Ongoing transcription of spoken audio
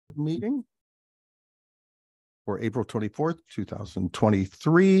meeting for April 24th,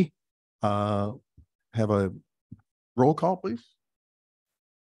 2023. Have a roll call, please.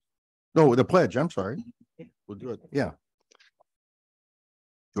 No, the pledge. I'm sorry. We'll do it. Yeah.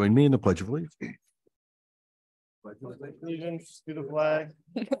 Join me in the Pledge of Allegiance. Allegiance to the flag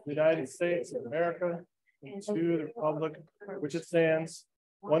of the United States of America and to the republic for which it stands,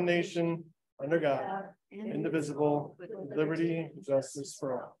 one nation, under God, indivisible, with liberty and justice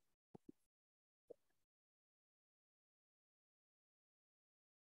for all.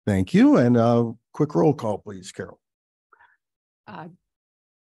 Thank you. And quick roll call, please, Carol. Hang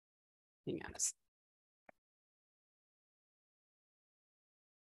on a second.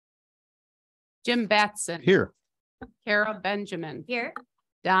 Jim Batson. Here. Kara Benjamin. Here.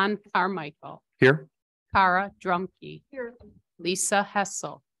 Don Carmichael. Here. Kara Drumkey. Here. Lisa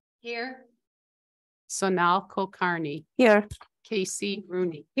Hessel. Here. Sonal Kulkarni. Here. Casey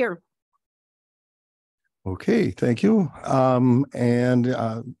Rooney. Here. Okay, thank you.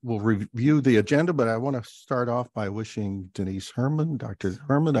 We'll review the agenda, but I want to start off by wishing Denise Herman, Dr.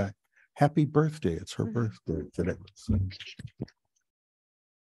 Herman, a happy birthday. It's her birthday today. So.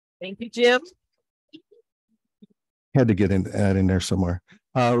 Thank you, Jim. Had to get that in there somewhere.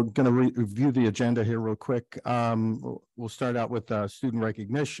 We're going to review the agenda here real quick. We'll start out with student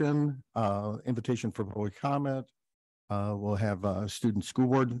recognition, invitation for public comment. We'll have student school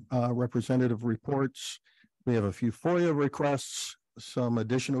board representative reports. We have a few FOIA requests, some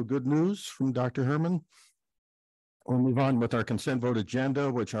additional good news from Dr. Herman. We'll move on with our consent vote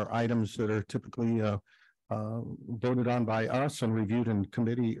agenda, which are items that are typically voted on by us and reviewed in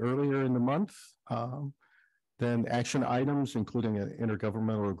committee earlier in the month. Then action items, including an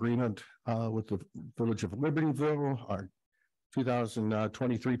intergovernmental agreement with the Village of Libertyville, our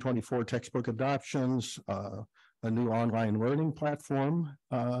 2023-24 textbook adoptions, a new online learning platform,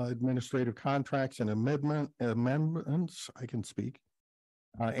 administrative contracts and amendments, I can speak,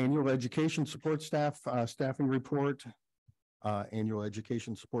 annual education support staff, staffing report, annual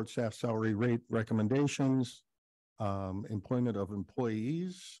education support staff salary rate recommendations, employment of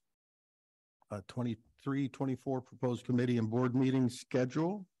employees, 23-24 proposed committee and board meeting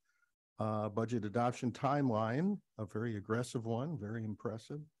schedule, budget adoption timeline, a very aggressive one, very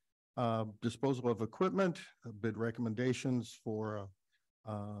impressive. Disposal of equipment, bid recommendations for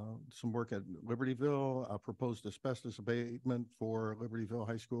some work at Libertyville, proposed asbestos abatement for Libertyville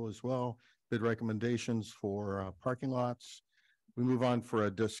High School as well, bid recommendations for parking lots. We move on for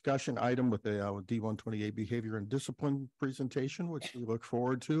a discussion item with a D128 behavior and discipline presentation, which we look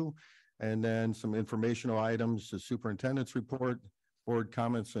forward to. And then some informational items, the superintendent's report, board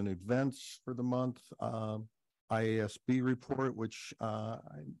comments and events for the month, IASB report, which I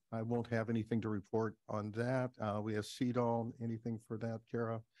won't have anything to report on that. We have CEDAW, anything for that,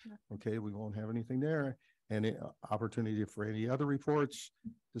 Kara? No. Okay, we won't have anything there. Any opportunity for any other reports,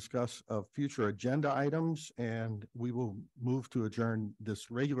 discuss future agenda items, and we will move to adjourn this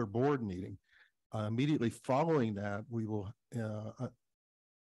regular board meeting. Immediately following that, we will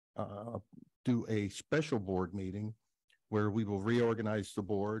do a special board meeting where we will reorganize the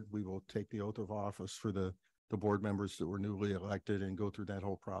board. We will take the oath of office for the board members that were newly elected and go through that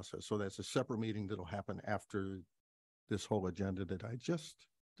whole process. So that's a separate meeting that'll happen after this whole agenda that I just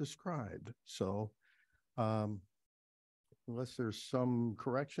described. So unless there's some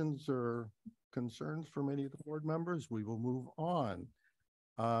corrections or concerns from any of the board members, we will move on.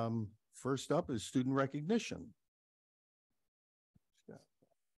 First up is student recognition.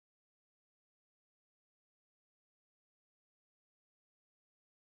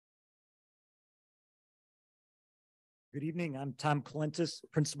 Good evening. I'm Tom Clentis,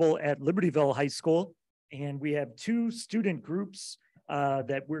 principal at Libertyville High School, and we have two student groups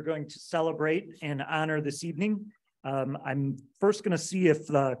that we're going to celebrate and honor this evening. I'm first going to see if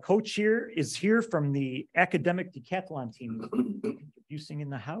the coach here is here from the academic decathlon team. Busing in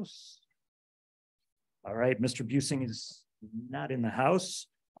the house. All right, Mr. Busing is not in the house.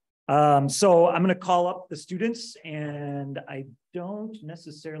 So I'm going to call up the students, and I don't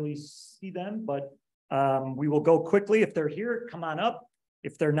necessarily see them, but we will go quickly. If they're here, come on up.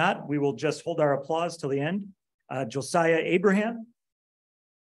 If they're not, we will just hold our applause till the end. Josiah Abraham.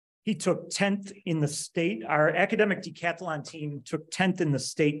 He took 10th in the state. Our academic decathlon team took 10th in the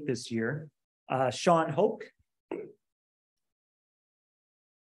state this year. Sean Hoke.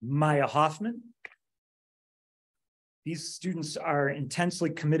 Maya Hoffman. These students are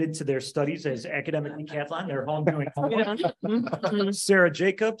intensely committed to their studies as academic decathlon. They're home doing homework. Sarah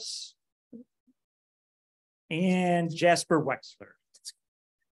Jacobs. And Jasper Wexler.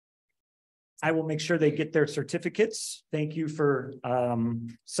 I will make sure they get their certificates. Thank you for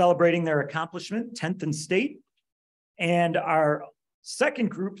celebrating their accomplishment, 10th in state. And our second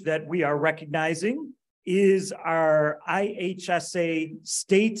group that we are recognizing is our IHSA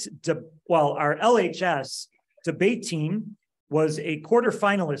state, our LHS debate team was a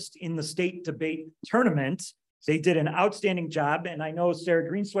quarterfinalist in the state debate tournament. They did an outstanding job. And I know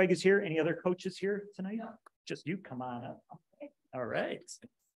Sarah Greenswag is here. Any other coaches here tonight? No. Just you, come on up. All right.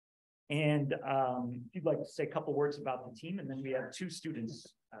 And if you'd like to say a couple words about the team, and then we have two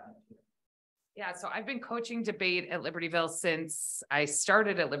students. Yeah, so I've been coaching debate at Libertyville since I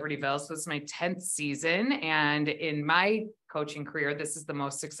started at Libertyville. So it's my 10th season. And in my coaching career, this is the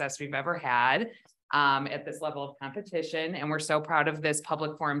most success we've ever had at this level of competition. And we're so proud of this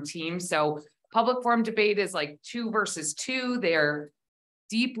public forum team. So public forum debate is like 2 versus 2. They're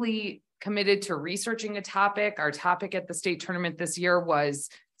deeply committed to researching a topic. Our topic at the state tournament this year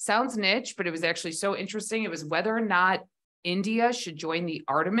sounds niche, but it was actually so interesting. It was whether or not India should join the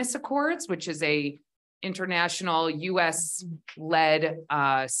Artemis Accords, which is a international US-led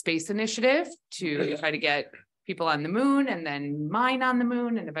space initiative to try to get people on the moon and then mine on the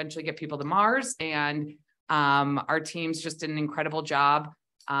moon and eventually get people to Mars. And our team's just did an incredible job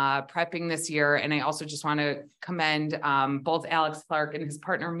prepping this year. And I also just want to commend both Alex Clark and his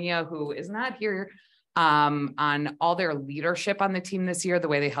partner Mia, who is not here, on all their leadership on the team this year, the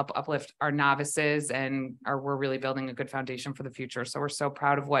way they help uplift our novices, and we're really building a good foundation for the future. So we're so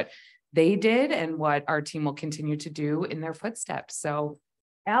proud of what they did and what our team will continue to do in their footsteps. So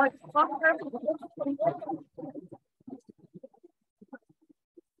Alex,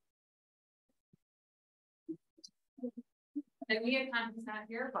 and Mia is not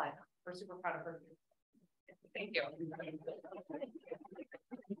here, but we're super proud of her. Thank you.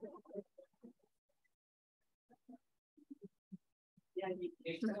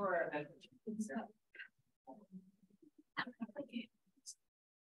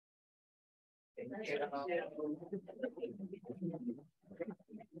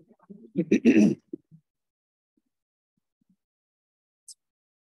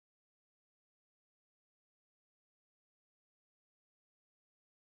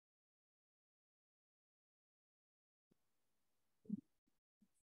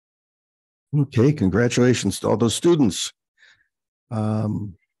 Okay, congratulations to all those students.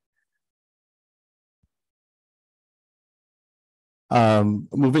 Moving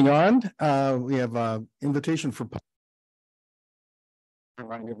on, we have invitation for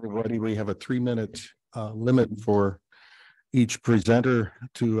everybody. We have a 3-minute limit for each presenter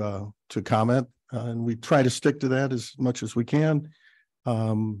to comment, and we try to stick to that as much as we can.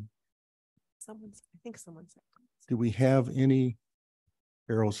 I think someone said. Do we have any?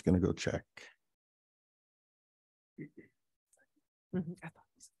 Carol's going to go check. Mm-hmm. I thought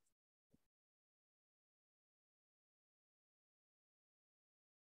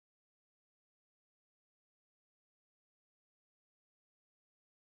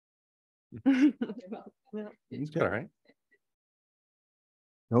He's got it right.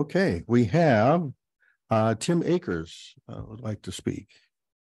 Okay, we have Tim Akers would like to speak.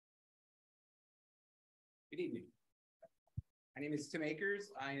 Good evening. My name is Tim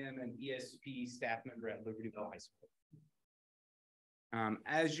Akers. I am an ESP staff member at Libertyville High School.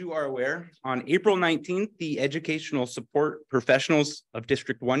 As you are aware, on April 19th, the Educational Support Professionals of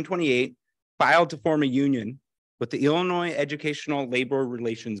District 128 filed to form a union with the Illinois Educational Labor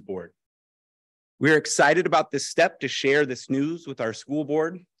Relations Board. We are excited about this step to share this news with our school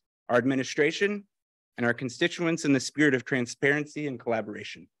board, our administration, and our constituents in the spirit of transparency and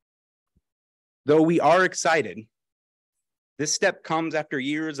collaboration. Though we are excited, this step comes after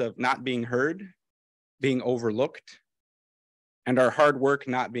years of not being heard, being overlooked, and our hard work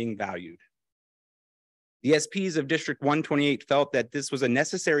not being valued. The SPs of District 128 felt that this was a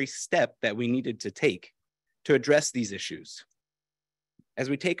necessary step that we needed to take to address these issues. As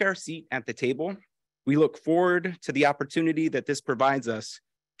we take our seat at the table, we look forward to the opportunity that this provides us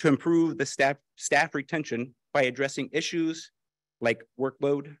to improve the staff retention by addressing issues like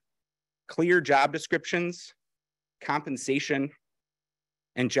workload, clear job descriptions, compensation,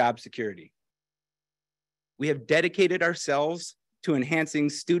 and job security. We have dedicated ourselves to enhancing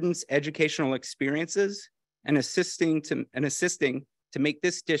students' educational experiences and assisting to make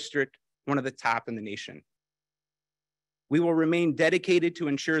this district one of the top in the nation. We will remain dedicated to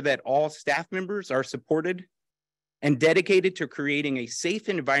ensure that all staff members are supported and dedicated to creating a safe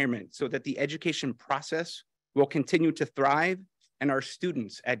environment so that the education process will continue to thrive and our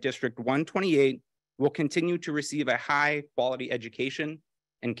students at District 128 will continue to receive a high quality education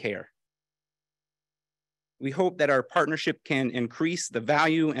and care. We hope that our partnership can increase the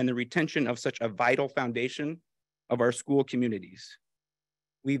value and the retention of such a vital foundation of our school communities.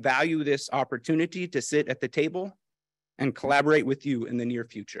 We value this opportunity to sit at the table and collaborate with you in the near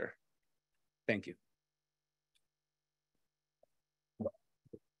future. Thank you.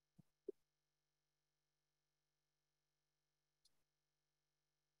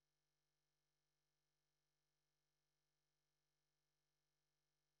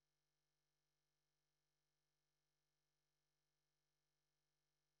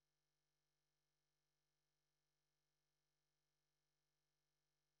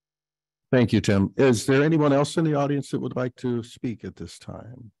 Thank you, Tim. Is there anyone else in the audience that would like to speak at this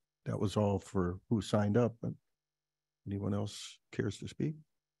time? That was all for who signed up, but anyone else cares to speak?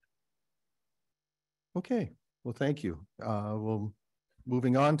 Okay, well, thank you. Well,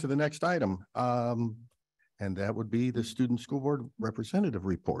 moving on to the next item. And that would be the Student School Board Representative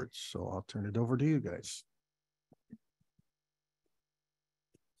Reports. So I'll turn it over to you guys.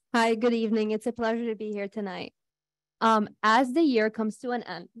 Hi, good evening. It's a pleasure to be here tonight. As the year comes to an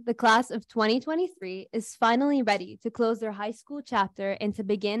end, the class of 2023 is finally ready to close their high school chapter and to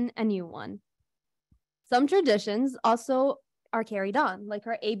begin a new one. Some traditions also are carried on, like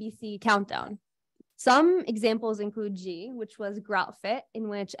our ABC countdown. Some examples include G, which was Groutfit, in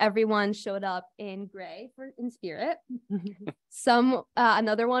which everyone showed up in gray in spirit.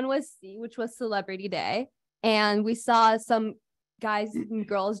 Another one was C, which was Celebrity Day. And we saw some guys and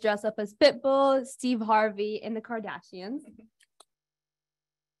girls dress up as Pitbull, Steve Harvey, and the Kardashians.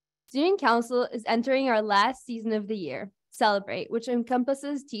 Student Council is entering our last season of the year, Celebrate, which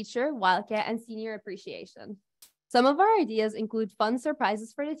encompasses teacher, Wildcat, and senior appreciation. Some of our ideas include fun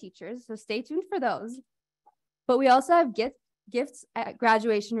surprises for the teachers, so stay tuned for those. But we also have gifts at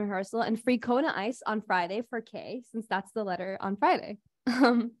graduation rehearsal and free Kona Ice on Friday for K, since that's the letter on Friday.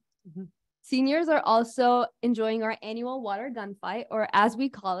 Seniors are also enjoying our annual water gunfight, or as we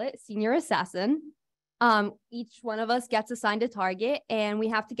call it, Senior Assassin. Each one of us gets assigned a target, and we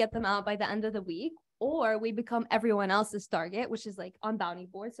have to get them out by the end of the week, or we become everyone else's target, which is like on bounty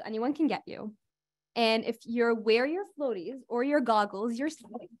board, so anyone can get you. And if you're wear your floaties or your goggles, you're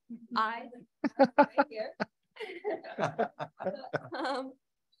right here.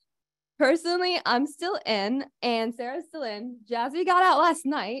 Personally, I'm still in, and Sarah's still in. Jazzy got out last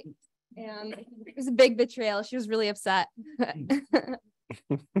night. And it was a big betrayal. She was really upset.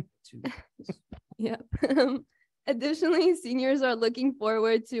 Yeah. Additionally, seniors are looking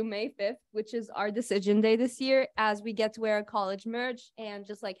forward to May 5th, which is our decision day this year, as we get to wear a college merch and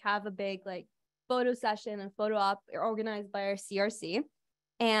just like have a big like photo session and photo op organized by our CRC.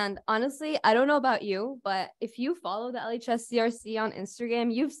 And honestly, I don't know about you, but if you follow the LHS CRC on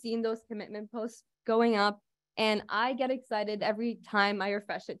Instagram, you've seen those commitment posts going up. And I get excited every time I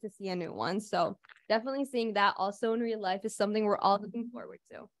refresh it to see a new one. So definitely seeing that also in real life is something we're all looking forward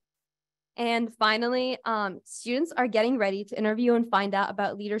to. And finally, students are getting ready to interview and find out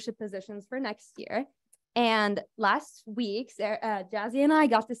about leadership positions for next year. And last week, Jazzy and I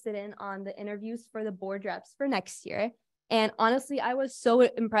got to sit in on the interviews for the board reps for next year. And honestly, I was so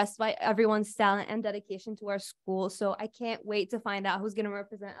impressed by everyone's talent and dedication to our school. So I can't wait to find out who's going to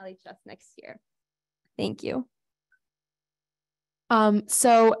represent LHS next year. Thank you.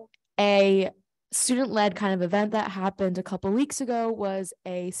 So a student-led kind of event that happened a couple weeks ago was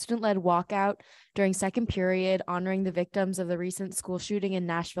a student-led walkout during second period, honoring the victims of the recent school shooting in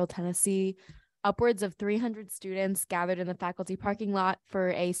Nashville, Tennessee. Upwards of 300 students gathered in the faculty parking lot for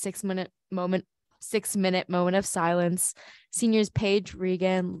a 6-minute moment of silence. Seniors Paige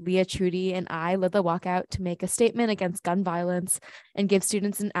Regan, Leah Trudy, and I led the walkout to make a statement against gun violence and give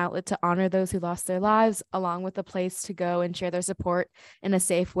students an outlet to honor those who lost their lives, along with a place to go and share their support in a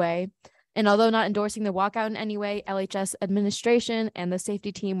safe way. And although not endorsing the walkout in any way, LHS administration and the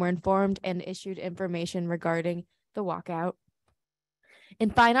safety team were informed and issued information regarding the walkout. In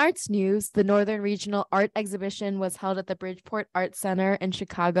fine arts news, the Northern Regional Art Exhibition was held at the Bridgeport Art Center in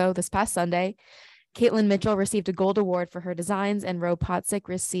Chicago this past Sunday. Caitlin Mitchell received a gold award for her designs, and Ro Potzik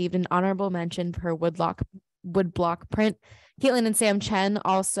received an honorable mention for her woodblock print. Caitlin and Sam Chen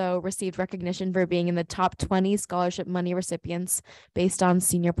also received recognition for being in the top 20 scholarship money recipients based on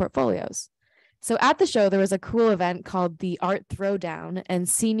senior portfolios. So at the show, there was a cool event called the Art Throwdown, and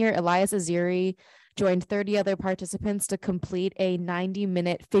senior Elias Aziri joined 30 other participants to complete a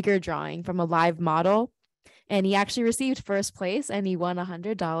 90-minute figure drawing from a live model. And he actually received first place, and he won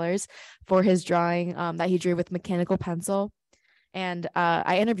 $100 for his drawing that he drew with mechanical pencil. And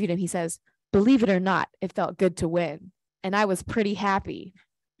I interviewed him. He says, "Believe it or not, it felt good to win. And I was pretty happy,"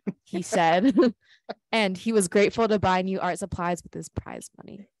 he said. And he was grateful to buy new art supplies with his prize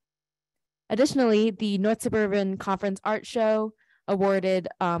money. Additionally, the North Suburban Conference Art Show awarded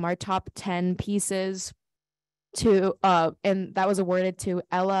our top 10 pieces to and that was awarded to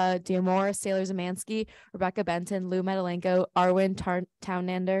Ella Diamore, Sailor Zamansky, Rebecca Benton, Lou Metalenko, Arwin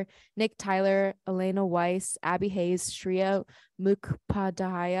Townander, Nick Tyler, Elena Weiss, Abby Hayes, Shreya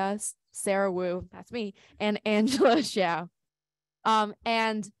Mukpadaya, Sarah Wu, that's me, and Angela Xiao.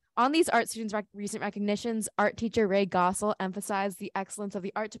 And on these art students' recent recognitions, art teacher Ray Gossel emphasized the excellence of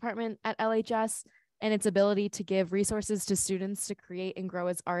the art department at LHS and its ability to give resources to students to create and grow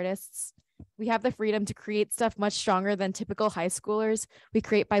as artists. We have the freedom to create stuff much stronger than typical high schoolers. We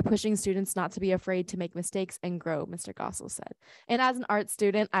create by pushing students not to be afraid to make mistakes and grow, Mr. Gossel said. And as an art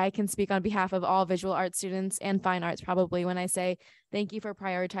student, I can speak on behalf of all visual art students and fine arts probably when I say thank you for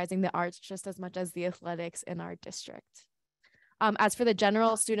prioritizing the arts just as much as the athletics in our district. As for the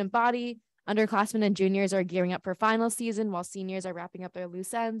general student body, underclassmen and juniors are gearing up for final season while seniors are wrapping up their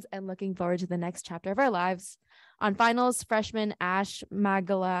loose ends and looking forward to the next chapter of our lives. On finals, freshman Ash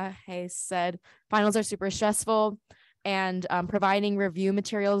Magalahe said, finals are super stressful and providing review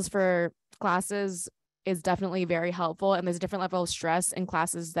materials for classes is definitely very helpful. And there's a different level of stress in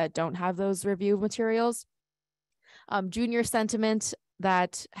classes that don't have those review materials. Junior sentiment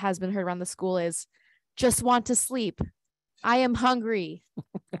that has been heard around the school is just want to sleep. I am hungry.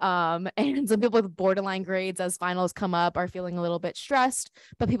 And some people with borderline grades as finals come up are feeling a little bit stressed,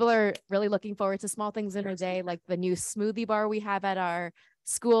 but people are really looking forward to small things in their day, like the new smoothie bar we have at our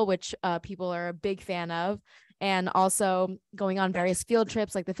school, which people are a big fan of. And also going on various field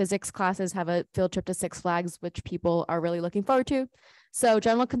trips, like the physics classes have a field trip to Six Flags, which people are really looking forward to. So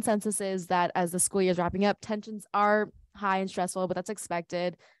general consensus is that as the school year is wrapping up, tensions are high and stressful, but that's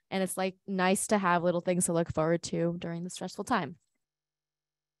expected. And it's like nice to have little things to look forward to during the stressful time.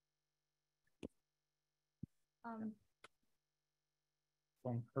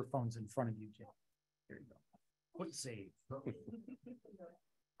 Her phone's in front of you, Jim. There you go. Put save.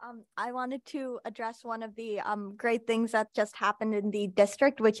 I wanted to address one of the great things that just happened in the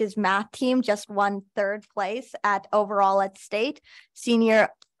district, which is math team just won third place at overall at state. Senior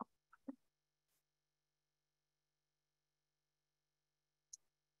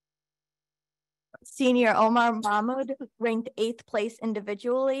Omar Mahmoud ranked 8th place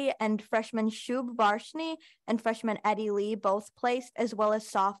individually, and freshman Shub Varshni and freshman Eddie Lee both placed, as well as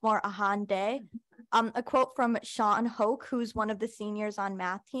sophomore Ahan Day. A quote from Sean Hoke, who's one of the seniors on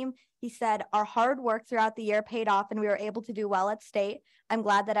math team. He said, "Our hard work throughout the year paid off and we were able to do well at state. I'm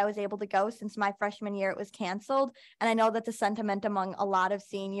glad that I was able to go since my freshman year it was canceled." And I know that the sentiment among a lot of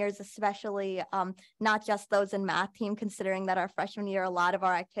seniors, especially not just those in math team, considering that our freshman year, a lot of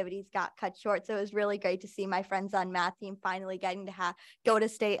our activities got cut short. So it was really great to see my friends on math team finally getting to go to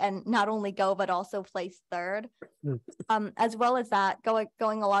state and not only go, but also place third. As well as that,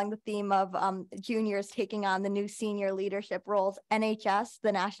 going along the theme of juniors taking on the new senior leadership roles, NHS,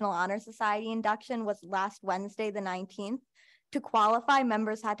 the National Honor Society induction was last Wednesday, the 19th. To qualify,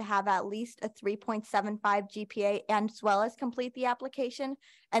 members had to have at least a 3.75 GPA and as well as complete the application.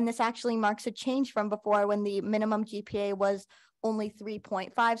 And this actually marks a change from before when the minimum GPA was only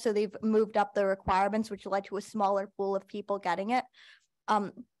 3.5. So they've moved up the requirements, which led to a smaller pool of people getting it.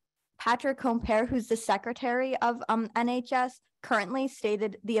 Patrick Compere, who's the secretary of NHS, currently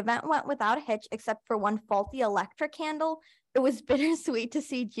stated the event went without a hitch except for one faulty electric handle. It was bittersweet to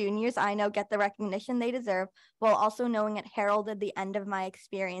see juniors I know get the recognition they deserve, while also knowing it heralded the end of my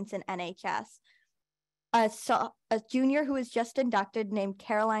experience in NHS. A junior who was just inducted named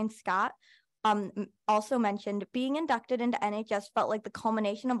Caroline Scott also mentioned, being inducted into NHS felt like the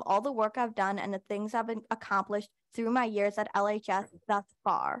culmination of all the work I've done and the things I've accomplished through my years at LHS thus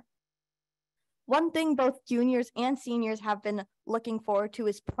far. One thing both juniors and seniors have been looking forward to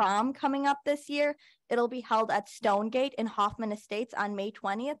is prom coming up this year. It'll be held at Stonegate in Hoffman Estates on May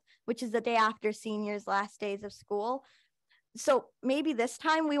 20th, which is the day after seniors' last days of school. So maybe this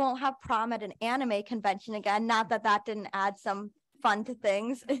time we won't have prom at an anime convention again. Not that that didn't add some fun to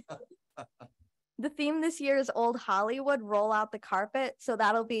things. The theme this year is Old Hollywood, roll out the carpet. So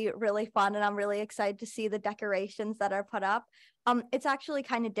that'll be really fun. And I'm really excited to see the decorations that are put up. It's actually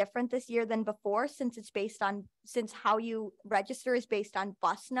kind of different this year than before, since how you register is based on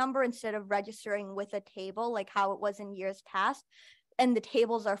bus number instead of registering with a table, like how it was in years past. And the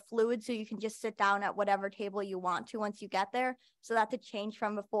tables are fluid, so you can just sit down at whatever table you want to once you get there. So that's a change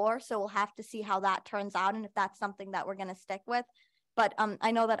from before. So we'll have to see how that turns out and if that's something that we're going to stick with. But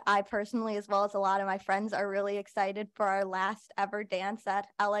I know that I personally, as well as a lot of my friends, are really excited for our last ever dance at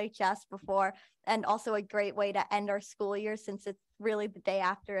LHS before, and also a great way to end our school year since it's really the day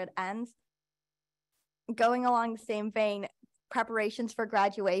after it ends. Going along the same vein, preparations for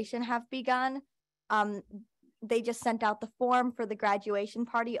graduation have begun. They just sent out the form for the graduation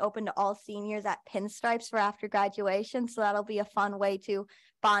party open to all seniors at Pinstripes for after graduation. So that'll be a fun way to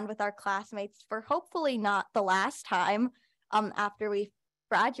bond with our classmates for hopefully not the last time after we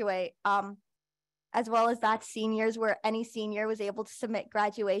graduate. As well as that, seniors, where any senior was able to submit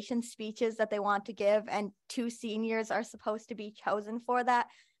graduation speeches that they want to give, and 2 seniors are supposed to be chosen for that.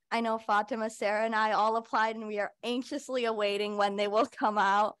 I know Fatima, Sarah, and I all applied, and we are anxiously awaiting when they will come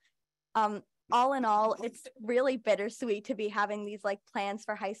out. All in all, it's really bittersweet to be having these like plans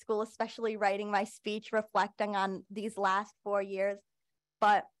for high school, especially writing my speech reflecting on these last 4 years.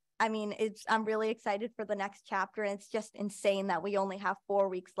 But I mean, I'm really excited for the next chapter, and it's just insane that we only have 4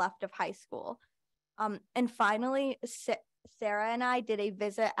 weeks left of high school. And finally, Sarah and I did a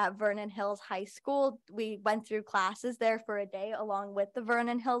visit at Vernon Hills High School. We went through classes there for a day along with the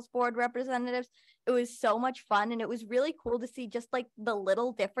Vernon Hills board representatives. It was so much fun, and it was really cool to see just like the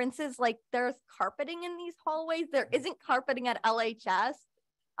little differences. Like there's carpeting in these hallways. There isn't carpeting at LHS.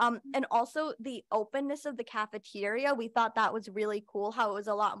 And also the openness of the cafeteria. We thought that was really cool, how it was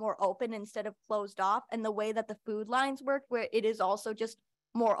a lot more open instead of closed off, and the way that the food lines worked, where it is also just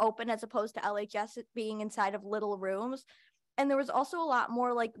more open as opposed to LHS being inside of little rooms. And there was also a lot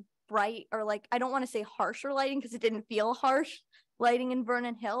more like bright, or like, I don't want to say harsher lighting because it didn't feel harsh lighting in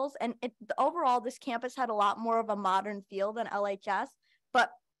Vernon Hills. And overall, this campus had a lot more of a modern feel than LHS,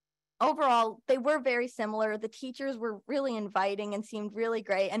 but overall, they were very similar. The teachers were really inviting and seemed really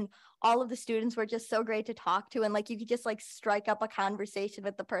great. And all of the students were just so great to talk to. And like, you could just like strike up a conversation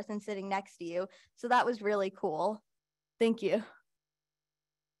with the person sitting next to you. So that was really cool. Thank you.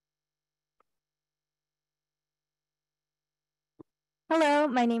 Hello,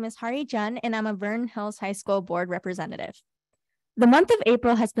 my name is Hari Jun, and I'm a Vernon Hills High School board representative. The month of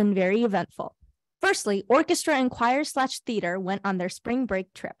April has been very eventful. Firstly, orchestra and choir/theater went on their spring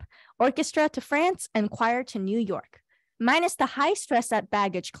break trip. Orchestra to France and choir to New York. Minus the high stress at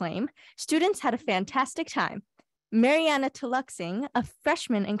baggage claim, students had a fantastic time. Mariana Tuluxing, a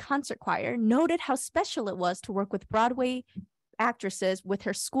freshman in concert choir, noted how special it was to work with Broadway actresses with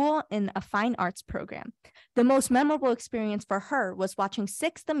her school in a fine arts program. The most memorable experience for her was watching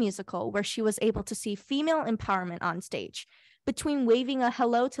Six the Musical, where she was able to see female empowerment on stage. Between waving a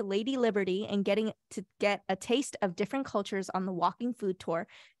hello to Lady Liberty and getting to get a taste of different cultures on the walking food tour,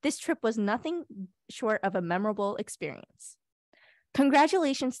 this trip was nothing short of a memorable experience.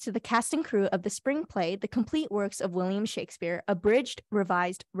 Congratulations to the cast and crew of the spring play, The Complete Works of William Shakespeare, abridged,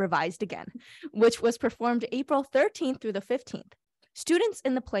 revised again, which was performed April 13th through the 15th. Students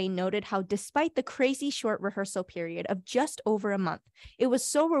in the play noted how despite the crazy short rehearsal period of just over a month, it was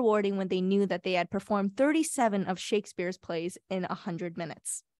so rewarding when they knew that they had performed 37 of Shakespeare's plays in 100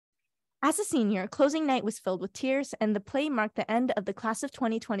 minutes. As a senior, closing night was filled with tears, and the play marked the end of the class of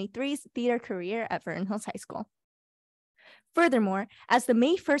 2023's theater career at Vernon Hills High School. Furthermore, as the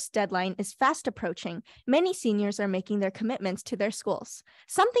May 1st deadline is fast approaching, many seniors are making their commitments to their schools.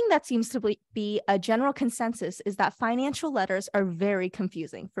 Something that seems to be a general consensus is that financial letters are very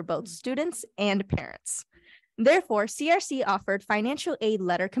confusing for both students and parents. Therefore, CRC offered financial aid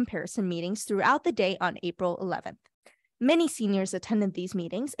letter comparison meetings throughout the day on April 11th. Many seniors attended these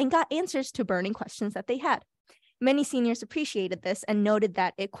meetings and got answers to burning questions that they had. Many seniors appreciated this and noted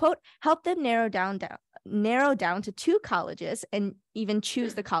that it, quote, helped them narrow down to 2 colleges and even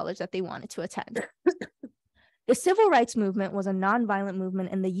choose the college that they wanted to attend. The civil rights movement was a nonviolent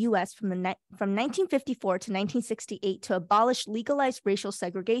movement in the U.S. from 1954 to 1968 to abolish legalized racial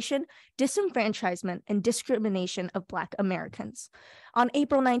segregation, disenfranchisement, and discrimination of Black Americans. On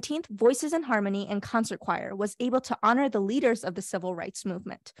April 19th, Voices in Harmony and Concert Choir was able to honor the leaders of the civil rights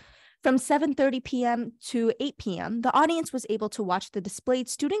movement. From 7:30 p.m. to 8 p.m., the audience was able to watch the displayed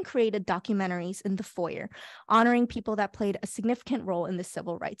student-created documentaries in the foyer, honoring people that played a significant role in the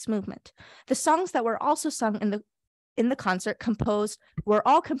civil rights movement. The songs that were also sung in the concert were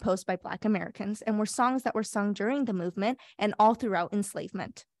all composed by Black Americans and were songs that were sung during the movement and all throughout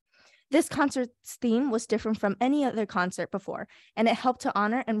enslavement. This concert's theme was different from any other concert before, and it helped to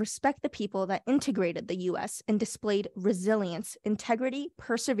honor and respect the people that integrated the U.S. and displayed resilience, integrity,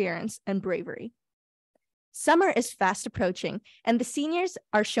 perseverance, and bravery. Summer is fast approaching, and the seniors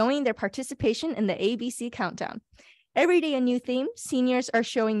are showing their participation in the ABC Countdown. Every day a new theme, seniors are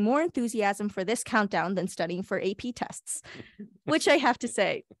showing more enthusiasm for this countdown than studying for AP tests, which I have to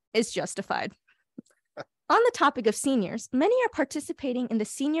say is justified. On the topic of seniors, many are participating in the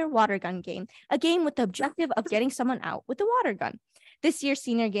senior water gun game, a game with the objective of getting someone out with a water gun. This year's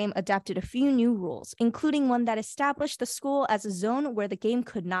senior game adapted a few new rules, including one that established the school as a zone where the game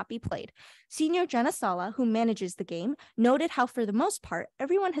could not be played. Senior Jenna Sala, who manages the game, noted how for the most part,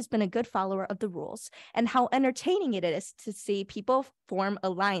 everyone has been a good follower of the rules and how entertaining it is to see people form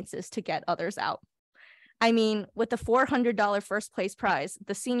alliances to get others out. I mean, with the $400 first place prize,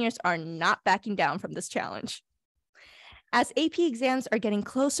 the seniors are not backing down from this challenge. As AP exams are getting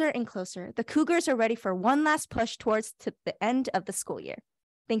closer and closer, the Cougars are ready for one last push towards the end of the school year.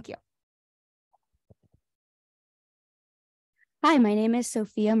 Thank you. Hi, my name is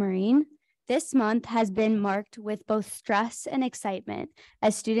Sophia Marine. This month has been marked with both stress and excitement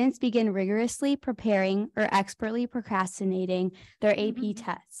as students begin rigorously preparing or expertly procrastinating their AP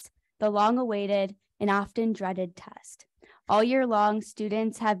tests, the long-awaited and often dreaded test. All year long,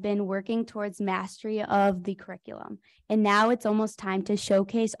 students have been working towards mastery of the curriculum, and now it's almost time to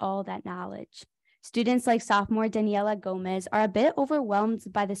showcase all that knowledge. Students like sophomore Daniela Gomez are a bit overwhelmed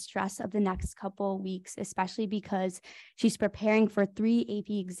by the stress of the next couple weeks, especially because she's preparing for 3 AP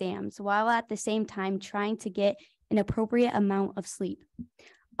exams while at the same time trying to get an appropriate amount of sleep.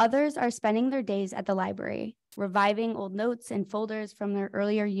 Others are spending their days at the library, reviving old notes and folders from their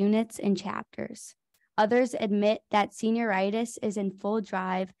earlier units and chapters. Others admit that senioritis is in full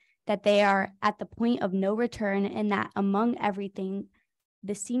drive, that they are at the point of no return, and that among everything,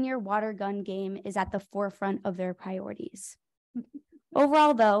 the senior water gun game is at the forefront of their priorities.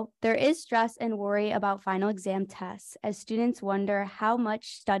 Overall, though, there is stress and worry about final exam tests as students wonder how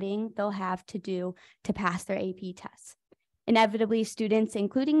much studying they'll have to do to pass their AP tests. Inevitably, students,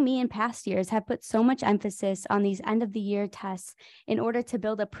 including me in past years, have put so much emphasis on these end-of-the-year tests in order to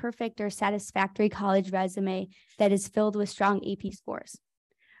build a perfect or satisfactory college resume that is filled with strong AP scores.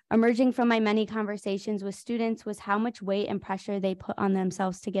 Emerging from my many conversations with students was how much weight and pressure they put on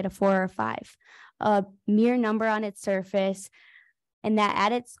themselves to get a 4 or 5, a mere number on its surface, and that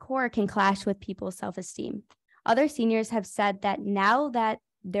at its core can clash with people's self-esteem. Other seniors have said that now that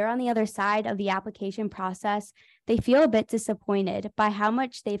they're on the other side of the application process, they feel a bit disappointed by how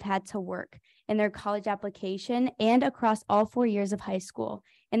much they've had to work in their college application and across all 4 years of high school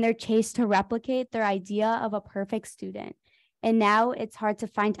in their chase to replicate their idea of a perfect student. And now it's hard to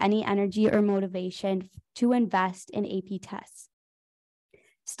find any energy or motivation to invest in AP tests.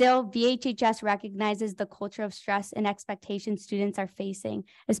 Still, VHHS recognizes the culture of stress and expectation students are facing,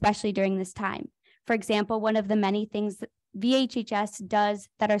 especially during this time. For example, one of the many things that VHHS does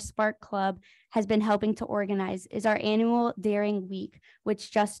that our Spark Club has been helping to organize is our annual Daring Week,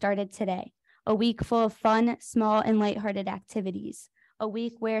 which just started today. A week full of fun, small, and lighthearted activities. A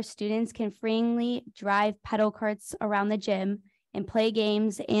week where students can freely drive pedal carts around the gym and play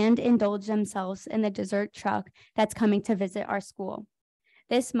games and indulge themselves in the dessert truck that's coming to visit our school.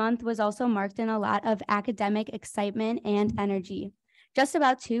 This month was also marked in a lot of academic excitement and energy. Just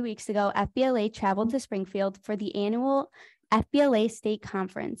about 2 weeks ago, FBLA traveled to Springfield for the annual FBLA State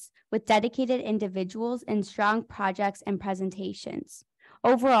Conference with dedicated individuals and strong projects and presentations.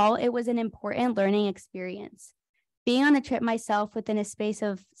 Overall, it was an important learning experience. Being on the trip myself within a space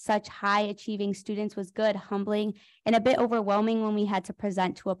of such high-achieving students was good, humbling, and a bit overwhelming when we had to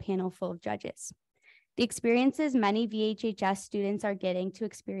present to a panel full of judges. The experiences many VHHS students are getting to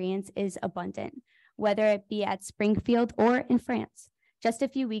experience is abundant, whether it be at Springfield or in France. Just a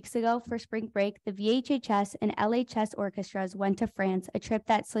few weeks ago for spring break, the VHHS and LHS orchestras went to France, a trip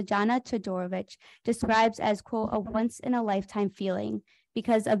that Sljana Todorovic describes as, quote, a once-in-a-lifetime feeling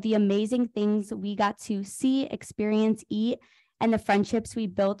because of the amazing things we got to see, experience, eat, and the friendships we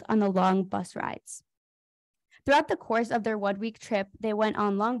built on the long bus rides. Throughout the course of their 1-week trip, they went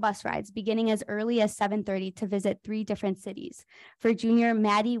on long bus rides, beginning as early as 7:30 to visit 3 different cities. For junior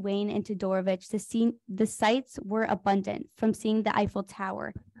Maddie, Wayne, and Todorovic, the sights were abundant, from seeing the Eiffel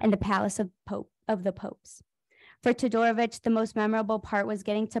Tower and the Palace of the Popes. For Todorovic, the most memorable part was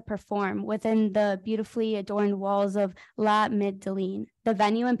getting to perform within the beautifully adorned walls of La Madeleine, the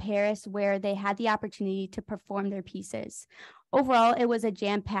venue in Paris where they had the opportunity to perform their pieces. Overall, it was a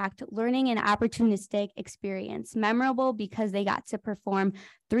jam-packed, learning and opportunistic experience, memorable because they got to perform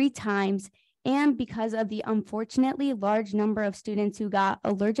 3 times and because of the unfortunately large number of students who got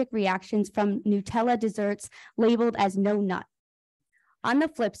allergic reactions from Nutella desserts labeled as no nut. On the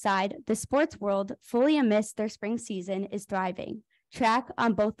flip side, the sports world, fully amidst their spring season, is thriving. Track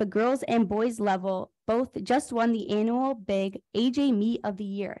on both the girls and boys level both just won the annual Big AJ Meet of the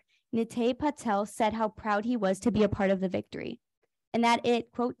Year. Nitay Patel said how proud he was to be a part of the victory. and that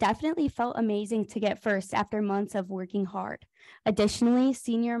it, quote, definitely felt amazing to get first after months of working hard. Additionally,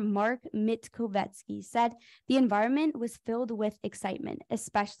 senior Mark Mitkovetsky said the environment was filled with excitement,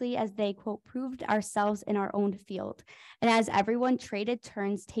 especially as they, quote, proved ourselves in our own field, and as everyone traded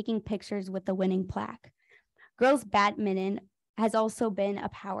turns taking pictures with the winning plaque. Girls badminton has also been a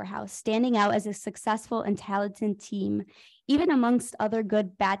powerhouse, standing out as a successful and talented team, even amongst other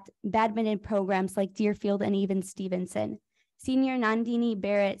good badminton programs like Deerfield and even Stevenson. Senior Nandini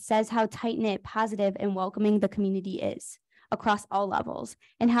Barrett says how tight-knit, positive, and welcoming the community is across all levels,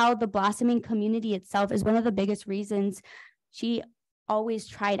 and how the blossoming community itself is one of the biggest reasons she always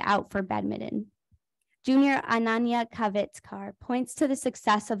tried out for badminton. Junior Ananya Kavitskar points to the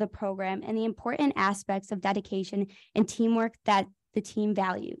success of the program and the important aspects of dedication and teamwork that the team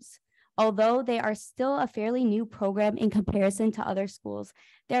values. Although they are still a fairly new program in comparison to other schools,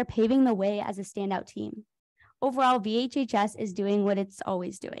 they are paving the way as a standout team. Overall, VHHS is doing what it's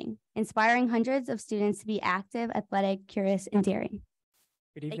always doing, inspiring hundreds of students to be active, athletic, curious, and daring.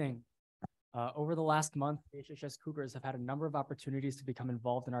 Good evening. Over the last month, VHHS Cougars have had a number of opportunities to become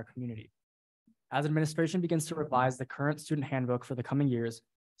involved in our community. As administration begins to revise the current student handbook for the coming years,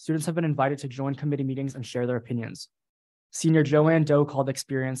 students have been invited to join committee meetings and share their opinions. Senior Joanne Doe called the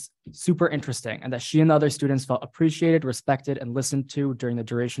experience super interesting, and that she and the other students felt appreciated, respected, and listened to during the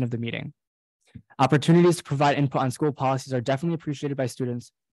duration of the meeting. Opportunities to provide input on school policies are definitely appreciated by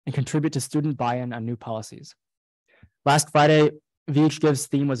students and contribute to student buy-in on new policies. Last Friday, VHGive's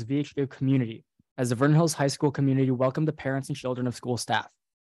theme was VHGive Community, as the Vernon Hills High School community welcomed the parents and children of school staff.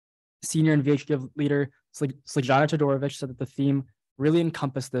 Senior and VHGive leader Slijana Todorovich said that the theme really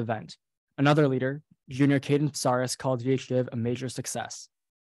encompassed the event. Another leader, Junior Caden Psaris, called VHGive a major success.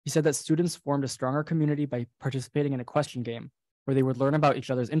 He said that students formed a stronger community by participating in a question game, where they would learn about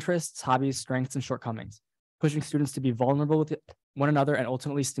each other's interests, hobbies, strengths, and shortcomings, pushing students to be vulnerable with one another and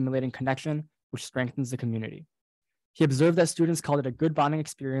ultimately stimulating connection, which strengthens the community. He observed that students called it a good bonding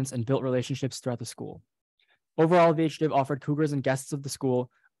experience and built relationships throughout the school. Overall, VHGive offered Cougars and guests of the school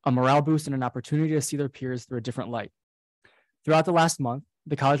a morale boost and an opportunity to see their peers through a different light. Throughout the last month,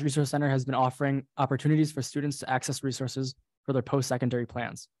 the College Resource Center has been offering opportunities for students to access resources for their post-secondary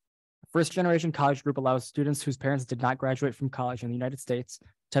plans. The First Generation College Group allows students whose parents did not graduate from college in the United States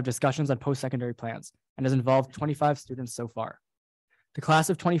to have discussions on post-secondary plans and has involved 25 students so far. The class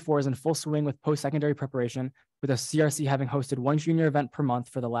of 24 is in full swing with post-secondary preparation, with a CRC having hosted one junior event per month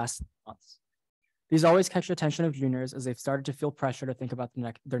for the last months. These always catch the attention of juniors as they've started to feel pressure to think about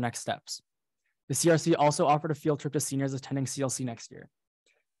their next steps. The CRC also offered a field trip to seniors attending CLC next year.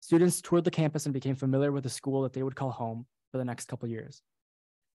 Students toured the campus and became familiar with the school that they would call home for the next couple years.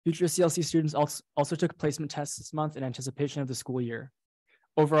 Future CLC students also took placement tests this month in anticipation of the school year.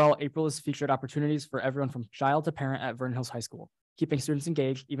 Overall, April has featured opportunities for everyone from child to parent at Vernon Hills High School, keeping students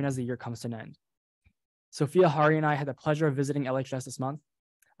engaged even as the year comes to an end. Sophia Hari and I had the pleasure of visiting LHS this month.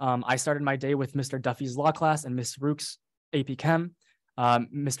 I started my day with Mr. Duffy's law class and Ms. Rook's AP Chem.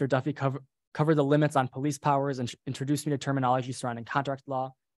 Mr. Duffy covered the limits on police powers and introduced me to terminology surrounding contract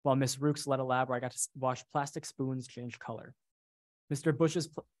law, while Ms. Rooks led a lab where I got to watch plastic spoons change color. Mr. Bush's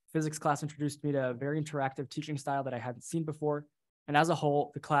physics class introduced me to a very interactive teaching style that I hadn't seen before. And as a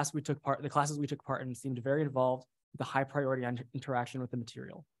whole, the classes we took part in seemed very involved with a high priority on interaction with the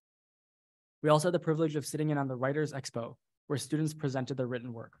material. We also had the privilege of sitting in on the Writers Expo, where students presented their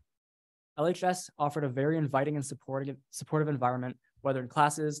written work. LHS offered a very inviting and supportive environment, whether in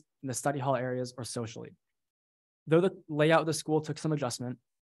classes, in the study hall areas, or socially. Though the layout of the school took some adjustment,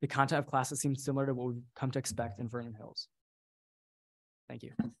 the content of classes seemed similar to what we've come to expect in Vernon Hills. Thank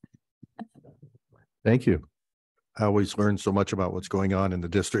you. Thank you. I always learn so much about what's going on in the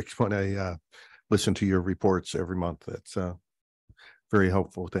district when I listen to your reports every month. That's very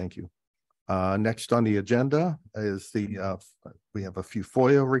helpful. Thank you. Next on the agenda is we have a few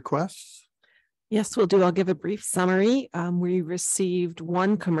FOIA requests. Yes, we'll do. I'll give a brief summary. We received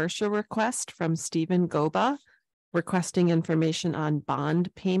one commercial request from Stephen Goba requesting information on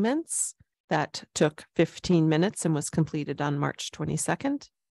bond payments. That took 15 minutes and was completed on March 22nd.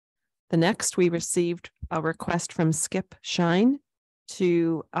 The next, we received a request from Skip Shine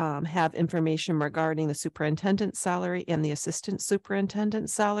to have information regarding the superintendent's salary and the assistant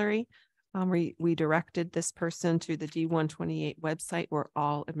superintendent's salary. We directed this person to the D128 website where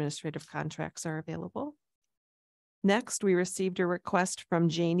all administrative contracts are available. Next, we received a request from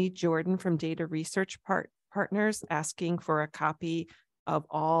Janie Jordan from Data Research Partners asking for a copy of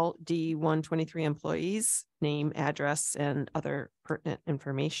all D123 employees, name, address, and other pertinent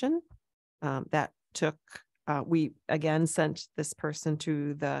information. That took, we again sent this person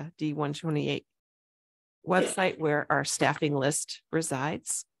to the D128 website where our staffing list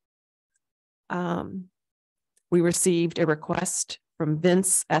resides. We received a request from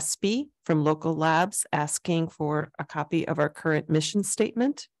Vince Espy from Local Labs asking for a copy of our current mission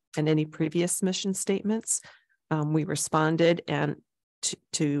statement and any previous mission statements. We responded and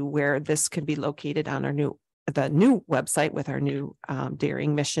to where this can be located on our new website with our new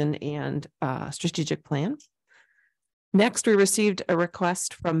daring mission and strategic plan. Next, we received a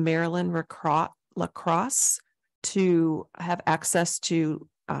request from Maryland Lacrosse to have access to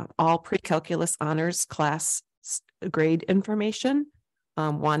all pre-calculus honors class grade information,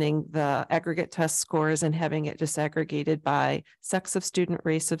 wanting the aggregate test scores and having it disaggregated by sex of student,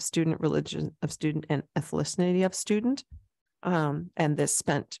 race of student, religion of student, and ethnicity of student. And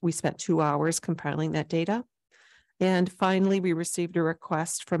we spent 2 hours compiling that data. And finally, we received a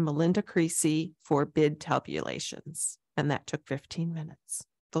request from Melinda Creasy for bid tabulations, and that took 15 minutes.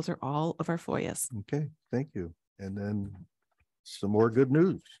 Those are all of our FOIAs. Okay, thank you. And then some more good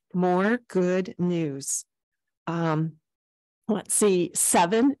news. More good news. Let's see,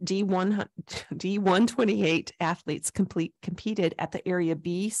 7 D128 athletes competed at the Area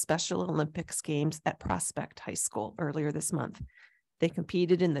B Special Olympics Games at Prospect High School earlier this month. They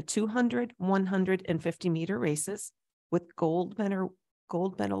competed in the 200, 100, and 50-meter races with gold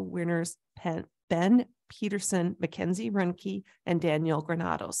medal winners Ben Peterson, Mackenzie Runke, and Daniel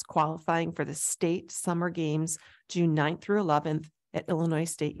Granados qualifying for the state summer games June 9th through 11th at Illinois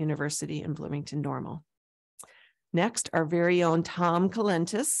State University in Bloomington Normal. Next, our very own Tom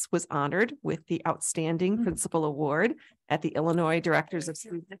Colentis was honored with the Outstanding Principal Award at the Illinois Directors of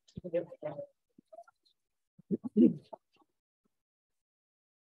Student.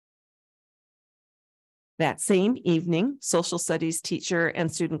 That same evening, social studies teacher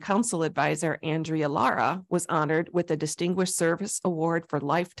and student council advisor Andrea Lara was honored with the Distinguished Service Award for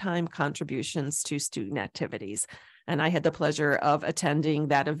lifetime contributions to student activities. And I had the pleasure of attending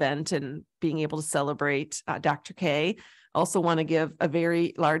that event and being able to celebrate Dr. K. Also want to give a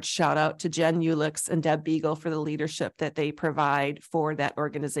very large shout out to Jen Ulix and Deb Beagle for the leadership that they provide for that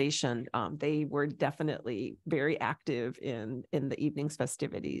organization. They were definitely very active in the evening's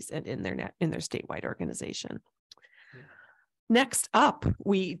festivities and in their statewide organization. Next up,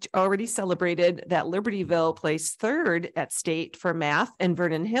 we already celebrated that Libertyville placed 3rd at state for math and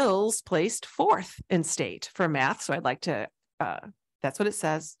Vernon Hills placed 4th in state for math. So I'd like to, that's what it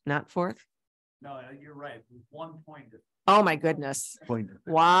says, not 4th. No, you're right. 1 point. Oh my goodness.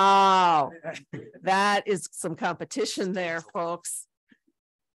 Wow. That is some competition there, folks.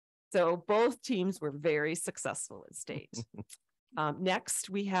 So both teams were very successful at state. Next,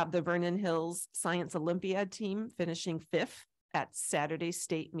 we have the Vernon Hills Science Olympiad team finishing 5th at Saturday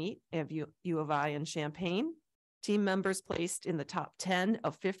state meet of U of I in Champaign. Team members placed in the top 10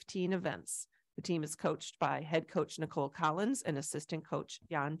 of 15 events. The team is coached by head coach Nicole Collins and assistant coach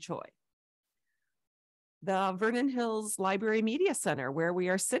Jan Choi. The Vernon Hills Library Media Center, where we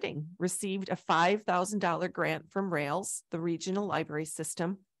are sitting, received a $5,000 grant from Rails, the regional library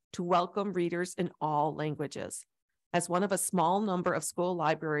system, to welcome readers in all languages. As one of a small number of school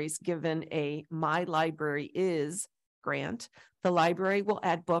libraries given a My Library Is grant, the library will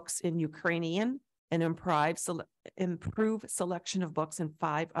add books in Ukrainian and improve selection of books in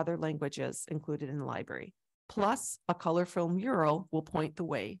 5 other languages included in the library. Plus, a colorful mural will point the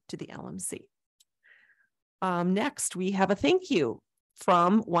way to the LMC. Next, we have a thank you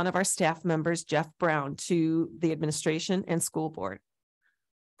from one of our staff members, Jeff Brown, to the administration and school board.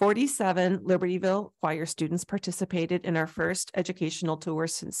 47 Libertyville choir students participated in our first educational tour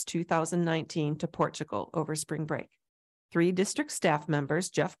since 2019 to Portugal over spring break. 3 district staff members,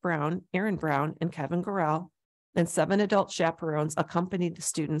 Jeff Brown, Aaron Brown, and Kevin Gorell, and 7 adult chaperones accompanied the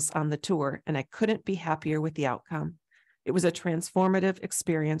students on the tour, and I couldn't be happier with the outcome. It was a transformative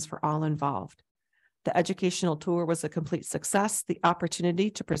experience for all involved. The educational tour was a complete success. The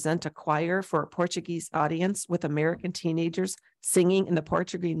opportunity to present a choir for a Portuguese audience with American teenagers singing in the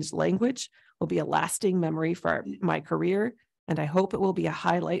Portuguese language will be a lasting memory for my career, and I hope it will be a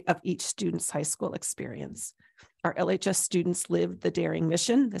highlight of each student's high school experience. Our LHS students lived the daring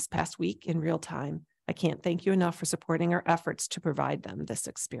mission this past week in real time. I can't thank you enough for supporting our efforts to provide them this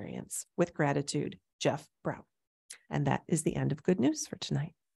experience. With gratitude, Jeff Brown. And that is the end of good news for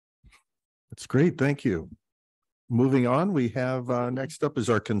tonight. That's great. Thank you. Moving on, we have next up is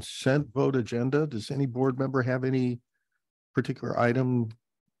our consent vote agenda. Does any board member have any particular item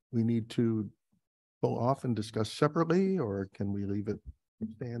we need to pull off and discuss separately, or can we leave it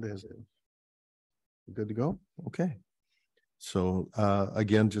stand as is? Good to go? Okay. So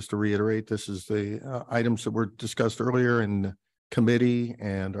again, just to reiterate, this is the items that were discussed earlier, and committee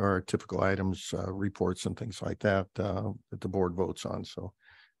and our typical items, reports and things like that, that the board votes on. So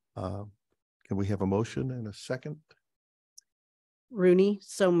can we have a motion and a second? Rooney,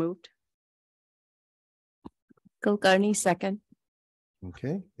 so moved. Kulkarni, second.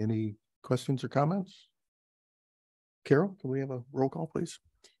 Okay, any questions or comments? Carol, can we have a roll call, please?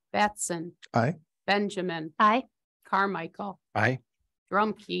 Batson. Aye. Benjamin. Aye. Carmichael. Aye.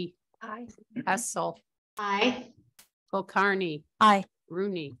 Drumkey. Aye. Hessel. Aye. Kulkarni. Aye.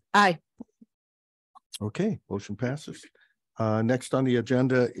 Rooney. Aye. Okay, motion passes. Next on the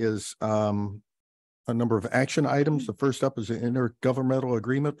agenda is a number of action items. The first up is an intergovernmental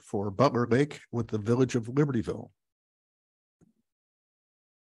agreement for Butler Lake with the Village of Libertyville.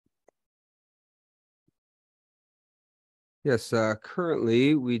 Yes,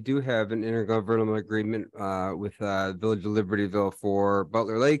 currently we do have an intergovernmental agreement with Village of Libertyville for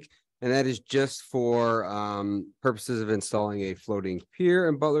Butler Lake, and that is just for purposes of installing a floating pier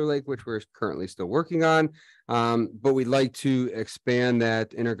in Butler Lake, which we're currently still working on. But we'd like to expand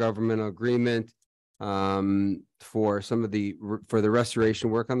that intergovernmental agreement for some of the restoration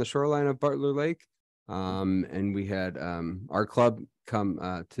work on the shoreline of Butler Lake. And we had our club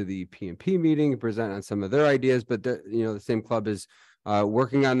come to the PMP meeting and present on some of their ideas, but the same club is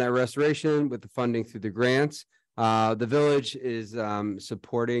working on that restoration with the funding through the grants. The village is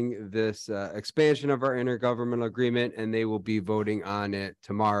supporting this expansion of our intergovernmental agreement, and they will be voting on it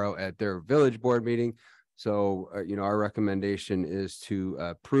tomorrow at their village board meeting. So, our recommendation is to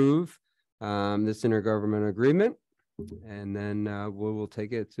approve this intergovernmental agreement, and then we will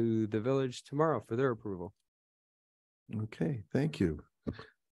take it to the village tomorrow for their approval. Okay, thank you.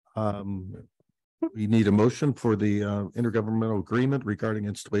 We need a motion for the intergovernmental agreement regarding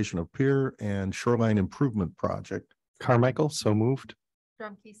installation of pier and shoreline improvement project. Carmichael, so moved.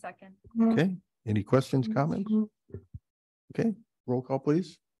 Drumkey, second. Okay, any questions, comments? Okay, roll call,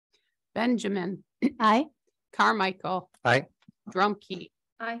 please. Benjamin. Aye. Carmichael. Aye. Drumkey.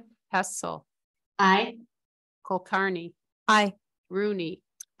 Aye. Hessel. Aye. Kulkarni. Aye. Rooney.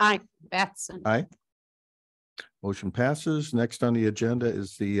 Aye. Batson. Aye. Motion passes. Next on the agenda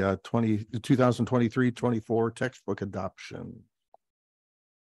is the 2023-24 textbook adoption.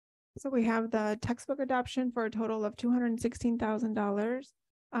 So we have the textbook adoption for a total of $216,000.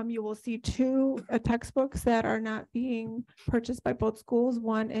 You will see two textbooks that are not being purchased by both schools.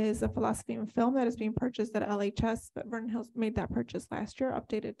 One is a philosophy and film that is being purchased at LHS, but Vernon Hills made that purchase last year,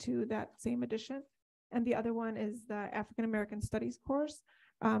 updated to that same edition. And the other one is the African American Studies course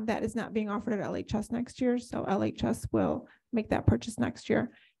that is not being offered at LHS next year. So LHS will make that purchase next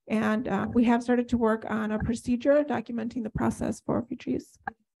year. And we have started to work on a procedure documenting the process for future use.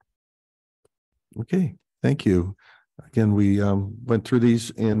 Okay, thank you. Again, we went through these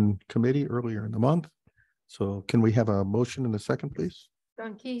in committee earlier in the month. So can we have a motion in a second, please?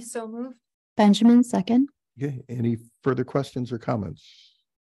 Drumkey, so moved. Benjamin, second. Okay, any further questions or comments?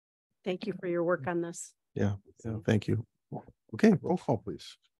 Thank you for your work on this. Yeah, thank you. Okay, roll call,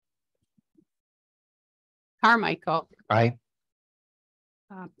 please. Carmichael. Aye.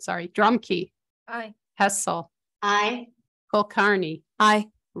 Drumkey. Aye. Hessel. Aye. Kulkarni. Aye.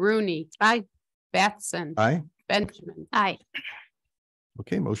 Rooney. Aye. Batson. Aye. Benjamin. Aye.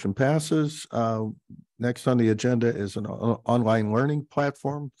 Okay, motion passes. Next on the agenda is an online learning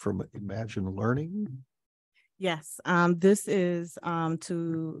platform from Imagine Learning. Yes, this is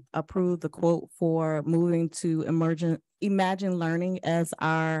to approve the quote for moving to Imagine Learning as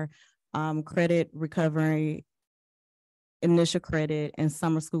our credit recovery, initial credit, and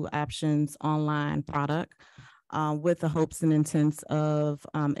summer school options online product with the hopes and intents of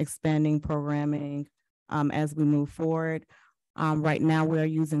expanding programming as we move forward. Right now, we are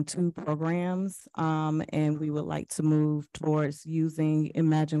using two programs, and we would like to move towards using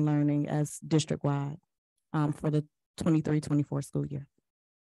Imagine Learning as district-wide for the 23-24 school year.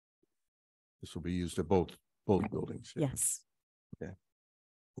 This will be used at both buildings. Yes. Okay.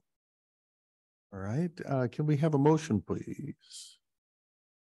 All right. Can we have a motion, please?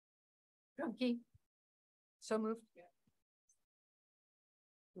 Drumkey, so moved.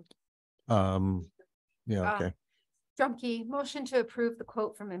 Yeah. Okay. Drumkey, motion to approve the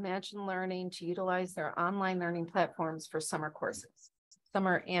quote from Imagine Learning to utilize their online learning platforms for summer courses,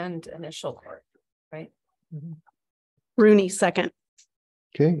 summer and initial course, right? Rooney, second.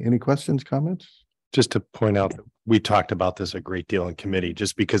 Okay. Any questions, comments? Just to point out, that we talked about this a great deal in committee.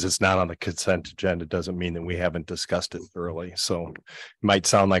 Just because it's not on the consent agenda doesn't mean that we haven't discussed it thoroughly. So it might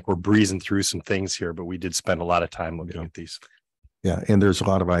sound like we're breezing through some things here, but we did spend a lot of time looking at these. Yeah, and there's a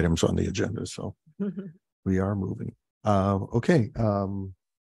lot of items on the agenda, so we are moving. Okay. Do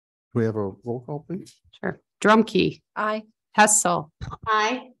we have a roll call, please? Sure. Drumkey. Aye. Hessel.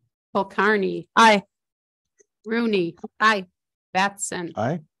 Aye. Kulkarni. Aye. Rooney. Aye. Batson.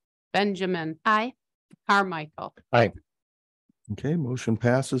 Aye. Benjamin. Aye. Carmichael. Aye. Okay, motion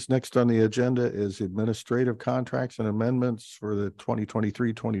passes. Next on the agenda is administrative contracts and amendments for the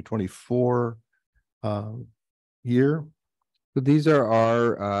 2023-2024 year. So these are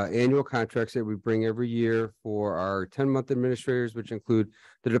our annual contracts that we bring every year for our 10-month administrators, which include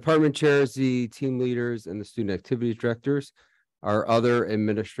the department chairs, the team leaders, and the student activities directors. Our other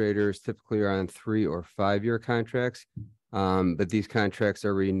administrators typically are on 3 or 5 year contracts, but these contracts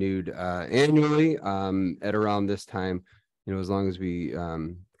are renewed annually at around this time, as long as we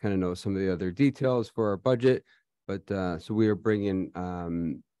kind of know some of the other details for our budget. But so we are bringing,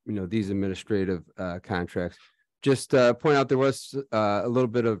 these administrative contracts. Just point out there was a little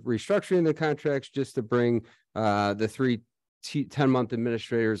bit of restructuring the contracts just to bring the 3 10-month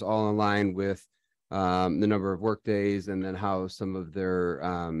administrators all in line with the number of work days and then how some of their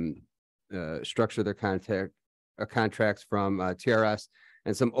structure their contracts from TRS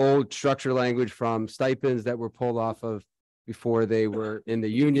and some old structure language from stipends that were pulled off of before they were in the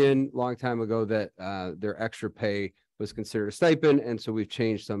union long time ago, that their extra pay was considered a stipend. And so we've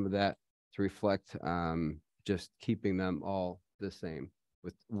changed some of that to reflect just keeping them all the same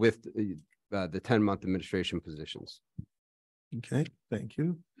with the 10-month administration positions. Okay, thank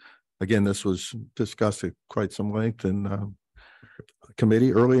you. Again, this was discussed at quite some length in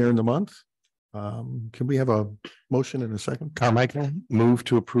committee earlier in the month. Can we have a motion in a second? Carmichael, move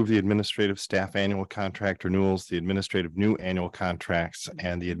to approve the administrative staff annual contract renewals, the administrative new annual contracts,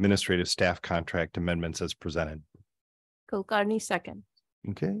 and the administrative staff contract amendments as presented. Kulkarni, second.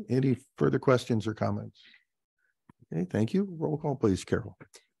 Okay, any further questions or comments? Okay, thank you. Roll call, please, Carol.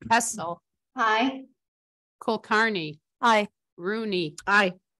 Hessel. Aye. Kulkarni. Aye. Rooney.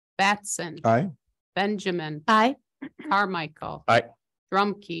 Aye. Batson. Aye. Benjamin. Aye. Carmichael. Aye.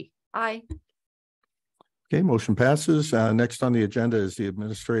 Drumkey. Aye. Okay, motion passes. Next on the agenda is the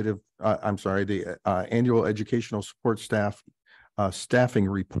the annual educational support staff staffing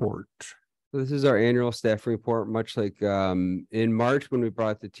report. So this is our annual staffing report, much like in March when we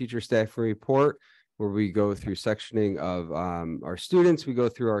brought the teacher staffing report, where we go through sectioning of our students. We go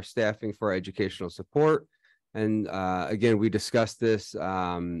through our staffing for educational support. And again, we discussed this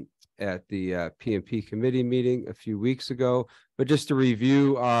at the PMP committee meeting a few weeks ago, but just to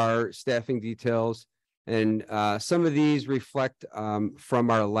review our staffing details. And some of these reflect from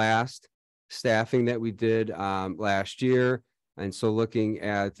our last staffing that we did last year. And so looking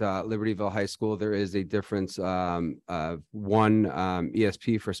at Libertyville High School, there is a difference of one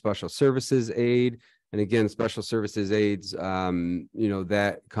ESP for special services aid. And again, special services aids,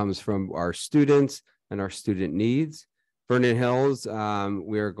 that comes from our students and our student needs. Vernon Hills,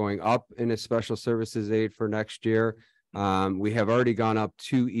 we are going up in a special services aid for next year. We have already gone up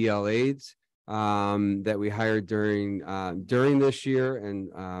 2 EL aides that we hired during this year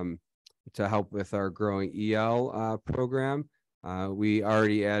and to help with our growing EL program. We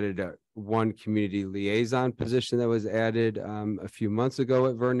already added one community liaison position that was added a few months ago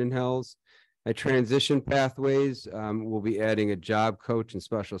at Vernon Hills. At Transition Pathways, we'll be adding a job coach and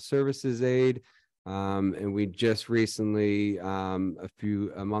special services aide. And we just recently, a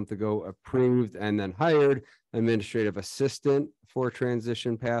month ago, approved and then hired administrative assistant for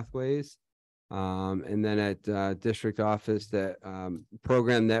Transition Pathways. And then at district office, that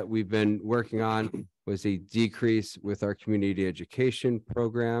program that we've been working on was a decrease with our community education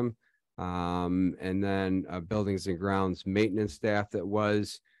program. And then buildings and grounds maintenance staff that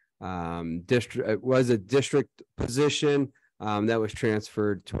was a district position that was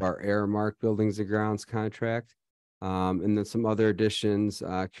transferred to our Aramark buildings and grounds contract. And then some other additions,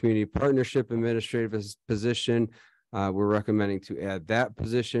 community partnership administrative position. We're recommending to add that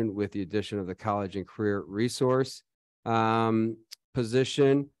position with the addition of the college and career resource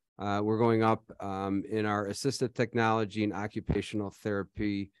position. We're going up in our assistive technology and occupational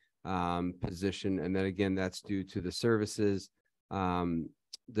therapy position. And then again, that's due to the services, the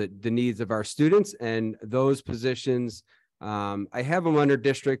needs of our students, and those positions. I have them under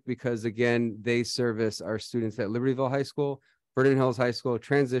district because again, they service our students at Libertyville High School, Vernon Hills High School,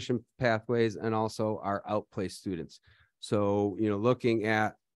 Transition Pathways, and also our outplaced students. So, looking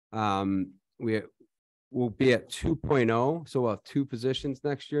at, we'll be at 2.0. So we'll have 2 positions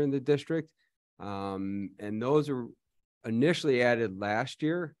next year in the district. And those are initially added last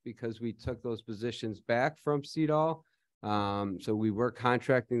year because we took those positions back from CEDAW. So we were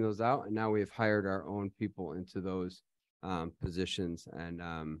contracting those out, and now we have hired our own people into those positions. And,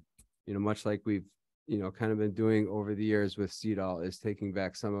 much like we've, kind of been doing over the years with CEDAL is taking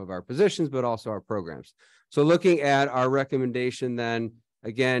back some of our positions, but also our programs. So looking at our recommendation then,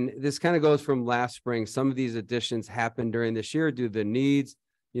 again, this kind of goes from last spring. Some of these additions happened during this year due to the needs,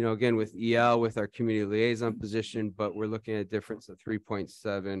 again, with EL, with our community liaison position, but we're looking at a difference of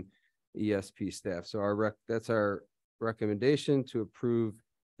 3.7 ESP staff. So that's our recommendation to approve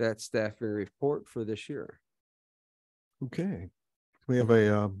that staffing report for this year. Okay. We have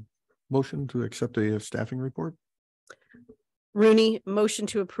a motion to accept a staffing report. Rooney, motion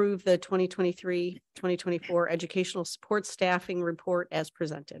to approve the 2023-2024 educational support staffing report as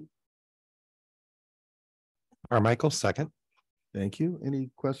presented. Carmichael, second. Thank you.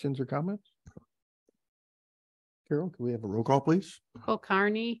 Any questions or comments? Carol, can we have a roll call, please?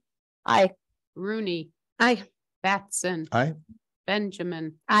 Kulkarni. Aye. Rooney. Aye. Batson. Aye.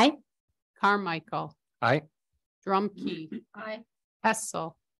 Benjamin. Aye. Carmichael. Aye. Drumkey. Aye.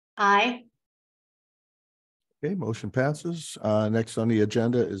 Hessel. Aye. Okay, motion passes. Next on the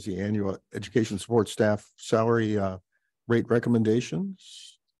agenda is the annual education support staff salary rate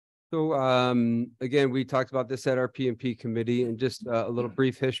recommendations. So again, we talked about this at our P&P committee, and just a little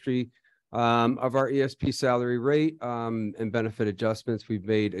brief history of our ESP salary rate and benefit adjustments. We've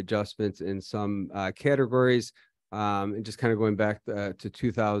made adjustments in some categories, and just kind of going back to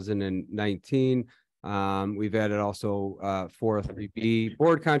 2019. We've added also 403B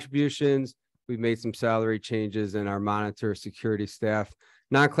board contributions. We've made some salary changes in our monitor, security staff,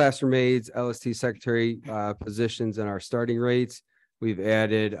 non-classroom aides, LST secretary positions, and our starting rates. We've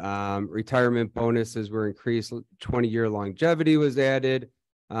added retirement bonuses were increased. 20-year longevity was added.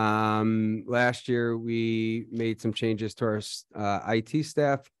 Last year, we made some changes to our IT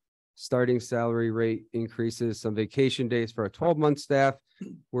staff, starting salary rate increases. Some vacation days for our 12-month staff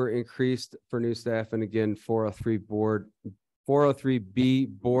were increased for new staff. And again, 403B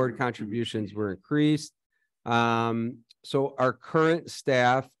board contributions were increased. So our current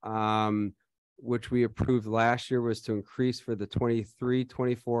staff, which we approved last year, was to increase for the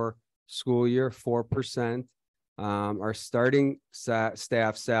 23-24 school year 4%. Our starting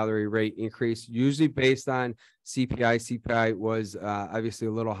staff salary rate increase, usually based on CPI. CPI was obviously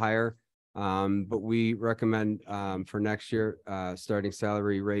a little higher, but we recommend for next year starting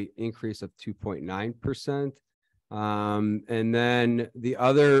salary rate increase of 2.9%. And then the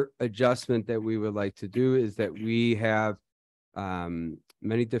other adjustment that we would like to do is that we have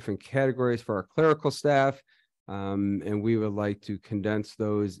many different categories for our clerical staff. And we would like to condense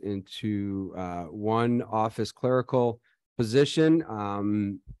those into one office clerical position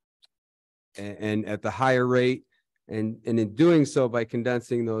and at the higher rate. And in doing so, by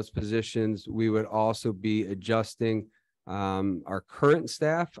condensing those positions, we would also be adjusting our current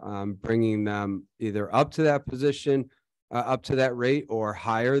staff, bringing them either up to that position, up to that rate, or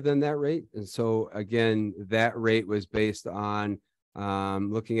higher than that rate. And so again, that rate was based on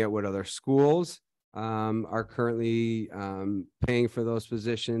looking at what other schools are currently paying for those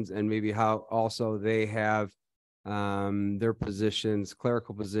positions, and maybe how also they have their positions,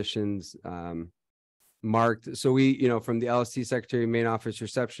 clerical positions, marked. So we, from the LST secretary, main office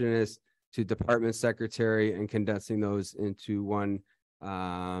receptionist, to department secretary, and condensing those into one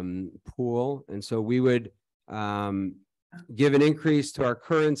pool. And so we would give an increase to our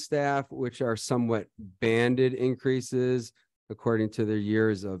current staff, which are somewhat banded increases according to their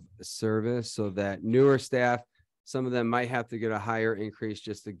years of service, so that newer staff, some of them might have to get a higher increase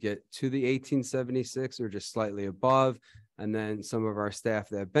just to get to the 1876 or just slightly above. And then some of our staff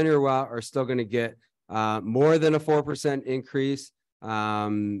that have been here a while are still going to get more than a 4% increase,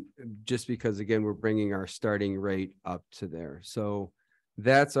 just because, again, we're bringing our starting rate up to there. So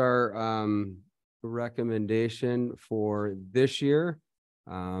that's our recommendation for this year,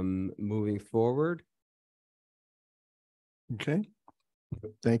 moving forward. Okay,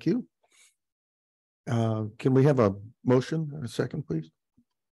 thank you. Can we have a motion and a second, please?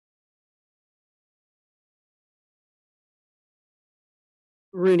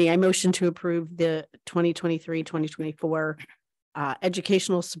 Rooney, I motion to approve the 2023-2024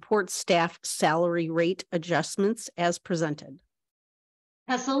 educational support staff salary rate adjustments as presented.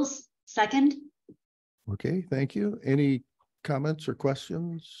 Hessels, second. Okay, thank you. Any comments or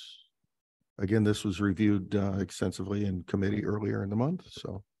questions? Again, this was reviewed extensively in committee earlier in the month,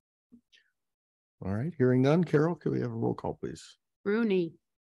 so. All right, hearing none. Carol, can we have a roll call, please? Rooney.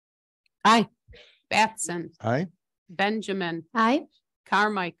 Aye. Batson. Aye. Benjamin. Aye.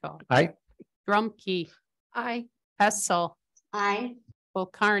 Carmichael. Aye. Drumkey. Aye. Hessel. Aye.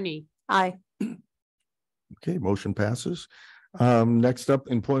 Kulkarni. Aye. Okay, motion passes. Next up,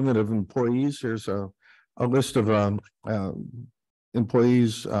 employment of employees. There's a list of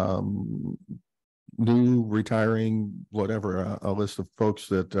employees new, retiring, whatever, a list of folks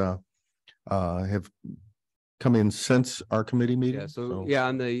that have come in since our committee meeting. Yeah, so yeah,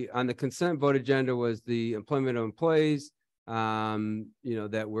 on the consent vote agenda was the employment of employees,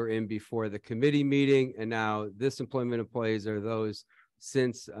 that were in before the committee meeting. And now this employment employees are those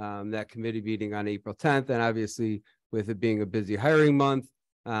since that committee meeting on April 10th. And obviously with it being a busy hiring month,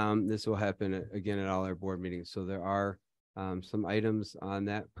 this will happen again at all our board meetings. So there are some items on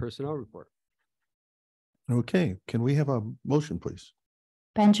that personnel report. Okay, can we have a motion, please?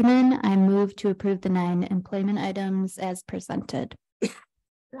 Benjamin, I move to approve the 9 employment items as presented.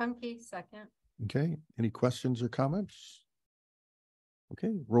 Drumkey, second. Okay, any questions or comments?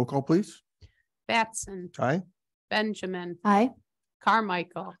 Okay, roll call, please. Batson. Aye. Benjamin. Aye.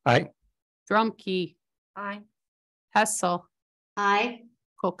 Carmichael. Aye. Drumkey. Aye. Hessel. Aye.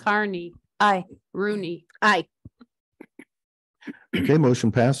 Kulkarni. Aye. Rooney. Aye. Okay,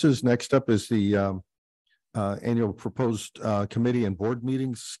 motion passes. Next up is the annual proposed committee and board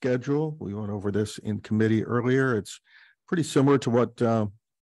meeting schedule. We went over this in committee earlier. It's pretty similar to what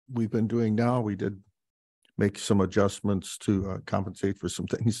we've been doing now. We did make some adjustments to compensate for some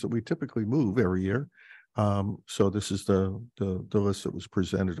things that we typically move every year. So this is the list that was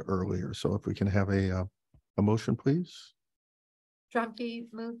presented earlier. So if we can have a motion, please. Drumkey,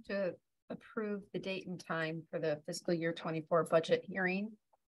 move to approve the date and time for the fiscal year 24 budget hearing.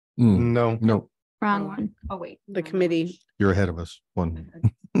 No. Wrong one. Oh, wait. The committee. You're ahead of us. One.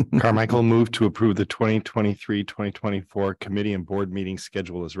 Carmichael moved to approve the 2023-2024 committee and board meeting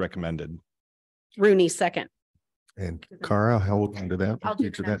schedule as recommended. Rooney, second. And Cara, hold on to that. I'll We'll do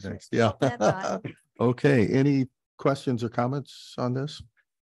get to that that next. Yeah. Hold that Okay, any questions or comments on this?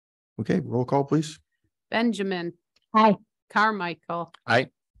 Okay, roll call, please. Benjamin. Aye. Carmichael. Aye.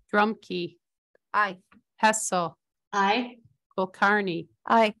 Drumkey. Aye. Hessel. Aye. Kulkarni.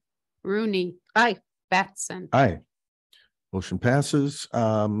 Aye. Rooney. Aye. Batson. Aye. Motion passes.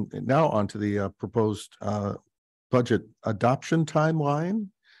 Now on to the proposed budget adoption timeline.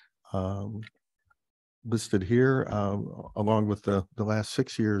 Listed here along with the last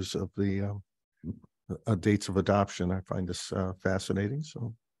 6 years of the dates of adoption. I find this fascinating.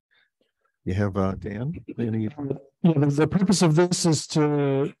 So you have Dan. Any... Yeah, the purpose of this is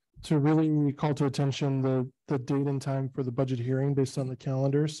to really call to attention the date and time for the budget hearing based on the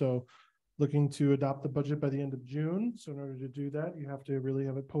calendar. So looking to adopt the budget by the end of June. So in order to do that, you have to really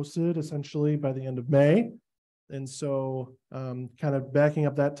have it posted essentially by the end of May. And so kind of backing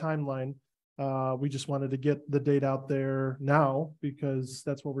up that timeline, we just wanted to get the date out there now because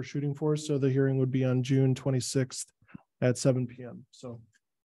that's what we're shooting for. So the hearing would be on June 26th at 7 p.m. So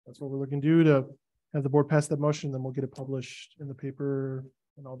that's what we're looking to do, to have the board pass that motion, then we'll get it published in the paper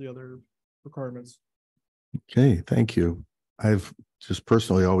and all the other requirements. Okay, thank you. I've just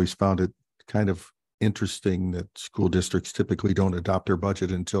personally always found it kind of interesting that school districts typically don't adopt their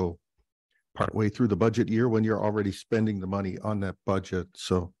budget until partway through the budget year when you're already spending the money on that budget.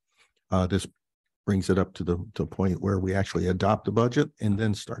 So this brings it up to the point where we actually adopt the budget and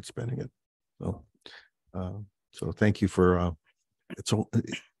then start spending it. So thank you for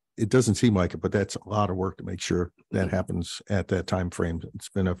it doesn't seem like it, but that's a lot of work to make sure that happens at that time frame. It's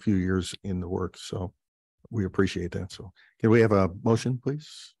been a few years in the works, so we appreciate that. So can we have a motion,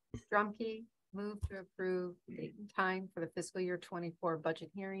 please? Drumkey, move to approve date and time for the fiscal year 24 budget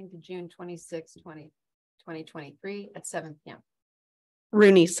hearing to June 26, 2023 at 7 p.m.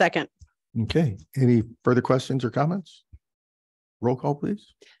 Rooney, second. Okay, any further questions or comments? Roll call,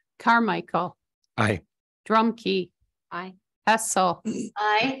 please. Carmichael. Aye. Drumkey. Aye. Hessel.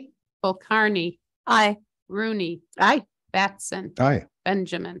 Aye. Kulkarni. Aye. Rooney. Aye. Batson. Aye.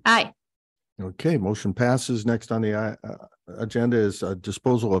 Benjamin. Aye. Okay, motion passes. Next on the agenda is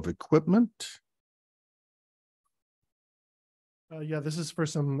disposal of equipment. Yeah, this is for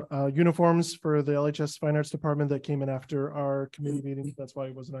some uniforms for the LHS Fine Arts Department that came in after our committee meeting. That's why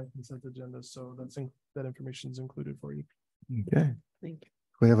it wasn't on consent agenda. So that information is included for you. Okay. Thank you.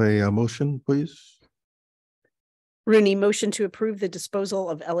 We have a motion, please. Rooney, motion to approve the disposal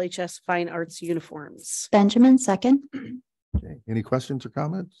of LHS Fine Arts uniforms. Benjamin, second. Okay. Any questions or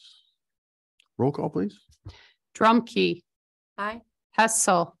comments? Roll call, please. Drumkey. Aye.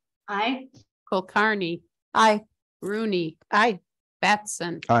 Hessel. Aye. Kulkarni. Aye. Rooney. Aye.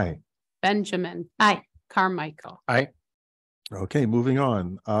 Batson. Aye. Benjamin. Aye. Carmichael. Aye. Okay, moving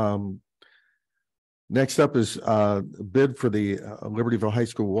on. Next up is a bid for the Libertyville High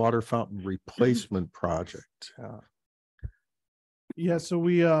School water fountain replacement project. Yeah, so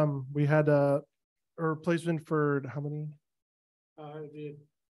we had a replacement for how many?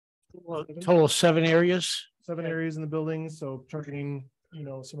 Total of 7 areas. 7 areas in the building. So targeting,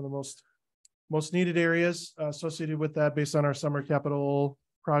 some of the most most needed areas associated with that based on our summer capital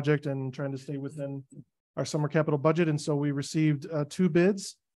project and trying to stay within our summer capital budget. And so we received 2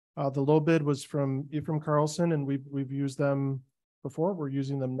 bids. The low bid was from Ephraim Carlson, and we've used them before. We're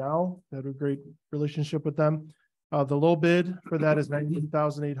using them now. We had a great relationship with them. The low bid for that is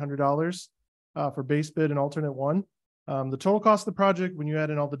 $19,800 for base bid and alternate 1. The total cost of the project, when you add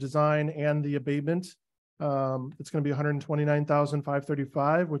in all the design and the abatement, it's going to be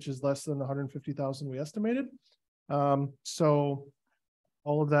 $129,535, which is less than the $150,000 we estimated. So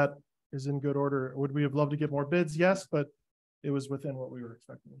all of that is in good order. Would we have loved to get more bids? Yes, but it was within what we were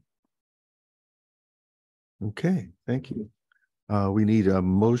expecting. Okay, thank you. We need a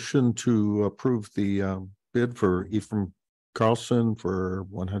motion to approve the bid for Ephraim Carlson for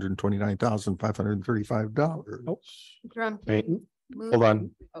 $129,535. Wait, Move- hold on.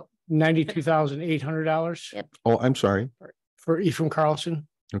 Oh. $92,800. Yep. Oh, I'm sorry. For Ephraim Carlson,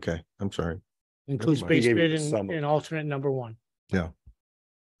 Okay, I'm sorry. includes Never mind. base He gave bid you some. and alternate number 1. Yeah.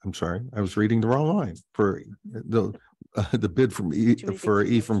 I'm sorry. I was reading the wrong line for the bid from for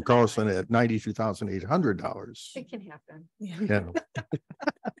Ephraim Carlson at $92,800. It can happen. Yeah.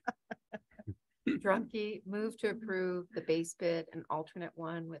 Drumkey, move to approve the base bid and alternate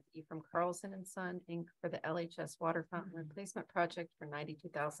 1 with Ephraim Carlson and Son Inc. for the LHS water fountain replacement project for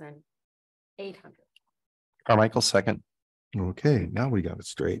 $92,800. Carmichael, second. Okay, now we got it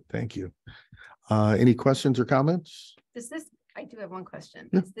straight. Thank you. Any questions or comments? Does this, I do have one question.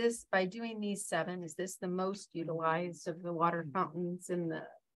 Yeah. Is this, by doing these 7, is this the most utilized of the water fountains in the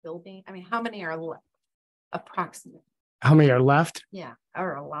building? I mean, how many are left? Approximately. How many are left? Yeah,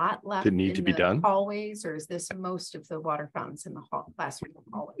 are a lot left. That need to in be the done? Hallways, or is this most of the water fountains in the classroom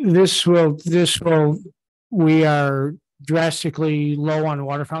hallway? This will, we are drastically low on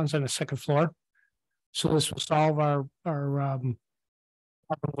water fountains on the 2nd floor. So this will solve our on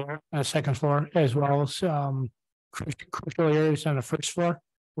the 2nd floor, as well as crucial areas on the 1st floor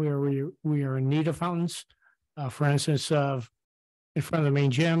where we are in need of fountains. For instance, in front of the main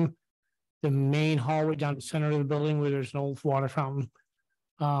gym, the main hallway down the center of the building where there's no water fountain.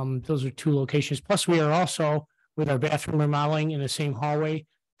 Those are 2 locations. Plus, we are also, with our bathroom remodeling in the same hallway,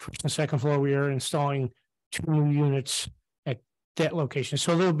 1st and 2nd floor, we are installing 2 new units at that location.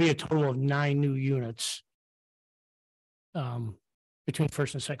 So there'll be a total of 9 new units between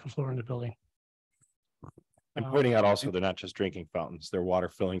 1st and 2nd floor in the building. I'm pointing out also, they're not just drinking fountains, they're water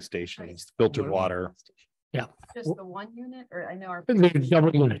filling stations, filtered water. Yeah. Just the 1 unit, or I know our. They're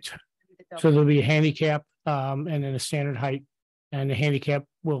double units. So there'll be a handicap and then a standard height, and the handicap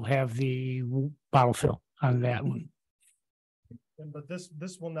will have the bottle fill on that one. But this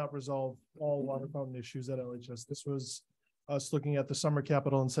will not resolve all water fountain issues at LHS. This was us looking at the summer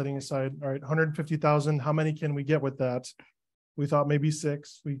capital and setting aside, all right, 150,000. How many can we get with that? We thought maybe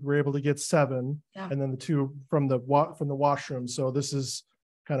 6. We were able to get 7, and then the 2 from the washroom. So this is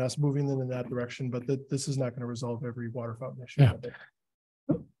kind of us moving in that direction, but this is not going to resolve every water fountain issue. Yeah.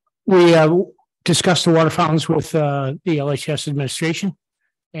 We discussed the water fountains with the LHS administration,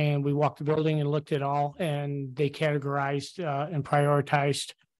 and we walked the building and looked at all, and they categorized and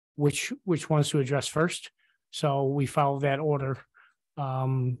prioritized which ones to address first. So we followed that order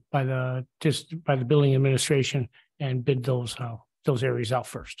by the building administration and bid those areas out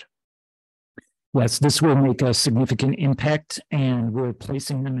first. Yes, this will make a significant impact, and we're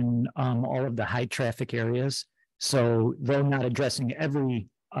placing them in all of the high traffic areas. So though not addressing every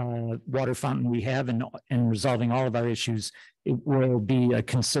water fountain we have and resolving all of our issues, it will be a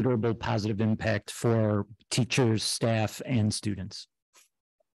considerable positive impact for teachers, staff, and students.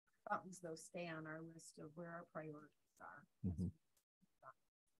 Fountains, though, stay on our list of where our priorities are. Mm-hmm. Move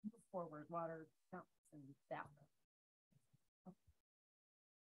forward, water fountains and that.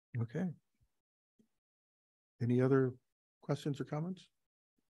 Okay. Any other questions or comments?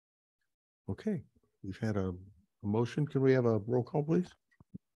 Okay, we've had a motion. Can we have a roll call, please?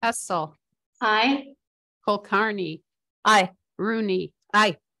 Hessel. Aye. Kulkarni. Aye. Rooney.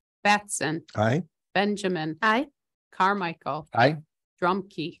 Aye. Batson. Aye. Benjamin. Aye. Carmichael. Aye.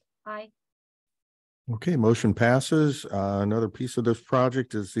 Drumkey. Aye. Okay, motion passes. Another piece of this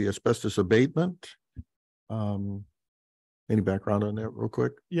project is the asbestos abatement. Any background on that real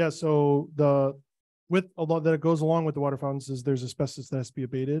quick? Yeah, so although that goes along with the water fountains is there's asbestos that has to be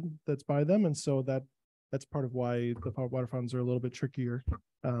abated that's by them. And so that's part of why the water fountains are a little bit trickier.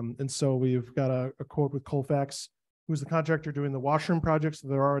 And so we've got a quote with Colfax, who's the contractor doing the washroom projects. So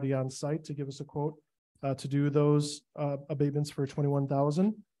they're already on site to give us a quote to do those abatements for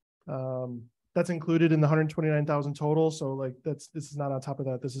 $21,000. That's included in the $129,000 total. So this is not on top of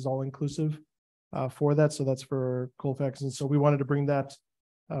that. This is all inclusive for that. So that's for Colfax. And so we wanted to bring that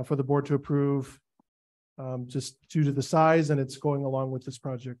for the board to approve. Just due to the size, and it's going along with this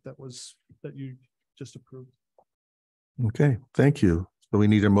project that you just approved. Okay, thank you. So we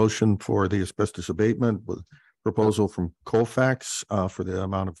need a motion for the asbestos abatement with proposal from Colfax for the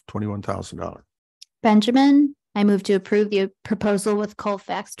amount of $21,000. Benjamin, I move to approve the proposal with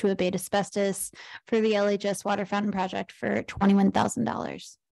Colfax to abate asbestos for the LHS water fountain project for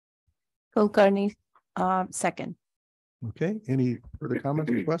 $21,000. Kulkarni, second. Okay, any further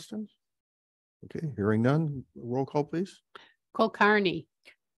comments or questions? Okay, hearing none, roll call, please. Kulkarni.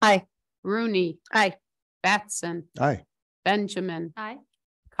 Aye. Rooney. Aye. Batson. Aye. Benjamin. Aye.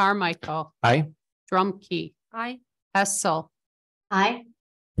 Carmichael. Aye. Drumkey. Aye. Hessel. Aye.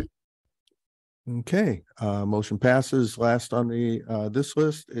 Okay, motion passes. Last on the this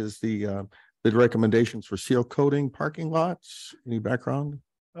list is the bid recommendations for seal coating parking lots. Any background?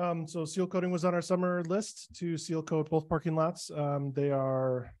 So seal coating was on our summer list to seal coat both parking lots. They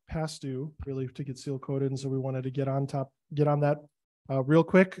are past due really to get seal coated. And so we wanted to get on that real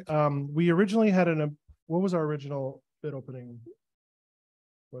quick. We originally had what was our original bid opening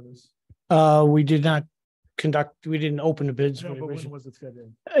for this? We didn't open the bids. No, but when was it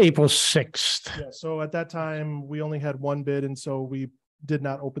scheduled? April 6th. Yeah, so at that time, we only had one bid, and so we did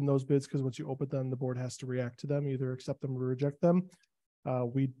not open those bids because once you open them, the board has to react to them, either accept them or reject them.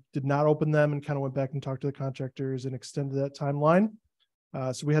 We did not open them and kind of went back and talked to the contractors and extended that timeline.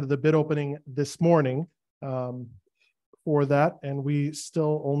 So we had the bid opening this morning for that, and we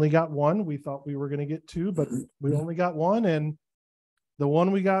still only got one. We thought we were going to get two, but we only got one, and the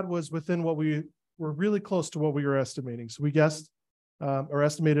one we got was within what we were really close to what we were estimating. So we guessed or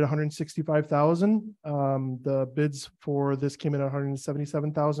estimated 165,000. The bids for this came in at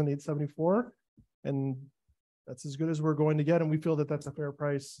 177,874, and that's as good as we're going to get. And we feel that that's a fair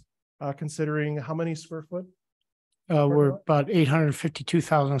price, considering how many square foot? We're about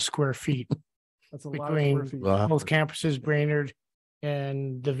 852,000 square feet. That's a lot of square feet. Both campuses, Brainerd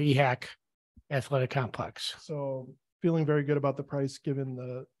and the VHAC Athletic Complex. So feeling very good about the price given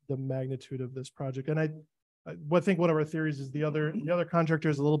the magnitude of this project. And I think one of our theories is the other contractor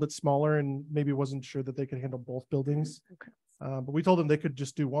is a little bit smaller and maybe wasn't sure that they could handle both buildings. Okay. But we told them they could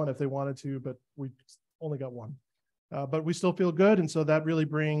just do one if they wanted to, but we only got one. But we still feel good. And so that really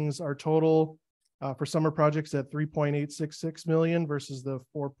brings our total for summer projects at 3.866 million versus the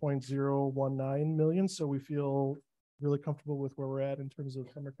 4.019 million. So we feel really comfortable with where we're at in terms of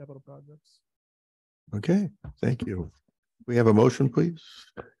summer capital projects. Okay, thank you. We have a motion, please.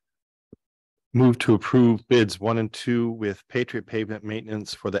 Move to approve bids 1 and 2 with Patriot Pavement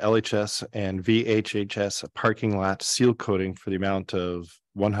Maintenance for the LHS and VHHS parking lot seal coating for the amount of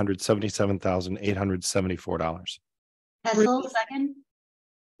 $177,874. Hessel, second.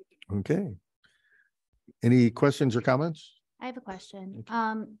 Okay. Any questions or comments? I have a question.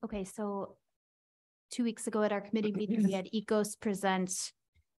 Okay, so 2 weeks ago at our committee meeting, we had ECOS present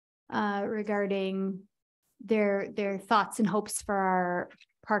regarding their thoughts and hopes for our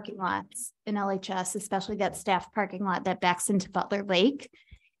parking lots in LHS, especially that staff parking lot that backs into Butler Lake.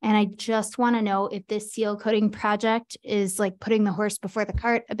 And I just want to know if this seal coating project is like putting the horse before the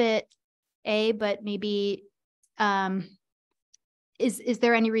cart a bit, but maybe is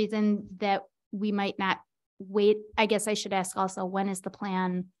there any reason that we might not wait? I guess I should ask also, when is the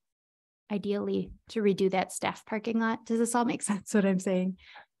plan ideally to redo that staff parking lot? Does this all make sense what I'm saying?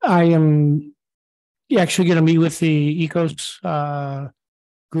 I am actually going to meet with the ECOS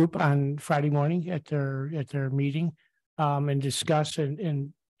group on Friday morning at their meeting and discuss their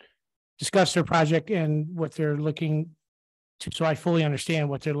project and what they're looking to, so I fully understand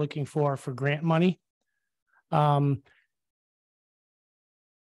what they're looking for grant money.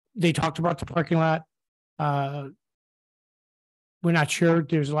 They talked about the parking lot. We're not sure.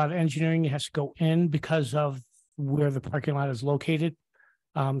 There's a lot of engineering that has to go in because of where the parking lot is located.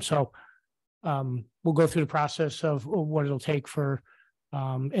 So we'll go through the process of what it'll take for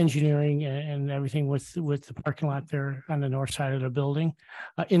engineering and everything with the parking lot there on the north side of the building.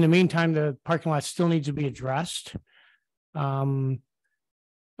 In the meantime, the parking lot still needs to be addressed. It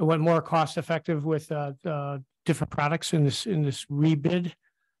went more cost effective with different products in this rebid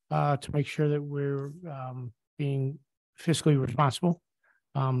to make sure that we're being fiscally responsible.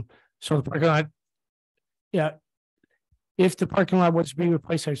 So the parking lot, yeah, if the parking lot was to be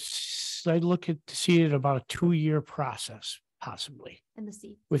replaced, I'd look to see it about a 2-year process, possibly. In the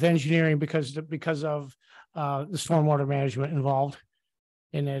sea. With engineering because of the stormwater management involved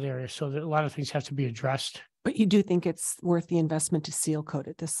in that area. So that a lot of things have to be addressed. But you do think it's worth the investment to seal coat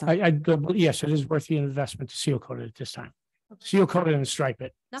it this summer? Yes, it is worth the investment to seal coat it at this time. seal coat it and stripe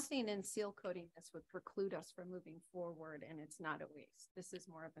it. Nothing in seal coating this would preclude us from moving forward, and it's not a waste. This is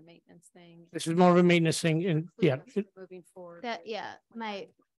more of a maintenance thing. This is more of a maintenance thing and yeah. Moving forward. That, yeah, my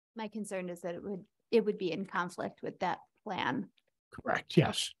concern is that it would be in conflict with that plan. Correct,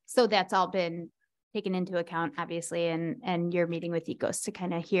 yes. So that's all been taken into account, obviously, and you're meeting with ECOS to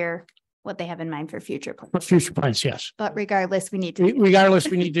kind of hear what they have in mind for future plans. For future plans, yes. But regardless, we need to. Regardless,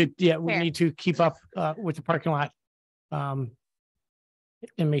 we need to, yeah, we Fair. need to keep up with the parking lot. And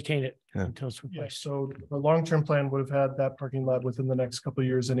maintain it Yeah. until it's Yeah, replaced. so the long-term plan would have had that parking lot within the next couple of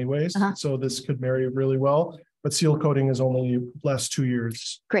years anyways. Uh-huh. So this could marry really well, but seal coating is only last 2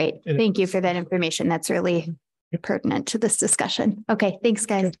 years. Great. Thank you for that information. That's really pertinent to this discussion. Okay, thanks,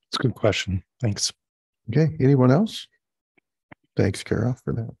 guys. It's a good question. Thanks. Okay, anyone else? Thanks, Carol,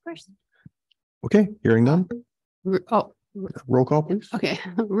 for that. Of course. Okay, hearing none. Oh, Roll call, please. okay.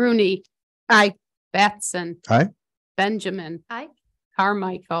 Rooney. Aye. Batson. Aye. Benjamin. Aye.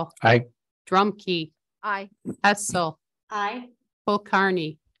 Carmichael. Aye. Drumkey. Aye. Hessel. Aye.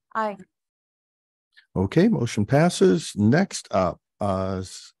 Kulkarni. Aye. Okay, motion passes. Next up,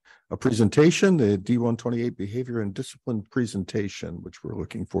 is a presentation, the D128 Behavior and Discipline presentation, which we're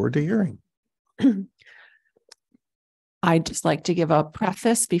looking forward to hearing. I'd just like to give a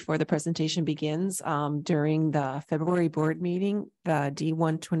preface before the presentation begins. During the February board meeting, the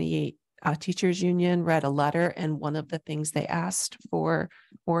D128 Teachers Union read a letter, and one of the things they asked for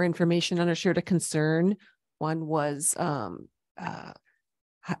more information on or shared a concern. One was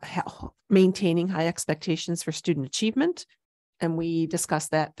maintaining high expectations for student achievement. And we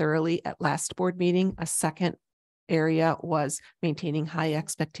discussed that thoroughly at last board meeting. A second area was maintaining high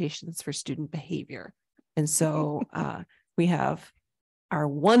expectations for student behavior. And so we have our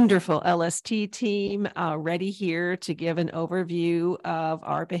wonderful LST team ready here to give an overview of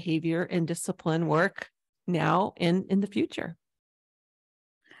our behavior and discipline work now and in the future.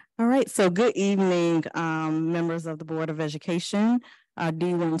 All right, so good evening, members of the Board of Education,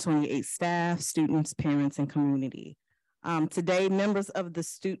 D128 staff, students, parents, and community. Today, members of the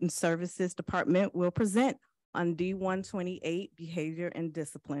Student Services Department will present on D128 Behavior and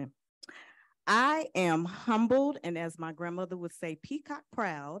Discipline. I am humbled, and as my grandmother would say, peacock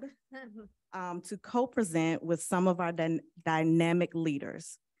proud, to co-present with some of our dynamic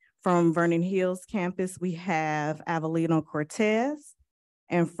leaders. From Vernon Hills campus, we have Avelino Cortez,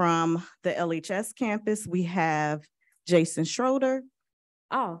 and from the LHS campus, we have Jason Schroeder.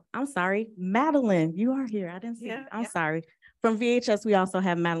 Oh, I'm sorry, Madeline, you are here. I didn't see you. I'm sorry. From VHS, we also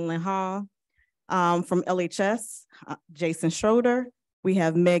have Madeline Hall. From LHS, Jason Schroeder. We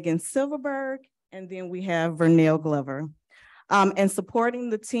have Megan Silverberg, and then we have Vernell Glover. And supporting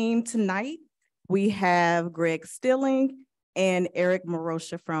the team tonight, we have Greg Stilling and Eric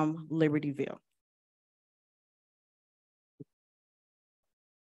Marosha from Libertyville.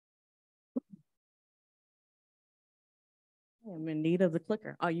 I'm in need of the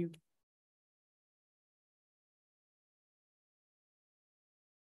clicker. Are you?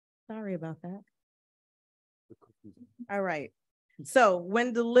 Sorry about that. All right. So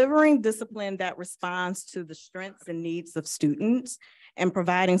when delivering discipline that responds to the strengths and needs of students and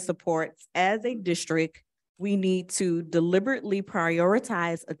providing support as a district, we need to deliberately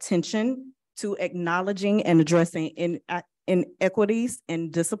prioritize attention to acknowledging and addressing inequities in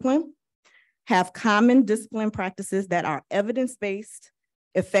discipline, have common discipline practices that are evidence-based,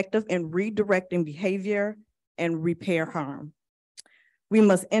 effective in redirecting behavior, and repair harm. We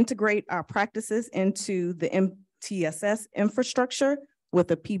must integrate our practices into the MTSS infrastructure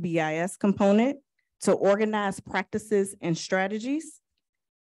with a PBIS component to organize practices and strategies,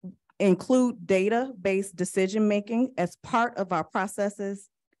 include data-based decision-making as part of our processes,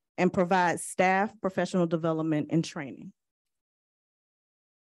 and provide staff professional development and training.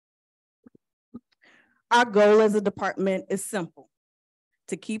 Our goal as a department is simple: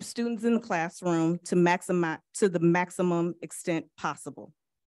 to keep students in the classroom to the maximum extent possible.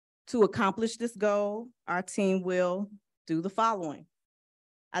 To accomplish this goal, our team will do the following: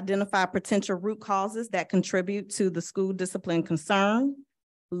 identify potential root causes that contribute to the school discipline concern,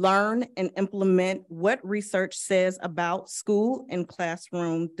 learn and implement what research says about school and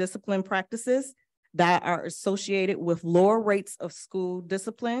classroom discipline practices that are associated with lower rates of school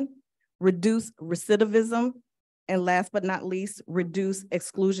discipline, reduce recidivism, and last but not least, reduce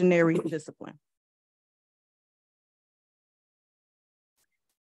exclusionary discipline.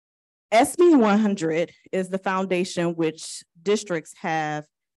 SB 100 is the foundation which districts have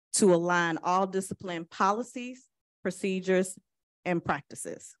to align all discipline policies, procedures, and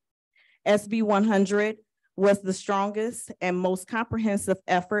practices. SB 100 was the strongest and most comprehensive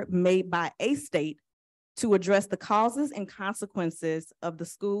effort made by a state to address the causes and consequences of the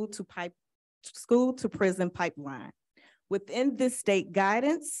school to prison pipeline. Within this state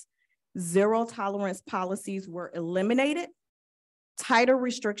guidance, zero tolerance policies were eliminated. Tighter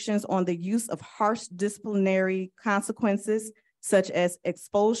restrictions on the use of harsh disciplinary consequences, such as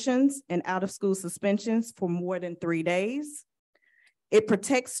expulsions and out-of-school suspensions for more than 3 days. It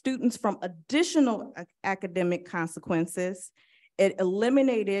protects students from additional academic consequences. It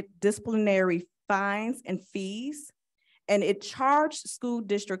eliminated disciplinary fines and fees, and it charged school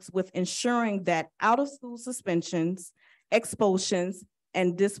districts with ensuring that out-of-school suspensions, expulsions,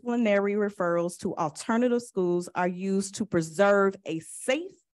 and disciplinary referrals to alternative schools are used to preserve a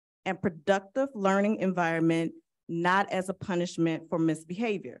safe and productive learning environment, not as a punishment for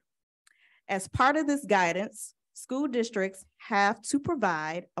misbehavior. As part of this guidance, school districts have to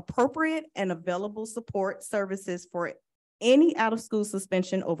provide appropriate and available support services for any out-of-school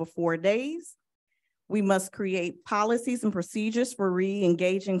suspension over 4 days. We must create policies and procedures for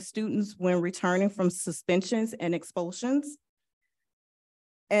re-engaging students when returning from suspensions and expulsions.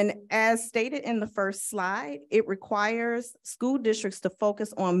 And as stated in the first slide, it requires school districts to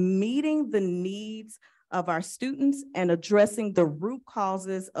focus on meeting the needs of our students and addressing the root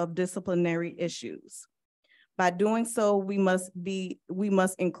causes of disciplinary issues. By doing so, we must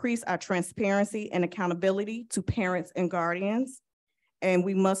increase our transparency and accountability to parents and guardians, and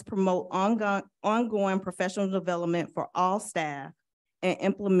we must promote ongoing professional development for all staff and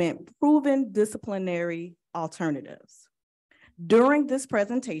implement proven disciplinary alternatives. During this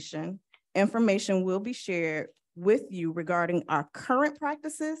presentation, information will be shared with you regarding our current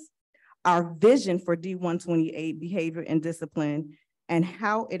practices, our vision for D128 behavior and discipline, and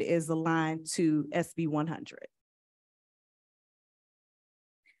how it is aligned to SB 100.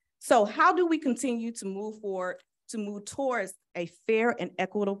 So how do we continue to move forward, to move towards a fair and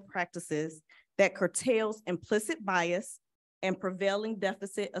equitable practices that curtails implicit bias and prevailing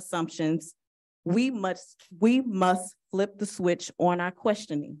deficit assumptions? We must flip the switch on our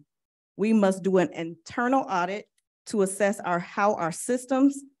questioning. We must do an internal audit to assess how our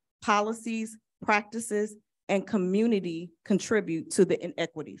systems, policies, practices, and community contribute to the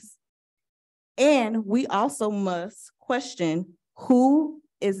inequities. And we also must question who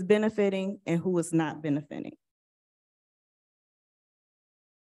is benefiting and who is not benefiting.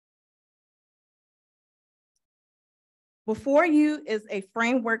 Before you is a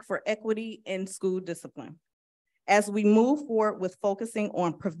framework for equity in school discipline. As we move forward with focusing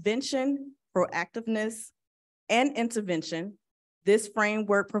on prevention, proactiveness, and intervention, this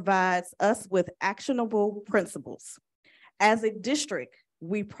framework provides us with actionable principles. As a district,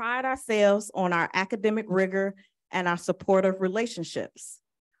 we pride ourselves on our academic rigor and our supportive relationships.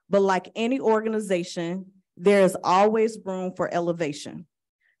 But like any organization, there is always room for elevation,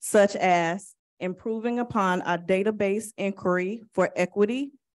 such as improving upon our database inquiry for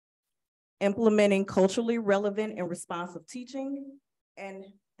equity, implementing culturally relevant and responsive teaching, and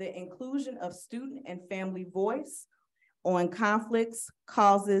the inclusion of student and family voice on conflicts,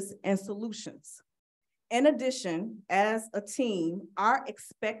 causes, and solutions. In addition, as a team, our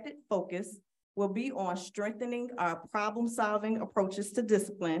expected focus will be on strengthening our problem-solving approaches to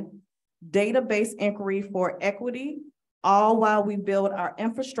discipline, database inquiry for equity, all while we build our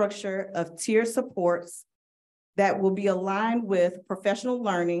infrastructure of tier supports that will be aligned with professional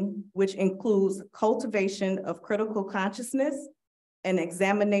learning, which includes cultivation of critical consciousness and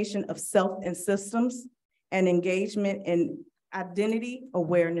examination of self and systems and engagement in identity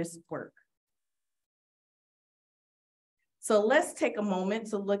awareness work. So let's take a moment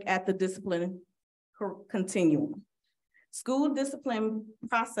to look at the discipline continuum. School discipline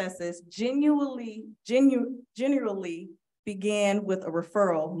processes generally begin with a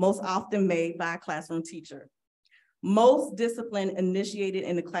referral, most often made by a classroom teacher. Most discipline initiated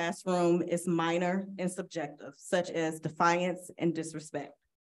in the classroom is minor and subjective, such as defiance and disrespect.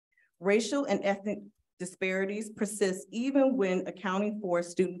 Racial and ethnic disparities persist even when accounting for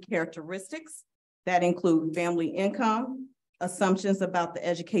student characteristics that include family income, assumptions about the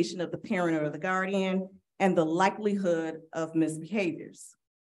education of the parent or the guardian, and the likelihood of misbehaviors.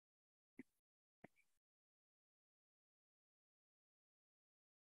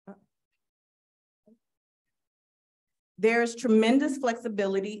 There's tremendous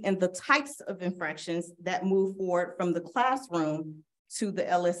flexibility in the types of infractions that move forward from the classroom to the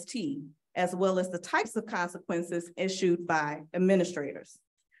LST, as well as the types of consequences issued by administrators.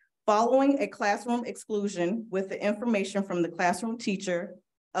 Following a classroom exclusion with the information from the classroom teacher,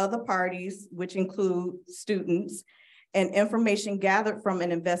 other parties, which include students, and information gathered from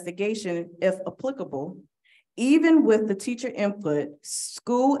an investigation, if applicable, Even with the teacher input,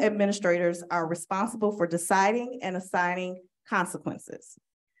 school administrators are responsible for deciding and assigning consequences.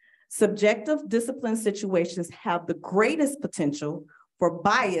 Subjective discipline situations have the greatest potential for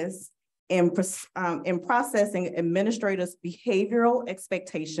bias in processing administrators' behavioral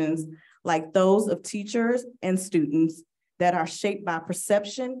expectations, like those of teachers and students, that are shaped by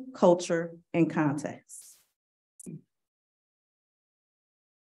perception, culture, and context.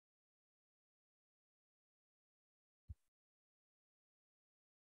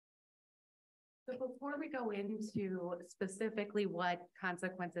 So before we go into specifically what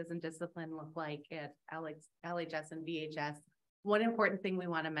consequences and discipline look like at LHS and VHS, one important thing we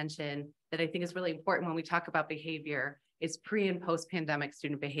want to mention that I think is really important when we talk about behavior is pre and post-pandemic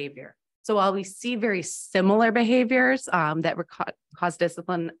student behavior. So while we see very similar behaviors that cause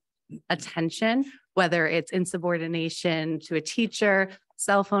discipline attention, whether it's insubordination to a teacher,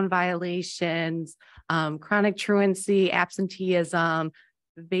 cell phone violations, chronic truancy, absenteeism,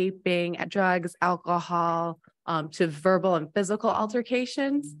 vaping, drugs, alcohol, to verbal and physical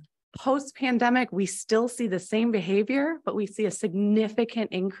altercations. Post-pandemic, we still see the same behavior, but we see a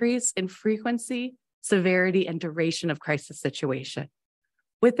significant increase in frequency, severity, and duration of crisis situation.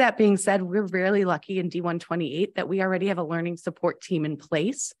 With that being said, we're really lucky in D128 that we already have a learning support team in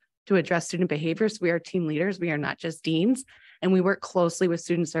place to address student behaviors. We are team leaders, we are not just deans, and we work closely with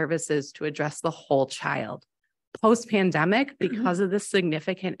student services to address the whole child. Post-pandemic, because of this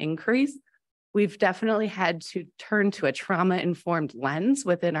significant increase, we've definitely had to turn to a trauma-informed lens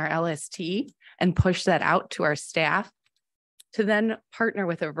within our LST and push that out to our staff to then partner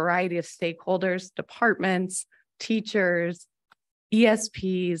with a variety of stakeholders, departments, teachers,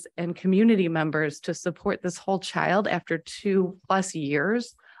 ESPs, and community members to support this whole child after 2+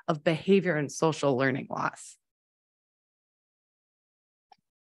 years of behavior and social learning loss.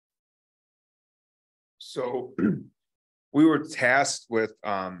 So we were tasked with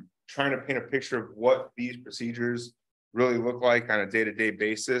trying to paint a picture of what these procedures really look like on a day-to-day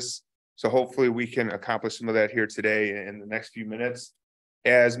basis. So hopefully we can accomplish some of that here today in the next few minutes.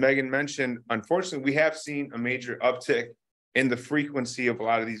 As Megan mentioned, unfortunately, we have seen a major uptick in the frequency of a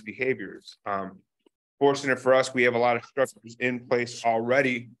lot of these behaviors. Fortunate for us, we have a lot of structures in place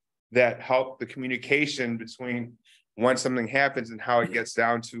already that help the communication between when something happens and how it gets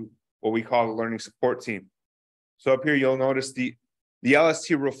down to what we call the learning support team. So up here, you'll notice the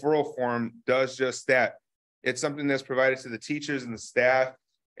LST referral form does just that. It's something that's provided to the teachers and the staff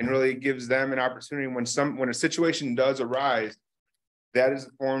and really gives them an opportunity when a situation does arise. That is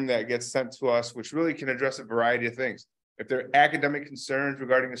a form that gets sent to us, which really can address a variety of things. If there are academic concerns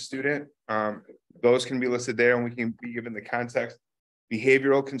regarding a student, those can be listed there and we can be given the context.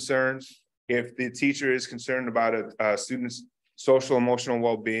 Behavioral concerns, if the teacher is concerned about a student's social, emotional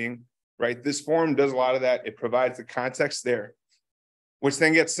well-being, right? This form does a lot of that. It provides the context there, which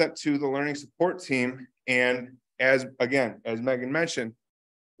then gets sent to the learning support team. And as Megan mentioned,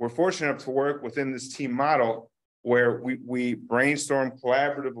 we're fortunate enough to work within this team model where we brainstorm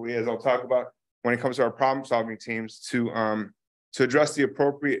collaboratively, as I'll talk about when it comes to our problem solving teams, to address the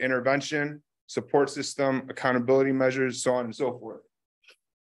appropriate intervention, support system, accountability measures, so on and so forth.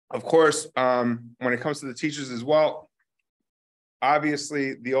 Of course, when it comes to the teachers as well,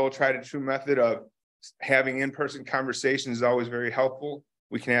 obviously the old tried and true method of having in-person conversations is always very helpful.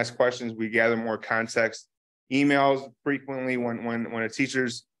 We can ask questions, we gather more context. Emails frequently when a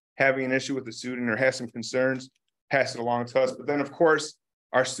teacher's having an issue with the student or has some concerns, pass it along to us. But then of course,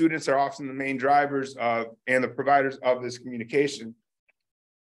 our students are often the main drivers of and the providers of this communication.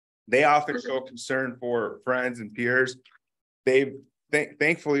 They often show concern for friends and peers. They've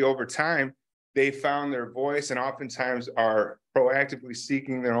thankfully over time, they found their voice and oftentimes are proactively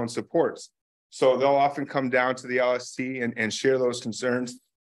seeking their own supports. So they'll often come down to the LST and share those concerns.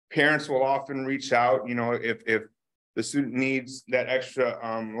 Parents will often reach out, if the student needs that extra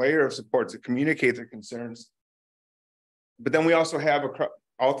layer of support to communicate their concerns. But then we also have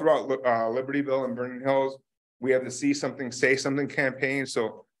all throughout Libertyville and Vernon Hills, we have the See Something, Say Something campaign.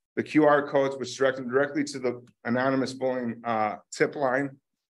 So the QR codes, which direct them directly to the anonymous bullying tip line.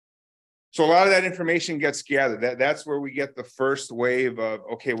 So a lot of that information gets gathered. That's where we get the first wave of,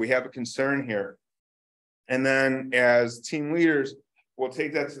 okay, we have a concern here. And then as team leaders, we'll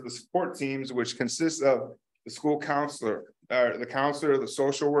take that to the support teams, which consists of the school counselor, the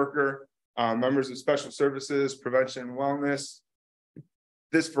social worker, members of special services, prevention and wellness.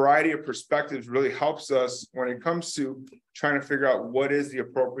 This variety of perspectives really helps us when it comes to trying to figure out what is the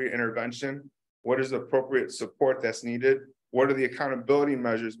appropriate intervention, what is the appropriate support that's needed, what are the accountability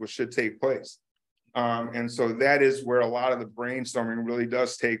measures which should take place. And so that is where a lot of the brainstorming really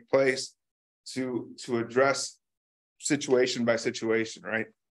does take place. to address situation by situation, right?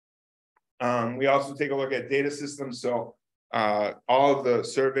 We also take a look at data systems. So all of the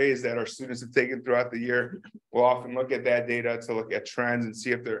surveys that our students have taken throughout the year, we'll often look at that data to look at trends and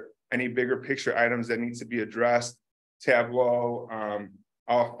see if there are any bigger picture items that need to be addressed. Tableau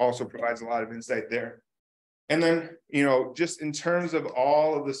also provides a lot of insight there. And then, you know, just in terms of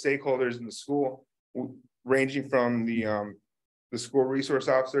all of the stakeholders in the school, ranging from the school resource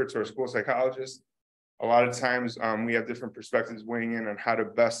officer to our school psychologist, a lot of times we have different perspectives weighing in on how to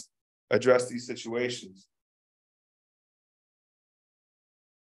best address these situations.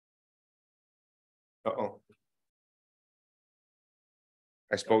 Uh-oh.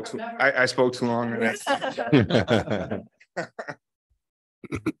 I spoke too long.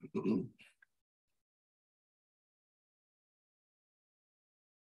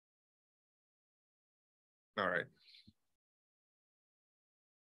 All right.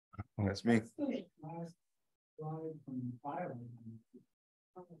 That's me.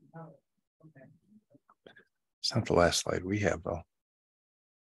 It's not the last slide we have, though.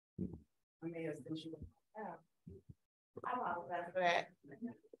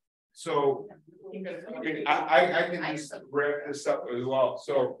 So I can just wrap this up as well.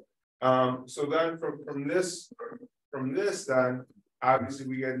 So so then from this then obviously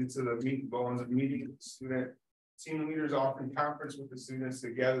we get into the meat and bones of meeting with the student. Team leaders often conference with the students to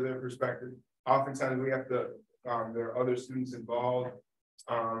gather their perspective. Oftentimes we have to there are other students involved.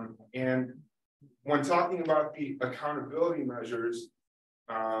 And when talking about the accountability measures,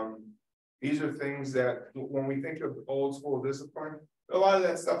 these are things that when we think of old school discipline, a lot of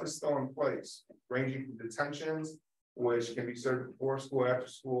that stuff is still in place, ranging from detentions, which can be served before school, after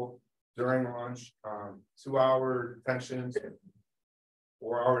school, during lunch, 2-hour detentions,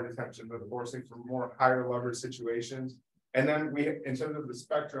 4-hour detention, but forcing for more higher level situations. And then we, in terms of the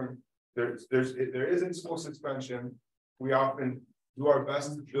spectrum, there is in-school suspension. We often do our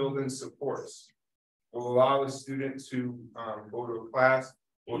best to build in supports. We'll allow the student to go to a class.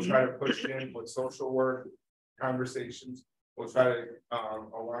 We'll try to push in with social work, conversations. We'll try to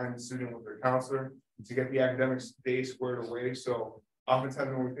align the student with their counselor to get the academic day squared away. So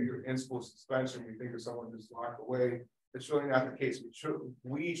oftentimes when we think of in-school suspension, we think of someone just locked away. It's really not the case.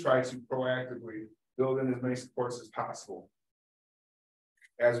 We try to proactively build in as many supports as possible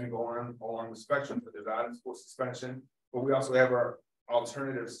as we go on along the spectrum. But there's out-of-school suspension, but we also have our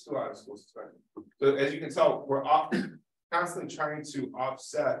alternatives to out-of-school suspension. So as you can tell, we're often constantly trying to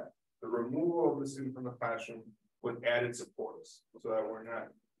offset the removal of the student from the classroom with added supports so that we're not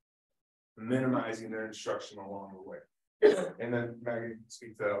minimizing their instruction along the way. And then Maggie can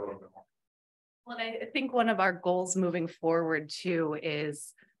speak to that a little bit more. Well, I think one of our goals moving forward too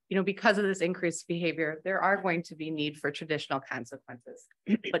is, you know, because of this increased behavior, there are going to be need for traditional consequences,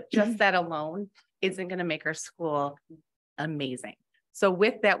 but just that alone isn't going to make our school amazing. So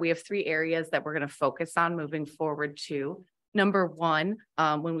with that, we have 3 areas that we're going to focus on moving forward to. Number one,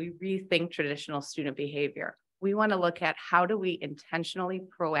 when we rethink traditional student behavior, we want to look at how do we intentionally,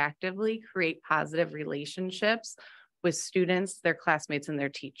 proactively create positive relationships with students, their classmates, and their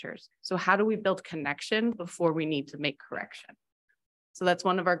teachers. So how do we build connection before we need to make correction? So that's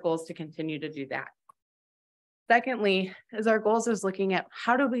one of our goals, to continue to do that. Secondly, is our goals is looking at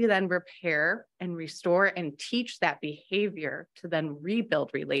how do we then repair and restore and teach that behavior to then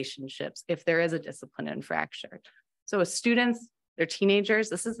rebuild relationships if there is a discipline infraction. So as students, they're teenagers,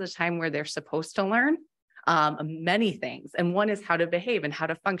 this is the time where they're supposed to learn many things. And one is how to behave and how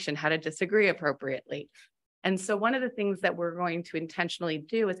to function, how to disagree appropriately. And so one of the things that we're going to intentionally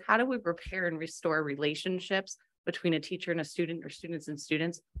do is how do we repair and restore relationships between a teacher and a student, or students and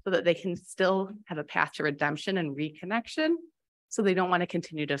students, so that they can still have a path to redemption and reconnection, so they don't want to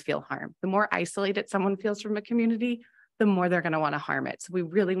continue to feel harm. The more isolated someone feels from a community, the more they're going to want to harm it. So we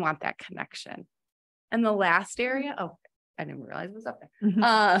really want that connection. And the last area, oh, I didn't realize it was up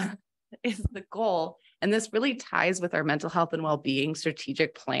there, is the goal. And this really ties with our mental health and well-being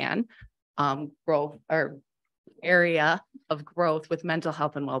strategic plan, growth or area of growth with mental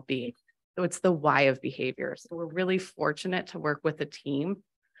health and well-being. So it's the why of behavior. So we're really fortunate to work with a team,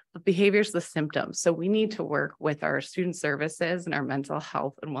 but behavior is the symptom. So we need to work with our student services and our mental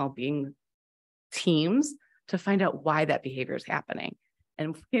health and well-being teams to find out why that behavior is happening.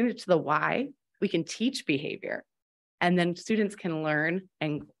 And if we get to the why, we can teach behavior, and then students can learn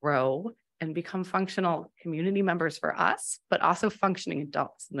and grow and become functional community members for us, but also functioning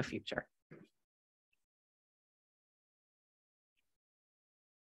adults in the future.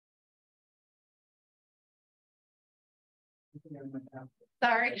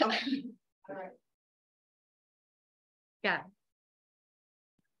 Sorry. Yeah.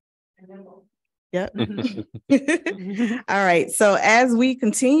 Yep. All right. So as we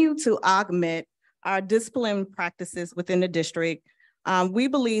continue to augment our discipline practices within the district, we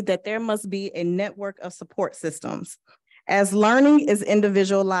believe that there must be a network of support systems. As learning is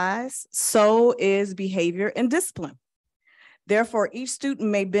individualized, so is behavior and discipline. Therefore, each student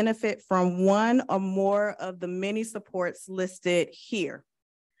may benefit from one or more of the many supports listed here.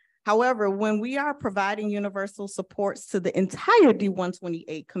 However, when we are providing universal supports to the entire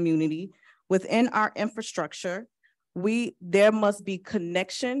D128 community within our infrastructure, there must be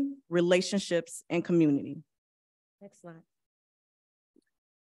connection, relationships, and community. Next slide.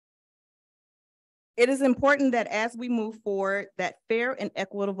 It is important that as we move forward, that fair and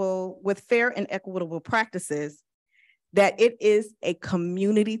equitable practices, that it is a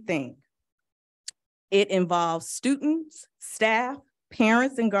community thing. It involves students, staff,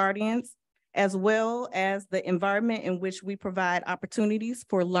 parents, and guardians, as well as the environment in which we provide opportunities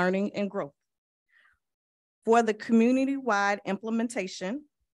for learning and growth. For the community-wide implementation,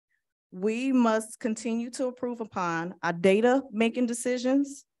 we must continue to improve upon our data-making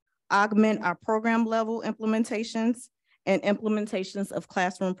decisions, augment our program level implementations, and implementations of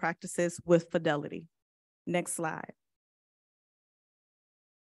classroom practices with fidelity. Next slide.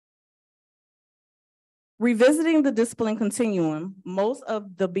 Revisiting the discipline continuum, most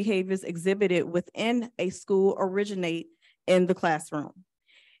of the behaviors exhibited within a school originate in the classroom.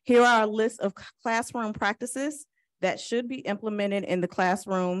 Here are a list of classroom practices that should be implemented in the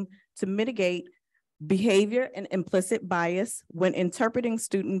classroom to mitigate behavior and implicit bias when interpreting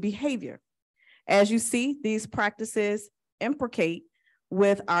student behavior. As you see, these practices implicate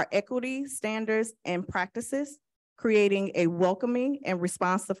with our equity standards and practices, creating a welcoming and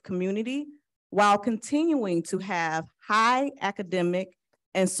responsive community while continuing to have high academic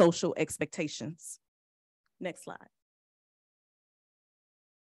and social expectations. Next slide.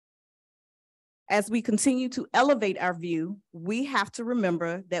 As we continue to elevate our view, we have to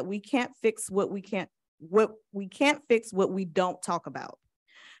remember that we can't fix what we don't talk about.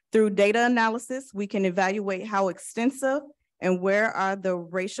 Through data analysis, we can evaluate how extensive and where are the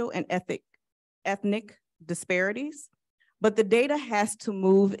racial and ethnic disparities, but the data has to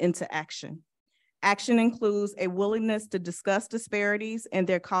move into action. Action includes a willingness to discuss disparities and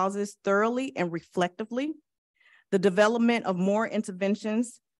their causes thoroughly and reflectively, the development of more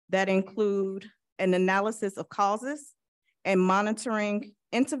interventions that include an analysis of causes and monitoring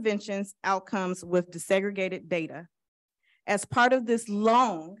interventions outcomes with disaggregated data. As part of this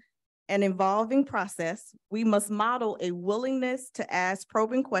long and evolving process, we must model a willingness to ask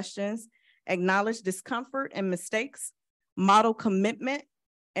probing questions, acknowledge discomfort and mistakes, model commitment,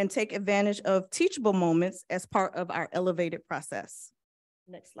 and take advantage of teachable moments as part of our elevated process.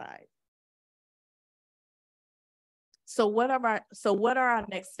 Next slide. So what are our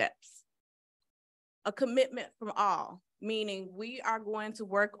next steps? A commitment from all, meaning we are going to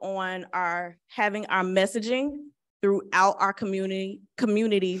work on having our messaging throughout our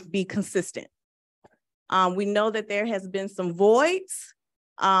community be consistent. We know that there has been some voids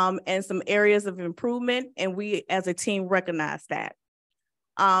and some areas of improvement, and we as a team recognize that.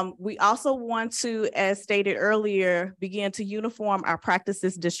 We also want to, as stated earlier, begin to uniform our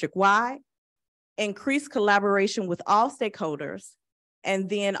practices district-wide, increase collaboration with all stakeholders, and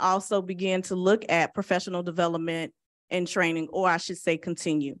then also begin to look at professional development and training, or I should say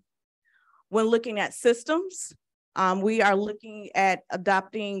continue. When looking at systems, we are looking at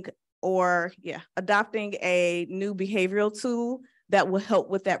adopting a new behavioral tool that will help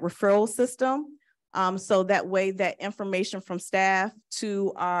with that referral system. So that way that information from staff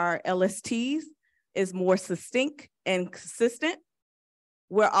to our LSTs is more succinct and consistent.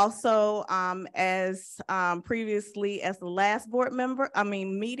 We're also, as previously as the last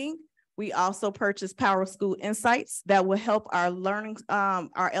meeting, we also purchased Power School Insights that will help our learning,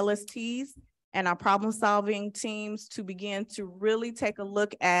 our LSTs and our problem solving teams to begin to really take a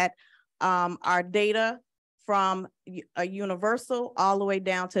look at our data from a universal all the way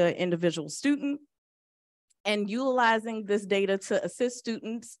down to an individual student, and utilizing this data to assist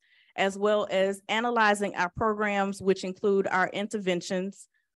students, as well as analyzing our programs, which include our interventions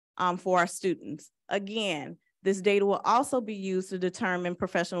for our students. Again, this data will also be used to determine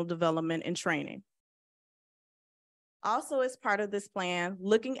professional development and training. Also, as part of this plan,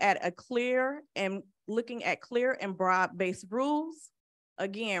 looking at clear and broad-based rules.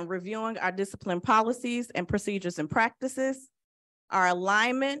 Again, reviewing our discipline policies and procedures and practices, our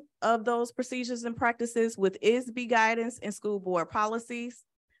alignment of those procedures and practices with ISB guidance and school board policies,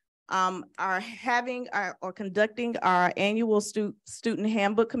 conducting our annual student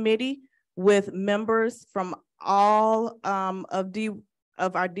handbook committee with members from all of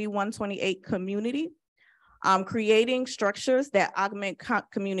of our D128 community, creating structures that augment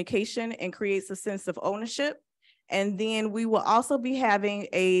communication and creates a sense of ownership. And then we will also be having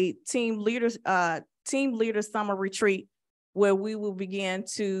a team leaders summer retreat where we will begin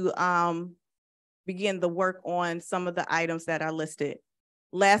to begin the work on some of the items that are listed.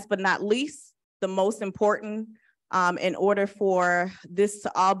 Last but not least, the most important in order for this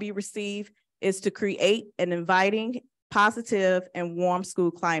to all be received is to create an inviting, positive, and warm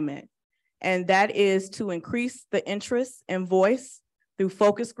school climate. And that is to increase the interest and voice through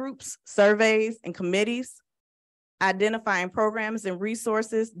focus groups, surveys, and committees, identifying programs and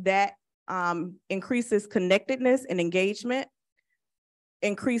resources that increases connectedness and engagement,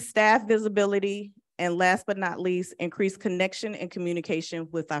 increase staff visibility, and last but not least, increase connection and communication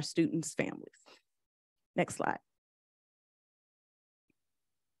with our students' families. Next slide.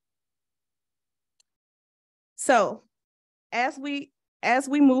 So as we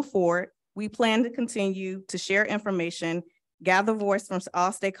move forward, we plan to continue to share information, gather voice from all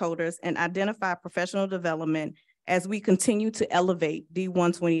stakeholders, and identify professional development as we continue to elevate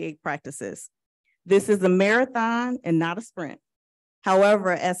D128 practices. This is a marathon and not a sprint.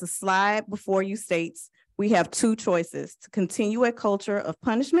 However, as the slide before you states, we have two choices: to continue a culture of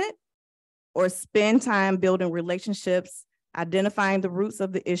punishment or spend time building relationships, identifying the roots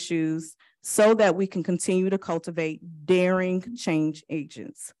of the issues so that we can continue to cultivate daring change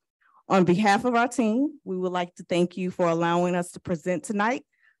agents. On behalf of our team, we would like to thank you for allowing us to present tonight.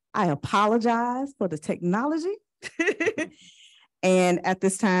 I apologize for the technology. And at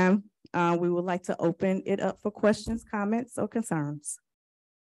this time, we would like to open it up for questions, comments, or concerns.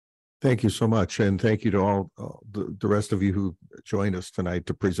 Thank you so much. And thank you to all the rest of you who joined us tonight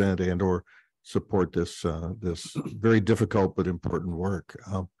to present and or support this this very difficult but important work.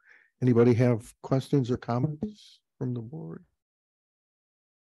 Anybody have questions or comments from the board?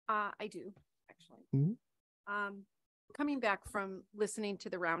 I do, actually. Coming back from listening to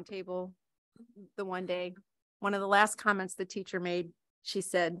the roundtable the one day, one of the last comments the teacher made, she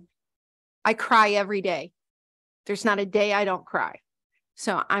said, "I cry every day. There's not a day I don't cry."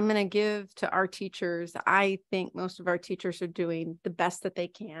 So I'm going to give to our teachers. I think most of our teachers are doing the best that they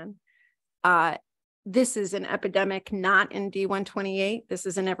can. This is an epidemic, not in D128. This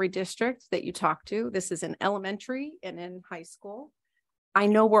is in every district that you talk to. This is in elementary and in high school. I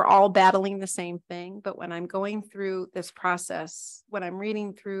know we're all battling the same thing, but when I'm going through this process, when I'm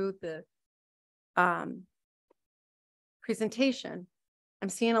reading through the presentation, I'm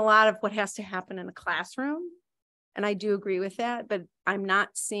seeing a lot of what has to happen in the classroom. And I do agree with that, but I'm not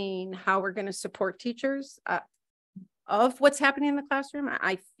seeing how we're going to support teachers of what's happening in the classroom.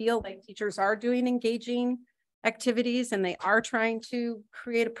 I feel like teachers are doing engaging activities and they are trying to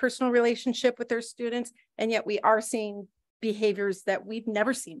create a personal relationship with their students. And yet we are seeing behaviors that we've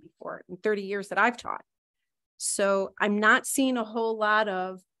never seen before in 30 years that I've taught. So I'm not seeing a whole lot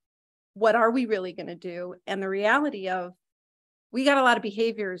of what are we really going to do? And the reality of we got a lot of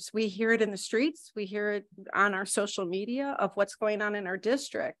behaviors. We hear it in the streets. We hear it on our social media of what's going on in our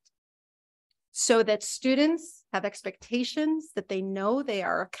district. So that students have expectations that they know they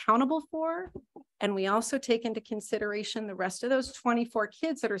are accountable for. And we also take into consideration the rest of those 24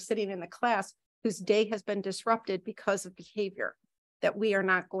 kids that are sitting in the class whose day has been disrupted because of behavior that we are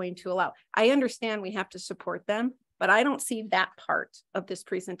not going to allow. I understand we have to support them, but I don't see that part of this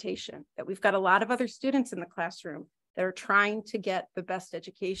presentation, that we've got a lot of other students in the classroom that are trying to get the best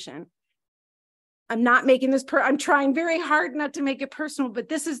education. I'm not making this, I'm trying very hard not to make it personal, but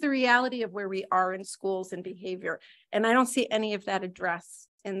this is the reality of where we are in schools and behavior. And I don't see any of that addressed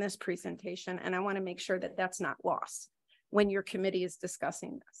in this presentation. And I want to make sure that that's not lost when your committee is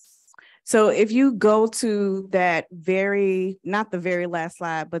discussing this. So if you go to that not the very last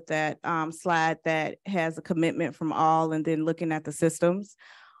slide, but that slide that has a commitment from all and then looking at the systems,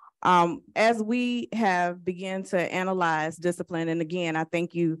 as we have begun to analyze discipline, and again, I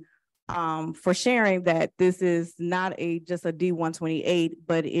thank you for sharing that this is not just a D128,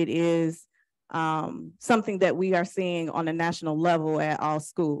 but it is something that we are seeing on a national level at all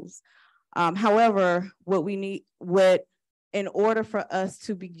schools. However, in order for us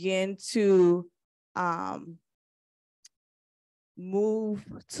to begin to move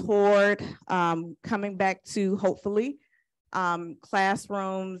toward coming back to hopefully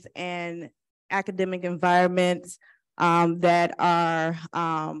classrooms and academic environments that are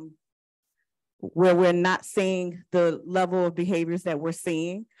where we're not seeing the level of behaviors that we're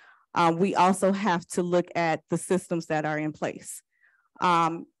seeing, we also have to look at the systems that are in place.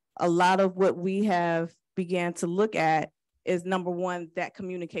 A lot of what we have began to look at is, number one, that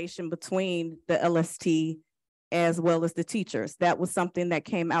communication between the LST as well as the teachers. That was something that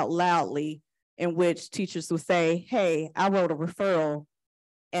came out loudly, in which teachers would say, hey, I wrote a referral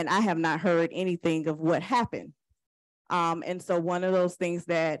and I have not heard anything of what happened. And so one of those things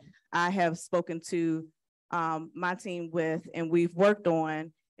that I have spoken to my team with, and we've worked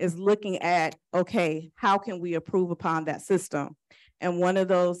on, is looking at, okay, how can we improve upon that system? And one of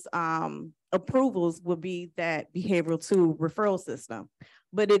those approvals would be that behavioral 2 referral system.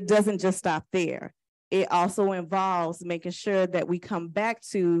 But it doesn't just stop there. It also involves making sure that we come back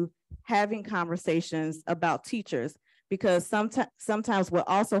to having conversations about teachers, because sometimes what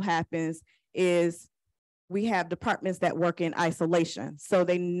also happens is we have departments that work in isolation, so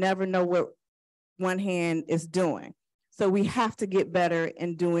they never know what one hand is doing. So we have to get better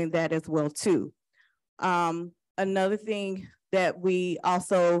in doing that as well too. Another thing that we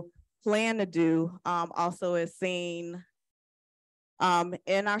also plan to do also is seeing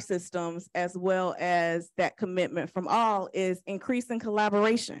in our systems, as well as that commitment from all, is increasing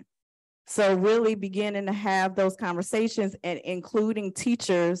collaboration. So really beginning to have those conversations and including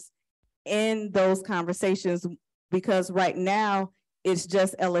teachers in those conversations, because right now it's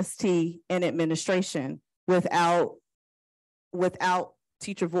just LST and administration without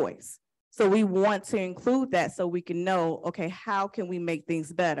teacher voice. So we want to include that so we can know, okay, how can we make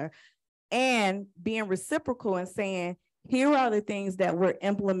things better? And being reciprocal and saying, here are the things that we're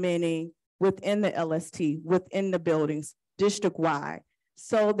implementing within the LST, within the buildings, district-wide,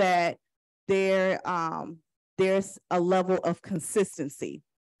 so that there's a level of consistency.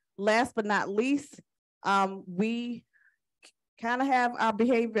 Last but not least, we kind of have our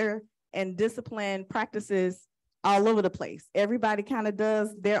behavior and discipline practices all over the place. Everybody kind of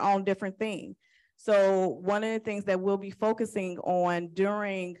does their own different thing. So one of the things that we'll be focusing on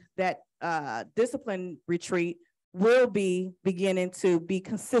during that discipline retreat will be beginning to be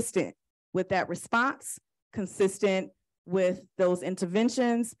consistent with that response, consistent with those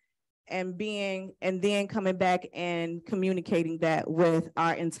interventions, and then coming back and communicating that with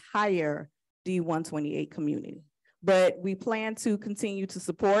our entire D128 community. But we plan to continue to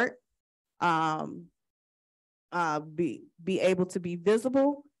support, be able to be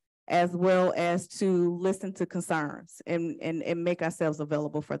visible, as well as to listen to concerns and make ourselves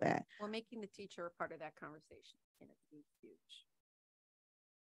available for that. Well, making the teacher a part of that conversation is huge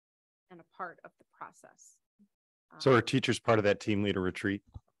and a part of the process. So are teachers part of that team leader retreat?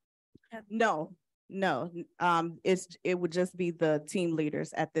 No. It would just be the team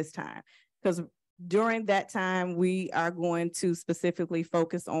leaders at this time, because during that time, we are going to specifically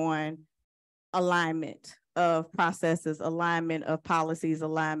focus on alignment of processes, alignment of policies,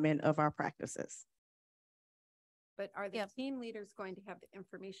 alignment of our practices. But are the team leaders going to have the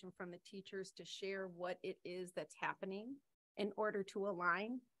information from the teachers to share what it is that's happening in order to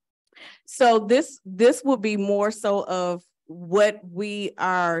align? So this will be more so of what we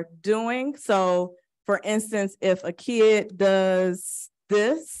are doing. So for instance, if a kid does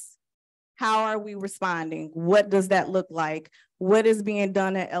this, how are we responding? What does that look like? What is being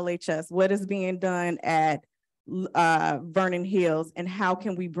done at LHS? What is being done at Vernon Hills? And how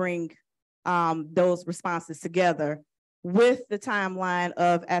can we bring those responses together with the timeline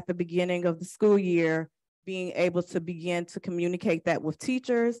of, at the beginning of the school year, being able to begin to communicate that with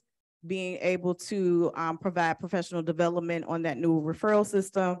teachers, being able to provide professional development on that new referral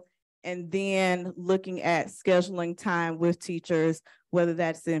system, and then looking at scheduling time with teachers, whether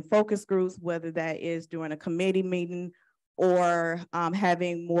that's in focus groups, whether that is during a committee meeting, or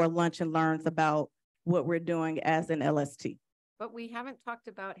having more lunch and learns about what we're doing as an LST. But we haven't talked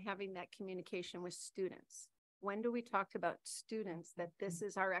about having that communication with students. When do we talk about students that this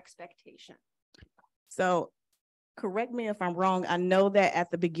is our expectation? So correct me if I'm wrong. I know that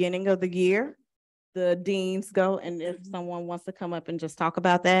at the beginning of the year, the deans go, and if someone wants to come up and just talk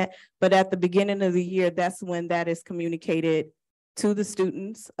about that, but at the beginning of the year, that's when that is communicated to the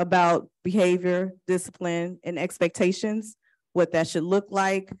students about behavior, discipline, and expectations, what that should look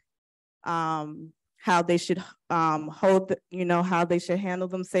like, how they should how they should handle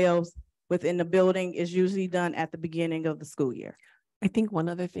themselves within the building is usually done at the beginning of the school year. I think one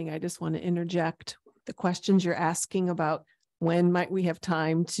other thing I just want to interject, the questions you're asking about when might we have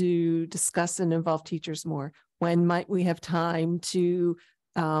time to discuss and involve teachers more? When might we have time to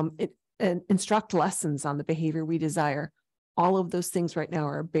instruct lessons on the behavior we desire? All of those things right now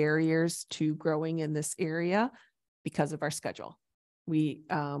are barriers to growing in this area because of our schedule. We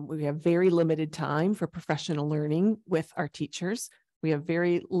have very limited time for professional learning with our teachers. We have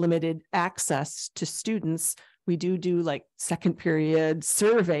very limited access to students. We do like second period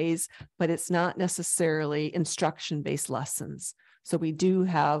surveys, but it's not necessarily instruction-based lessons. So we do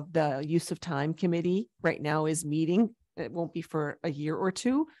have the use of time committee right now is meeting. It won't be for a year or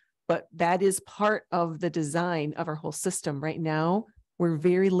two, but that is part of the design of our whole system. Right now, we're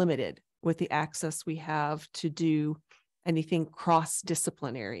very limited with the access we have to do anything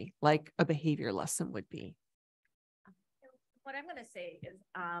cross-disciplinary like a behavior lesson would be. What I'm going to say is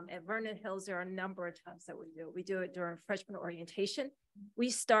at Vernon Hills, there are a number of times that we do. We do it during freshman orientation. We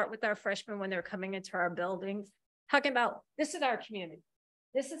start with our freshmen when they're coming into our buildings, talking about this is our community.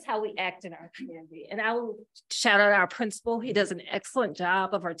 This is how we act in our community. And I will shout out our principal. He does an excellent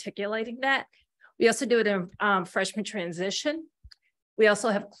job of articulating that. We also do it in freshman transition. We also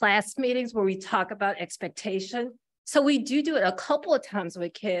have class meetings where we talk about expectation. So we do it a couple of times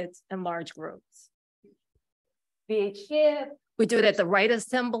with kids in large groups. VHF, we do it at the right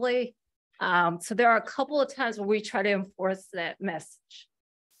assembly. So there are a couple of times where we try to enforce that message.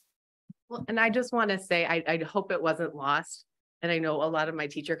 Well, and I just want to say, I hope it wasn't lost. And I know a lot of my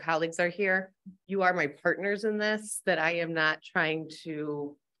teacher colleagues are here. You are my partners in this, that I am not trying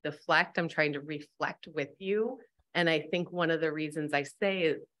to deflect. I'm trying to reflect with you. And I think one of the reasons I say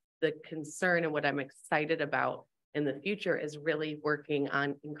is the concern and what I'm excited about in the future is really working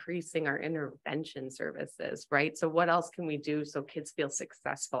on increasing our intervention services, right? So what else can we do so kids feel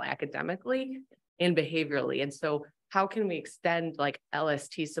successful academically and behaviorally? And so how can we extend like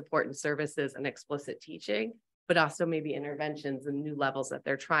LST support and services and explicit teaching, but also maybe interventions and new levels that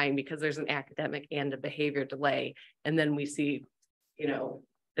they're trying, because there's an academic and a behavior delay. And then we see, you know,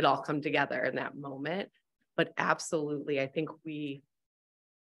 it all come together in that moment. But absolutely, I think we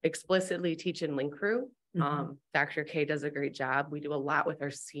explicitly teach in Link Crew. Dr. K does a great job. We do a lot with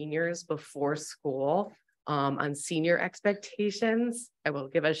our seniors before school on senior expectations. I will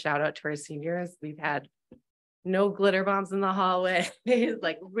give a shout out to our seniors. We've had no glitter bombs in the hallway,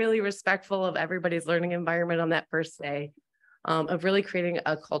 like really respectful of everybody's learning environment on that first day, of really creating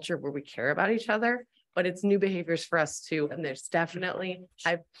a culture where we care about each other, but it's new behaviors for us too. And there's definitely,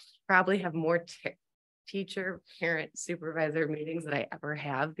 I probably have more teacher, parent, supervisor meetings that I ever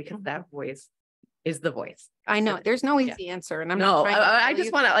have, because that voice is the voice. I know there's no easy answer, and I'm not trying to I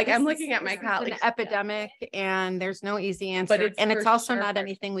just want to, like, I'm looking at my colleagues. An epidemic, and there's no easy answer, and it's also not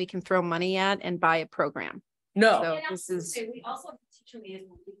anything we can throw money at and buy a program. No. So this is. We also have teacher meetings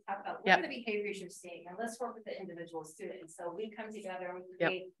where we talk about what are the behaviors you're seeing, and let's work with the individual students. So we come together and we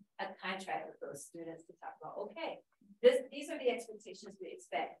create a contract with those students to talk about, okay, these are the expectations we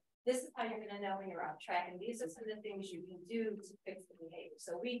expect. This is how you're going to know when you're off track, and these are some of the things you can do to fix the behavior.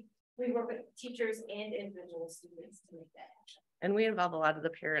 So we work with teachers and individual students to make that action. And we involve a lot of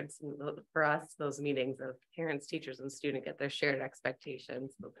the parents, and for us, those meetings of parents, teachers, and student get their shared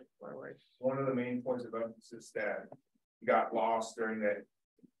expectations moving forward. One of the main points of emphasis that got lost during that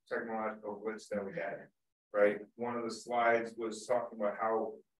technological glitch that we had, right? One of the slides was talking about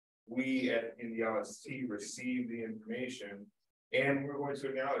how we in the LST receive the information, and we're going to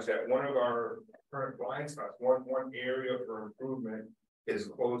acknowledge that one of our current blind spots, one area for improvement is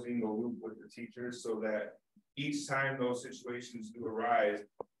closing the loop with the teachers, so that each time those situations do arise,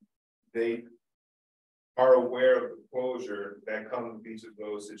 they are aware of the closure that comes with each of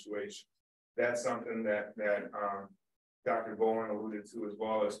those situations. That's something that Dr. Bowen alluded to, as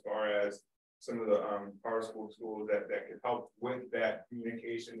well, as far as some of the power school tools that could help with that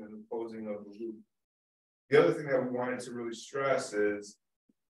communication and the closing of the loop. The other thing that we wanted to really stress is,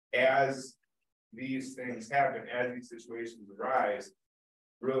 as these things happen, as these situations arise,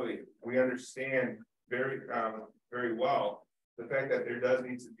 really, we understand very well the fact that there does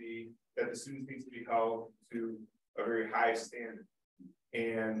need to be, that the students need to be held to a very high standard.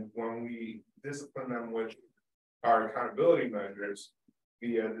 And when we discipline them with our accountability measures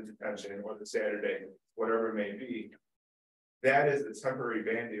via the detention or the Saturday, whatever it may be, that is the temporary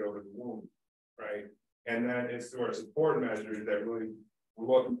band-aid over the wound, right? And then it's through our support measures that really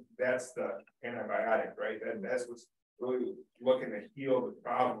look, that's the antibiotic, right? That's what's really looking to heal the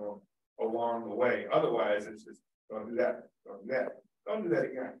problem along the way. Otherwise, it's just don't do that, don't do that, don't do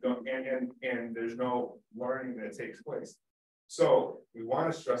that again. And there's no learning that takes place. So we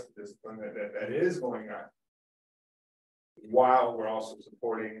want to stress the discipline that is going on, while we're also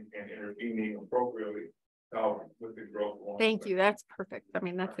supporting and intervening appropriately to help with the growth. Thank you. That's perfect. I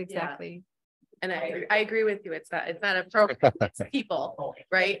mean, that's exactly. And I agree with you. It's not a program, it's people,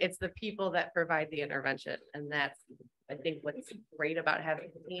 right? It's the people that provide the intervention. And that's, I think, what's great about having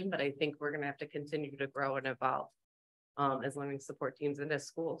a team, but I think we're going to have to continue to grow and evolve as learning support teams and as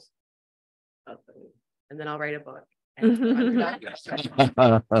schools. And then I'll write a book. Good.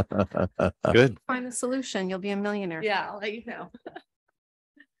 Find the solution. You'll be a millionaire. Yeah, I'll let you know.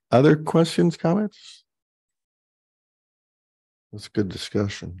 Other questions, comments? That's good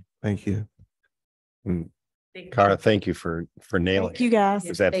discussion. Thank you. And Cara, thank you for nailing. Thank you, guys.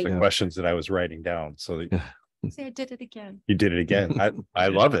 Because that's the Thank you. questions that I was writing down. So that Say I did it again. you did it again. I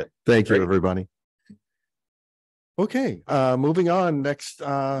love it. Thank you, Great. everybody. Okay, moving on. Next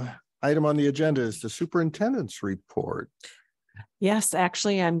item on the agenda is the superintendent's report. Yes,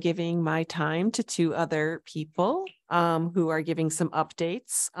 actually, I'm giving my time to two other people who are giving some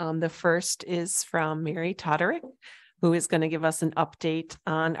updates. The first is from Mary Toderick, who is going to give us an update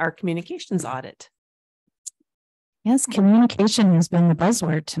on our communications audit. Yes, communication has been the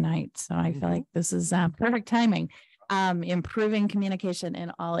buzzword tonight. So I feel like this is perfect timing. Improving communication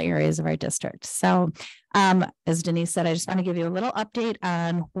in all areas of our district. So as Denise said, I just want to give you a little update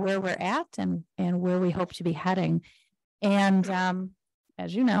on where we're at and where we hope to be heading. And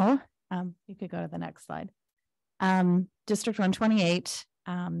as you know, you could go to the next slide. District 128,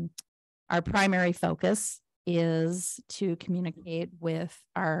 our primary focus is to communicate with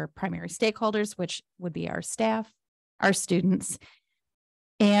our primary stakeholders, which would be our staff, our students,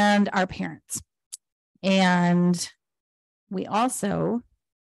 and our parents. And we also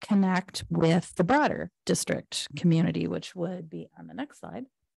connect with the broader district community, which would be on the next slide.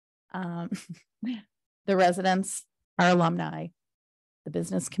 The residents, our alumni, the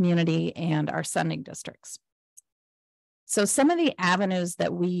business community, and our sending districts. So some of the avenues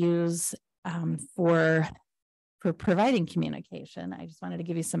that we use for providing communication, I just wanted to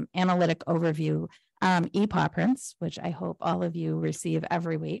give you some analytic overview. e-paw prints, which I hope all of you receive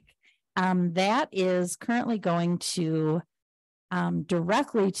every week. That is currently going to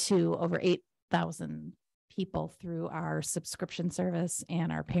directly to over 8,000 people through our subscription service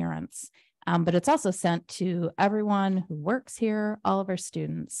and our parents. But it's also sent to everyone who works here, all of our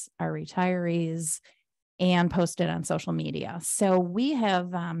students, our retirees, and posted on social media. So we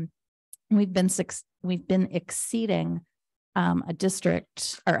have we've been exceeding a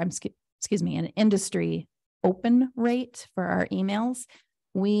district, or excuse me, an industry open rate for our emails.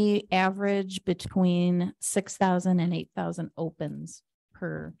 We average between 6,000 and 8,000 opens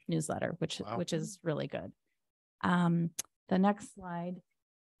per newsletter, which is really good. The next slide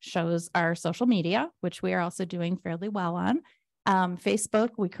shows our social media, which we are also doing fairly well on.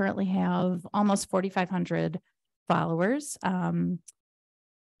 Facebook, we currently have almost 4,500 followers,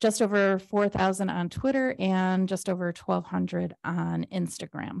 just over 4,000 on Twitter, and just over 1,200 on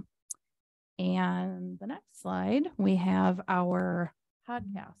Instagram. And the next slide, we have our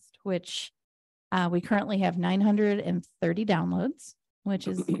podcast, which we currently have 930 downloads, which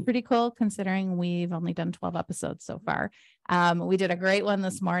is pretty cool considering we've only done 12 episodes so far. We did a great one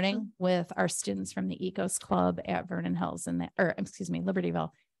this morning with our students from the Ecos Club at Vernon Hills, and Libertyville,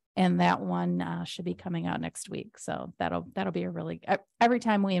 and that one should be coming out next week. So that'll be a really, every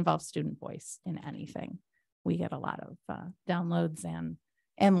time we involve student voice in anything, we get a lot of downloads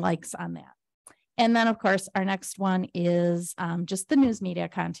and likes on that. And then, of course, our next one is just the news media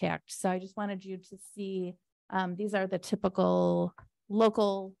contact. So I just wanted you to see, these are the typical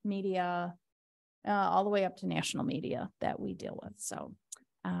local media, all the way up to national media that we deal with. So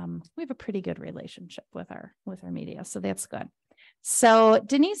we have a pretty good relationship with our media. So that's good. So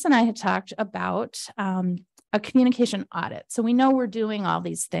Denise and I had talked about a communication audit. So we know we're doing all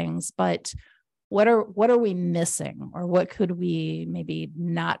these things, but what are we missing, or what could we maybe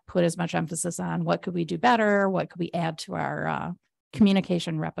not put as much emphasis on? What could we do better? What could we add to our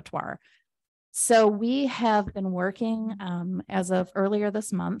communication repertoire? So we have been working as of earlier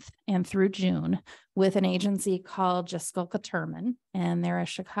this month and through June with an agency called Jiskelka-Terman, and they're a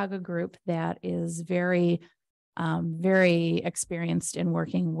Chicago group that is very experienced in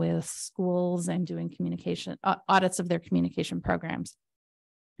working with schools and doing communication audits of their communication programs.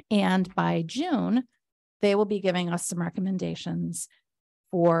 And by June, they will be giving us some recommendations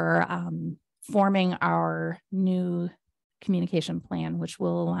for forming our new communication plan, which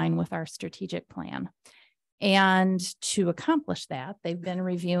will align with our strategic plan. And to accomplish that, they've been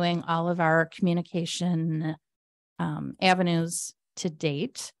reviewing all of our communication avenues to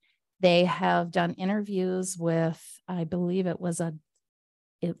date. They have done interviews with, I believe it was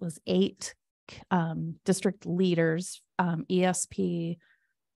 8 district leaders, ESP,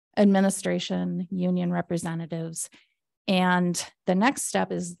 administration, union representatives. And the next step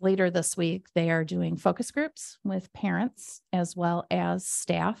is later this week, they are doing focus groups with parents as well as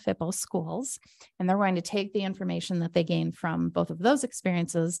staff at both schools. And they're going to take the information that they gain from both of those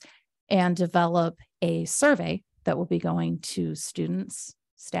experiences and develop a survey that will be going to students,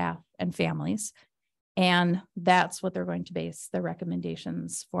 staff, and families. And that's what they're going to base the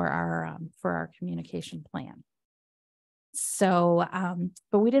recommendations for our communication plan. So,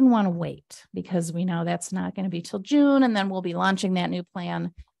 but we didn't want to wait because we know that's not going to be till June, and then we'll be launching that new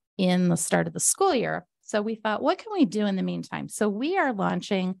plan in the start of the school year. So we thought, what can we do in the meantime? So we are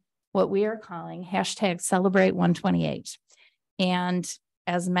launching what we are calling #Celebrate128. And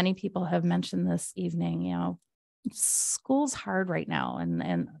as many people have mentioned this evening, you know, school's hard right now,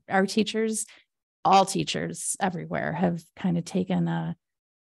 and our teachers, all teachers everywhere, have kind of taken a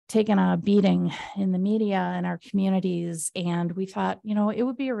beating in the media and our communities. And we thought, you know, it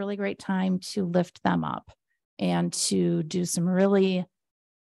would be a really great time to lift them up and to do some really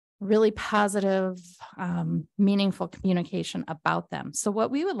positive, meaningful communication about them. So what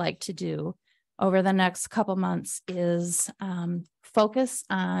we would like to do over the next couple months is focus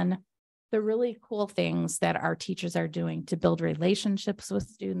on the really cool things that our teachers are doing to build relationships with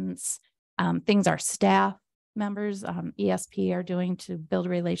students, things our staff members, ESP, are doing to build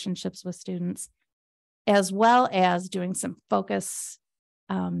relationships with students, as well as doing some focus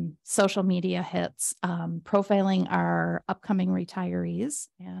social media hits, profiling our upcoming retirees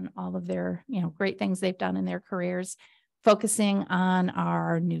and all of their, you know, great things they've done in their careers, focusing on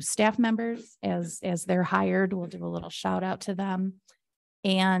our new staff members as they're hired. We'll do a little shout out to them.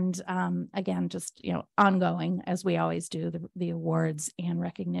 And again, just, you know, ongoing, as we always do, the awards and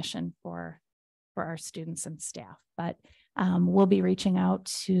recognition for our students and staff. But we'll be reaching out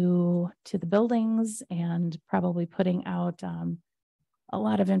to the buildings and probably putting out a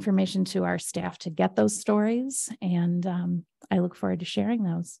lot of information to our staff to get those stories. And I look forward to sharing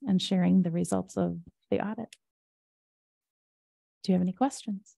those and sharing the results of the audit. Do you have any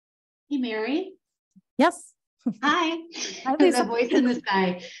questions? Hey, Mary. Yes. Hi. Hi, The Lisa. voice in the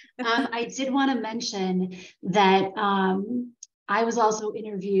sky. I did want to mention that I was also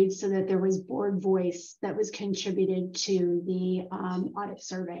interviewed so that there was board voice that was contributed to the audit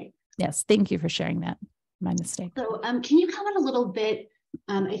survey. Yes, thank you for sharing that. My mistake. So can you comment a little bit?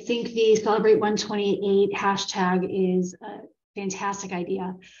 I think the Celebrate128 hashtag is a fantastic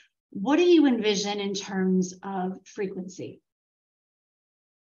idea. What do you envision in terms of frequency?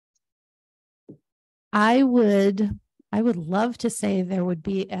 I would love to say there would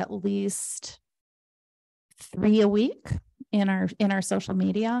be at least 3 a week in our social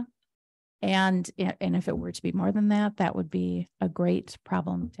media. And if it were to be more than that, that would be a great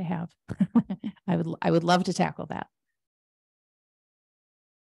problem to have. I would love to tackle that.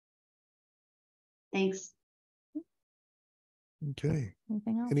 Thanks. Okay.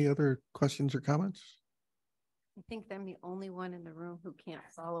 Anything else? Any other questions or comments? I think I'm the only one in the room who can't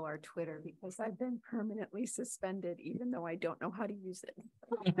follow our Twitter because I've been permanently suspended, even though I don't know how to use it.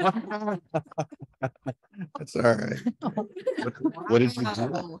 That's all right. What did you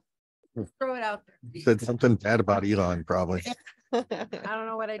do? Throw it out there. You said something bad about Elon, probably. I don't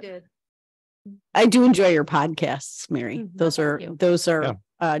know what I did. I do enjoy your podcasts, Mary. Those are Yeah.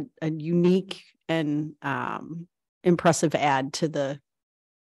 a unique and impressive add to the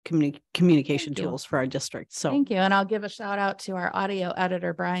communication tools for our district. So Thank you. And I'll give a shout out to our audio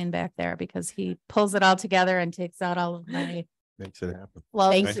editor, Brian, back there, because he pulls it all together and takes out all of my. Makes it happen.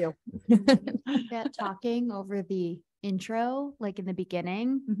 Well, thank you. That talking over the intro, like in the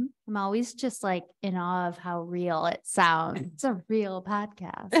beginning, I'm always just like in awe of how real it sounds. It's a real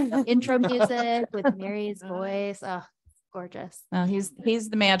podcast. The intro music with Mary's voice. Oh, gorgeous. Well, he's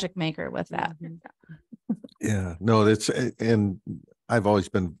the magic maker with that. Yeah, no, it's, and I've always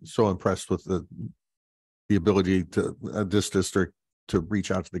been so impressed with the ability to this district to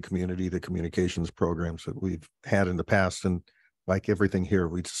reach out to the community, the communications programs that we've had in the past. And like everything here,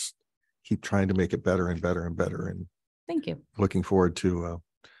 we just keep trying to make it better and better and better. And thank you. Looking forward to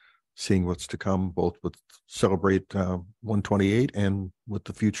seeing what's to come, both with Celebrate 128 and with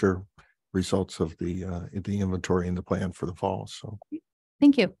the future results of the inventory and the plan for the fall. So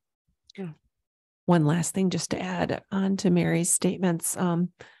thank you. Yeah. One last thing just to add on to Mary's statements,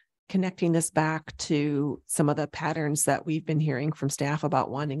 connecting this back to some of the patterns that we've been hearing from staff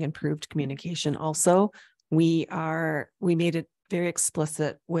about wanting improved communication. Also, we made it very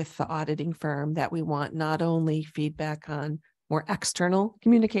explicit with the auditing firm that we want not only feedback on more external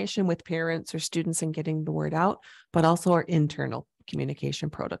communication with parents or students and getting the word out, but also our internal communication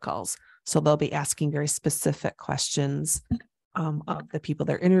protocols. So they'll be asking very specific questions of the people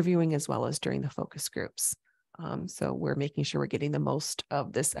they're interviewing, as well as during the focus groups. So we're making sure we're getting the most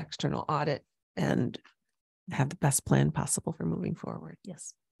of this external audit and have the best plan possible for moving forward.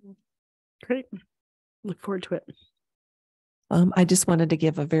 Yes. Great. Look forward to it. I just wanted to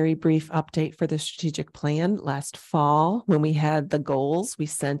give a very brief update for the strategic plan. Last fall, when we had the goals, we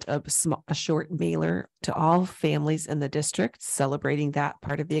sent a short mailer to all families in the district celebrating that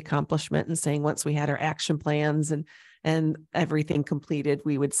part of the accomplishment and saying once we had our action plans and and everything completed,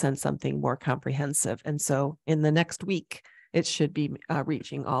 we would send something more comprehensive. And so in the next week, it should be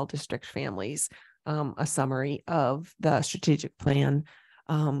reaching all district families, a summary of the strategic plan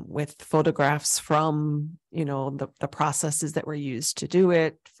with photographs from, the processes that were used to do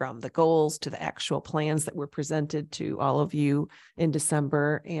it, from the goals to the actual plans that were presented to all of you in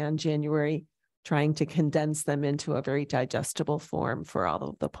December and January, trying to condense them into a very digestible form for all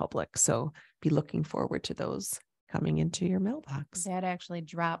of the public. So be looking forward to those coming into your mailbox. That actually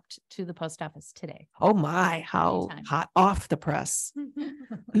dropped to the post office today. Oh my, how Anytime. hot off the press.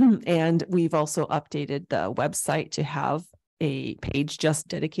 And we've also updated the website to have a page just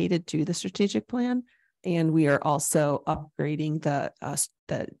dedicated to the strategic plan. And we are also upgrading the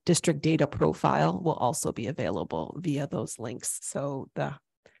district data profile will also be available via those links. So the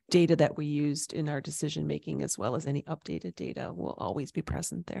data that we used in our decision making, as well as any updated data, will always be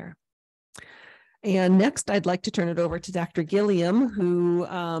present there. And next, I'd like to turn it over to Dr. Gilliam, who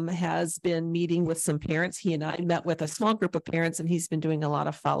has been meeting with some parents. He and I met with a small group of parents, and he's been doing a lot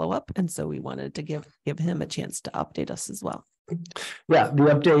of follow-up. And so we wanted to give him a chance to update us as well. Yeah, the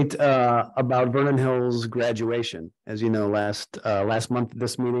update about Vernon Hills graduation. As you know, last month at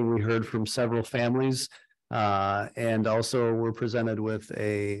this meeting, we heard from several families, and also we're presented with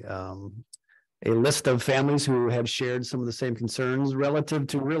a list of families who had shared some of the same concerns relative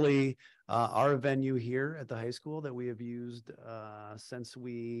to really our venue here at the high school that we have used since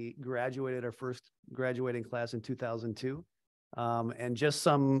we graduated our first graduating class in 2002. And just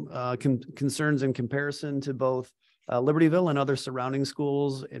some concerns in comparison to both Libertyville and other surrounding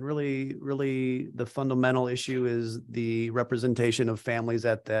schools. And really the fundamental issue is the representation of families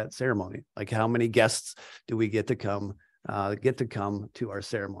at that ceremony. Like, how many guests do we get to come to our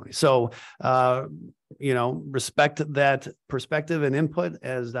ceremony? So, respect that perspective and input.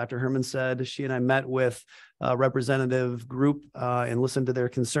 As Dr. Herman said, she and I met with a representative group and listened to their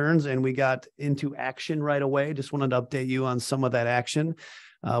concerns, and we got into action right away. Just wanted to update you on some of that action.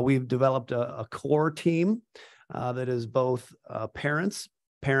 We've developed a core team that is both parents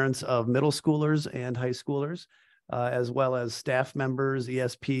of middle schoolers and high schoolers, as well as staff members,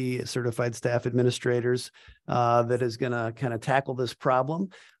 ESP, certified staff administrators, that is going to kind of tackle this problem.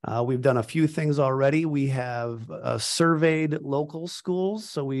 We've done a few things already. We have surveyed local schools.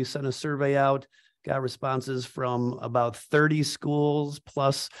 So we sent a survey out, got responses from about 30 schools,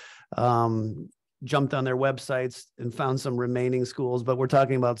 plus jumped on their websites and found some remaining schools. But we're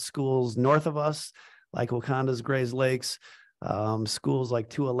talking about schools north of us, like Wakanda's Grays Lakes, schools like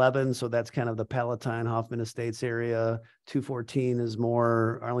 211. So that's kind of the Palatine, Hoffman Estates area. 214 is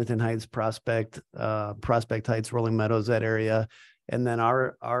more Arlington Heights, Prospect Heights, Rolling Meadows, that area. And then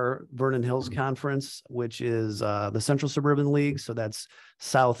our Vernon Hills Conference, which is the Central Suburban League. So that's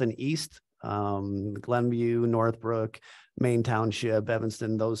south and east, Glenview, Northbrook, Main Township,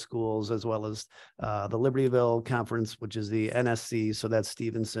 Evanston, those schools, as well as the Libertyville Conference, which is the NSC. So that's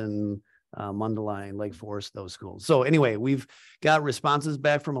Stevenson, Mundelein, Lake Forest, those schools. So anyway, we've got responses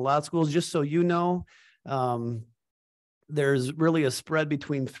back from a lot of schools. Just so you know, there's really a spread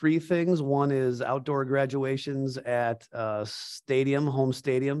between three things. One is outdoor graduations at home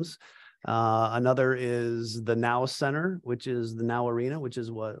stadiums. Another is the Now Center, which is the Now Arena, which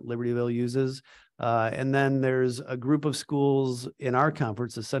is what Libertyville uses. And then there's a group of schools in our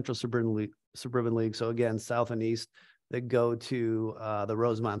conference, the Central Suburban League. So again, south and east, that go to the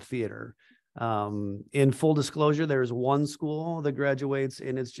Rosemont Theater. In full disclosure, there's one school that graduates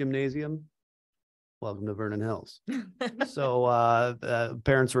in its gymnasium. Welcome to Vernon Hills. So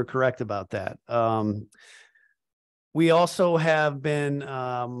parents were correct about that. We also have been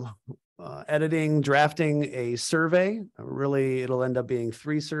drafting a survey. Really, it'll end up being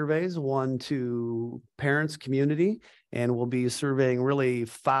 3 surveys, one to parents, community, and we'll be surveying really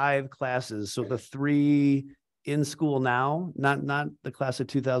 5 classes. So the 3 in school now, not the class of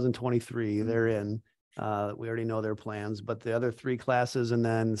 2023, they're in. We already know their plans, but the other 3 classes, and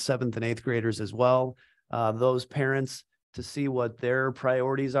then 7th and 8th graders as well. Those parents, to see what their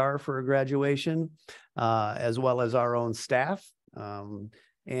priorities are for a graduation, as well as our own staff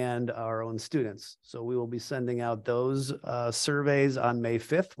and our own students. So we will be sending out those surveys on May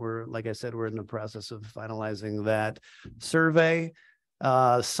 5th. Like I said, we're in the process of finalizing that survey.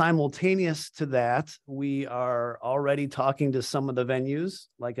 Simultaneous to that, we are already talking to some of the venues.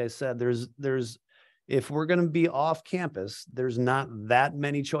 Like I said, if we're going to be off campus, there's not that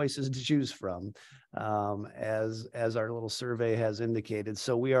many choices to choose from, as our little survey has indicated.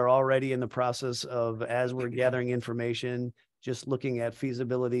 So we are already in the process of, as we're gathering information, just looking at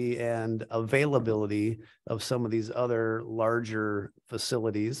feasibility and availability of some of these other larger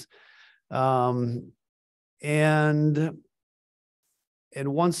facilities. And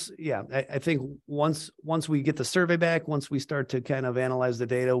once, yeah, I think once we get the survey back, once we start to kind of analyze the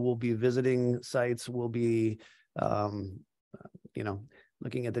data, we'll be visiting sites, we'll be,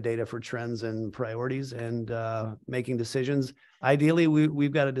 looking at the data for trends and priorities and making decisions. Ideally,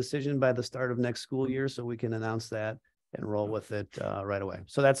 we've got a decision by the start of next school year, so we can announce that and roll with it right away.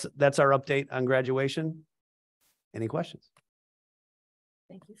 So that's our update on graduation. Any questions?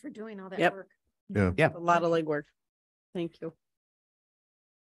 Thank you for doing all that Yep. work. Yeah. A lot of legwork. Thank you.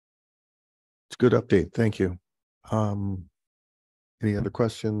 It's a good update. Thank you. Any other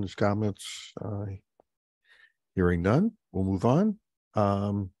questions, comments? Hearing none, we'll move on.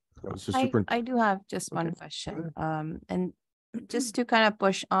 That was the I do have just one question. And just to kind of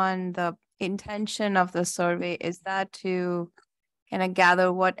push on the intention of the survey, is that to kind of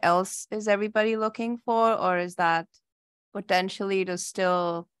gather what else is everybody looking for, or is that potentially to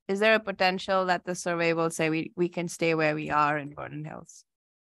still, is there a potential that the survey will say we can stay where we are in Vernon Hills?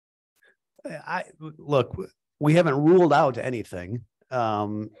 Look, we haven't ruled out anything.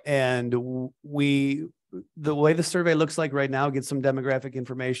 And the way the survey looks like right now, get some demographic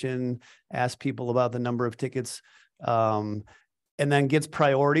information, ask people about the number of tickets, and then gets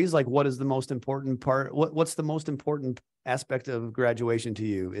priorities, like what is the most important part? What's the most important aspect of graduation to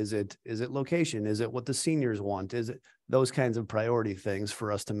you? Is it location? Is it what the seniors want? Is it those kinds of priority things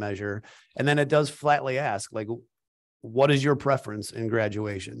for us to measure? And then it does flatly ask, like, what is your preference in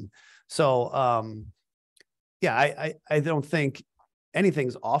graduation? So, yeah, I don't think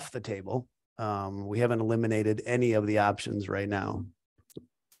anything's off the table. We haven't eliminated any of the options right now.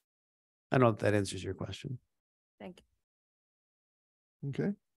 I don't know if that answers your question. Thank you.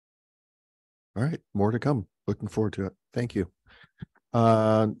 Okay. All right, more to come. Looking forward to it. Thank you.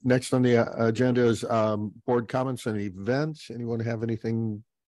 Next on the agenda is board comments and events. Anyone have anything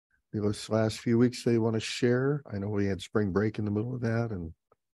this last few weeks they want to share? I know we had spring break in the middle of that, and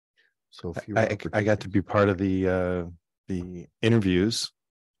so I got to be part of the interviews.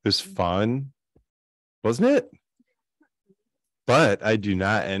 It was fun, wasn't it? But I do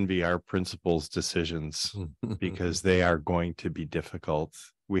not envy our principals' decisions because they are going to be difficult.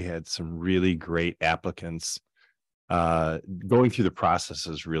 We had some really great applicants. Going through the process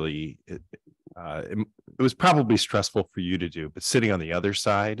is really, it was probably stressful for you to do, but sitting on the other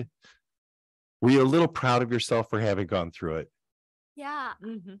side, were you a little proud of yourself for having gone through it? Yeah,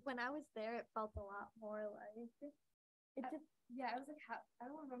 when I was there, it felt a lot more like it just. Yeah, I was like, I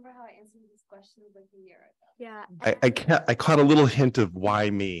don't remember how I answered this question like a year ago. Yeah. I caught a little hint of why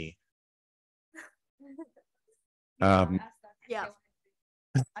me. Yeah.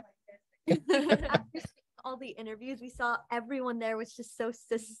 After all the interviews, we saw everyone there was just so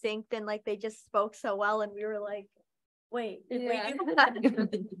succinct and like they just spoke so well, and we were like, wait, did we do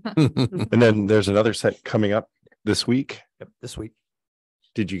that? And then there's another set coming up this week. Yep, this week.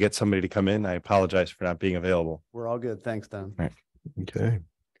 Did you get somebody to come in? I apologize for not being available. We're all good. Thanks, Don. Right. Okay.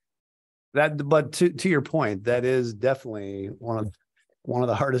 But to your point, that is definitely one of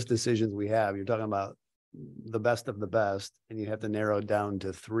the hardest decisions we have. You're talking about the best of the best, and you have to narrow it down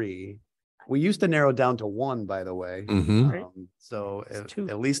to 3. We used to narrow it down to 1, by the way. So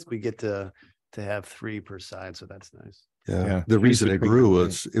at least we get to have 3 per side. So that's nice. Yeah. The reason it grew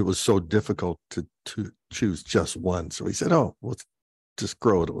was it was so difficult to choose just one. So we said, oh, let's just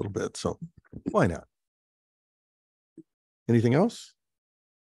grow it a little bit. So why not? Anything else?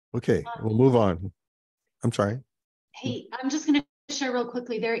 Okay, we'll move on. I'm sorry. Hey, I'm just going to share real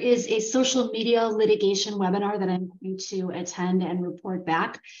quickly. There is a social media litigation webinar that I'm going to attend and report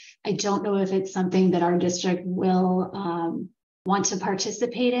back. I don't know if it's something that our district will want to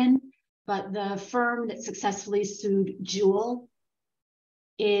participate in, but the firm that successfully sued Jewel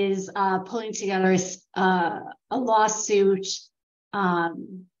is pulling together a lawsuit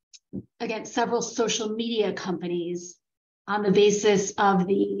against several social media companies on the basis of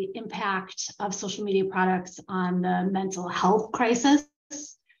the impact of social media products on the mental health crisis.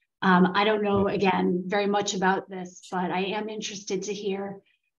 I don't know, again, very much about this, but I am interested to hear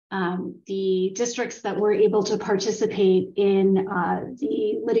the districts that were able to participate in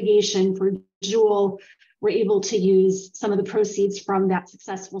the litigation for Jewel were able to use some of the proceeds from that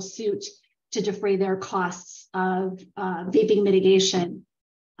successful suit to defray their costs of vaping mitigation.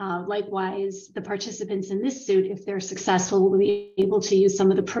 Likewise, the participants in this suit, if they're successful, will be able to use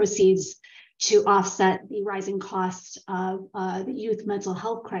some of the proceeds to offset the rising cost of the youth mental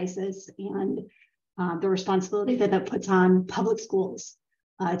health crisis and the responsibility that that puts on public schools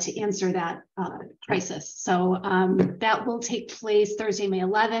to answer that crisis. So that will take place Thursday, May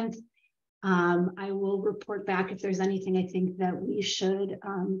 11th. I will report back if there's anything I think that we should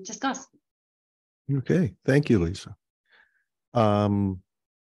discuss. Okay, thank you, Lisa.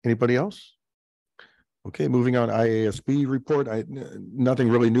 Anybody else? Okay, moving on, IASB report. Nothing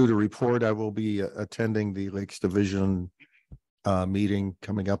really new to report. I will be attending the Lakes Division meeting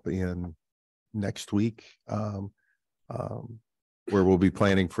coming up in next week. Where we'll be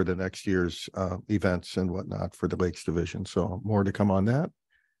planning for the next year's events and whatnot for the Lakes Division. So more to come on that.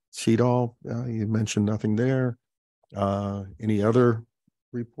 CEDAW, you mentioned nothing there. Any other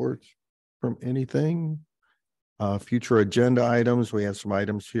reports from anything? Future agenda items, we have some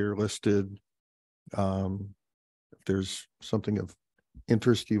items here listed. If there's something of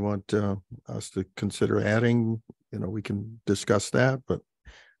interest you want us to consider adding, we can discuss that, but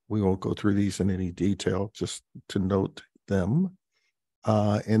we won't go through these in any detail, just to note them.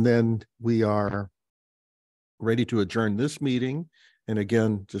 And then we are ready to adjourn this meeting. And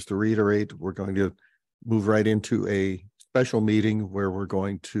again, just to reiterate, we're going to move right into a special meeting where we're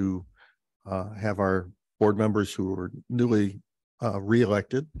going to have our board members who were newly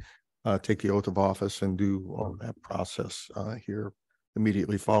re-elected take the oath of office and do all that process here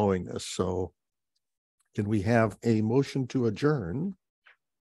immediately following this. So can we have a motion to adjourn?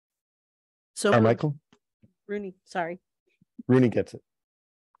 So Carmichael? Rooney, sorry. Rooney gets it.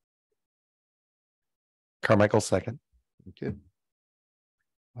 Carmichael second. Okay.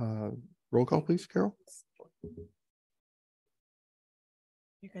 Roll call, please, Carol.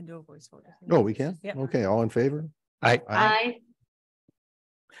 You can do a voice vote. No, we can? Yep. Okay, all in favor? Aye.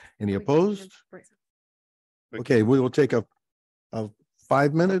 Any opposed? Okay, we will take a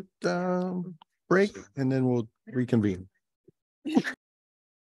 5-minute break and then we'll reconvene.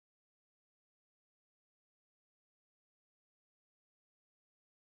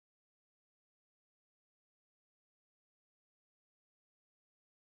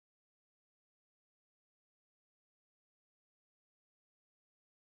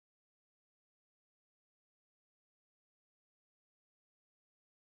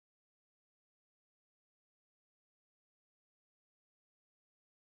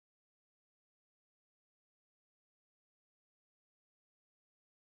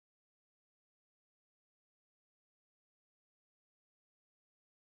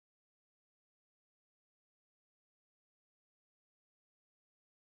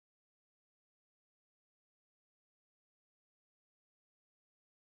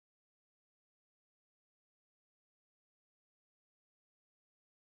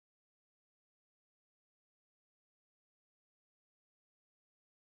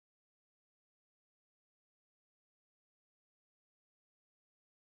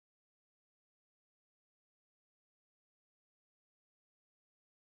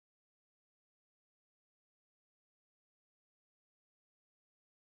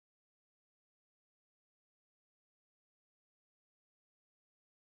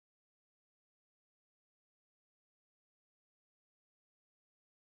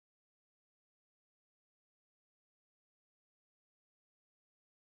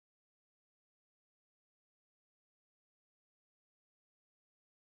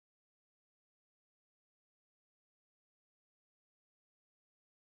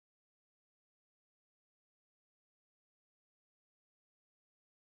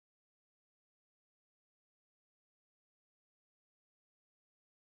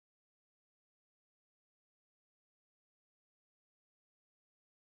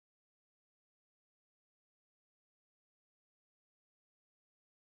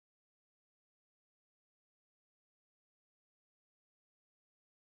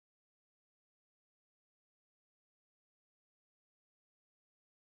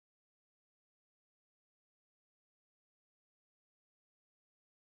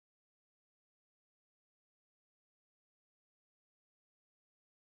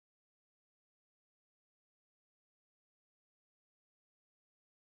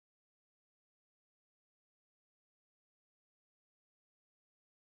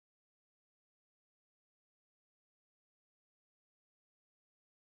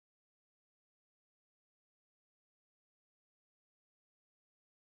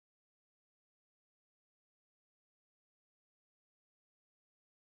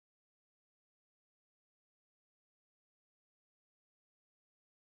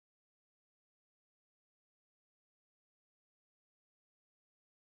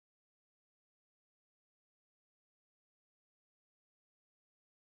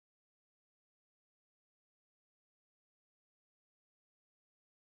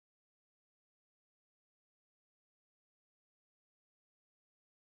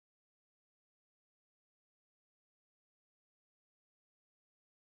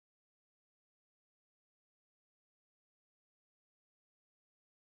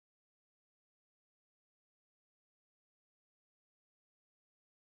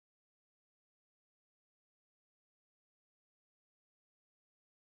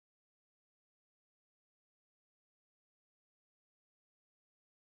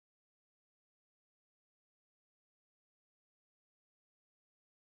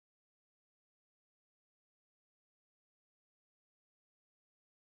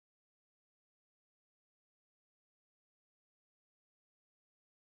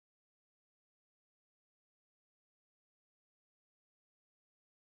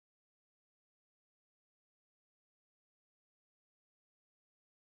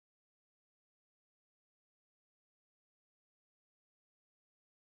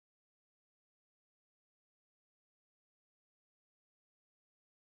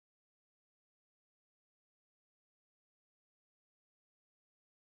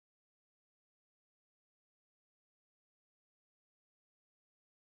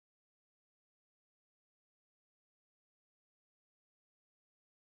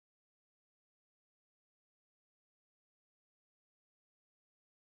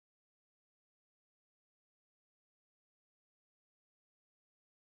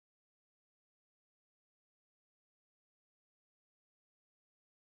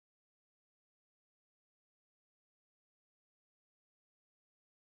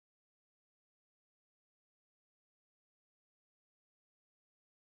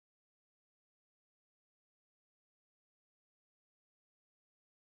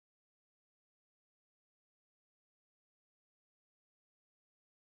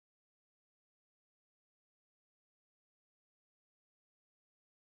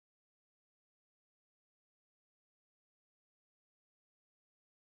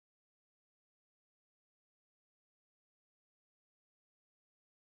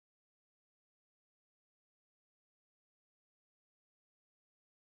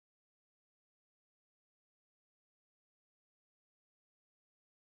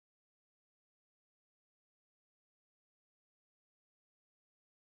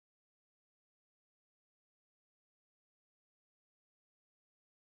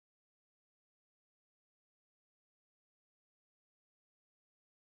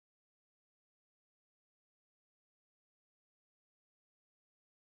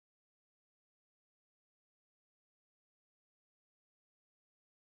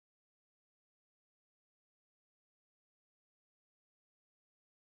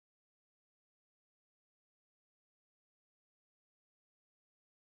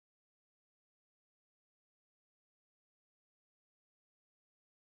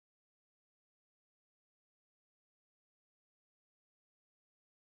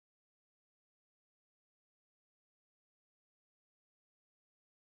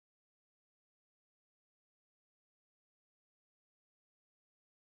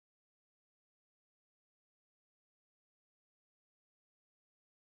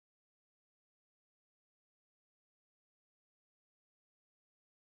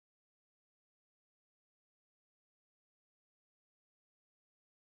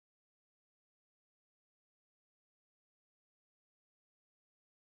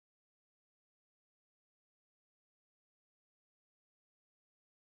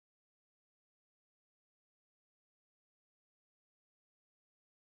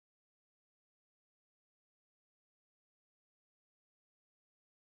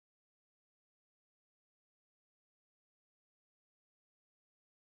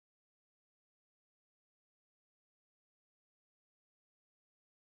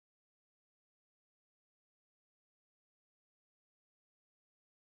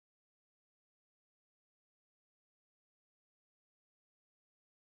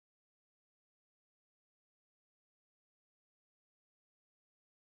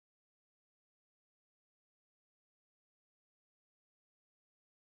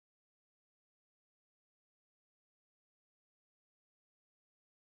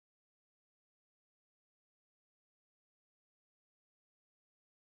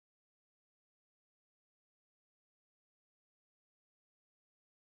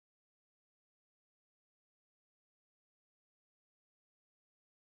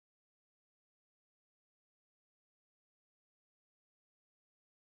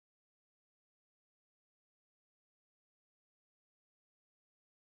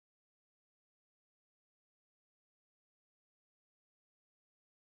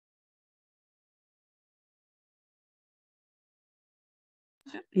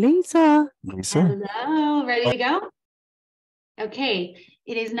 Lisa. Hello, ready to go? Okay,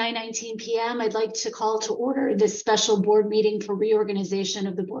 it is 9:19 p.m. I'd like to call to order this special board meeting for reorganization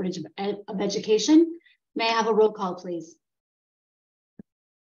of the Board of Education. May I have a roll call, please?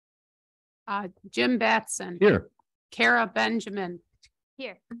 Jim Batson. Here. Kara Benjamin.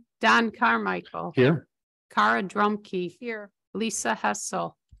 Here. Don Carmichael. Here. Kara Drumkey. Here. Lisa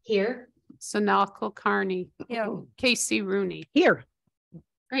Hessel. Here. Sonal Kulkarni. Here. Casey Rooney. Here.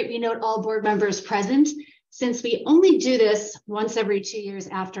 Great, we note all board members present. Since we only do this once every 2 years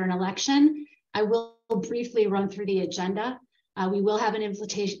after an election, I will briefly run through the agenda. We will have an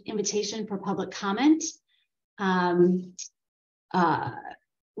invitation for public comment.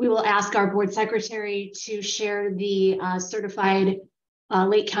 We will ask our board secretary to share the certified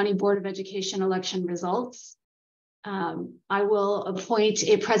Lake County Board of Education election results. I will appoint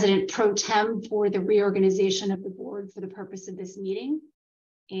a president pro tem for the reorganization of the board for the purpose of this meeting.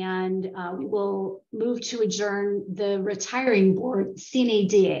 And we will move to adjourn the retiring board,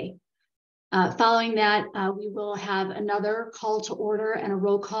 CNADA. Following that, we will have another call to order and a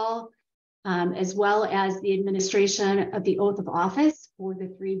roll call, as well as the administration of the oath of office for the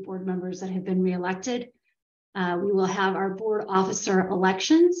 3 board members that have been reelected. We will have our board officer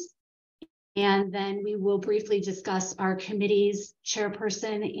elections, and then we will briefly discuss our committees,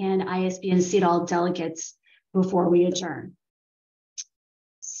 chairperson, and ISB and CEDAW delegates before we adjourn.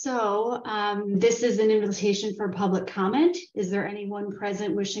 So this is an invitation for public comment. Is there anyone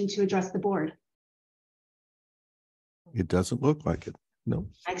present wishing to address the board? It doesn't look like it. No.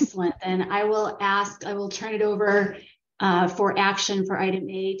 Excellent. Then I will turn it over for action for item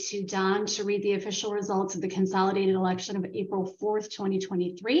A to Don to read the official results of the consolidated election of April 4th,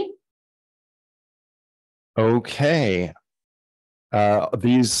 2023. Okay.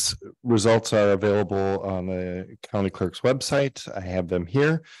 These results are available on the county clerk's website. I have them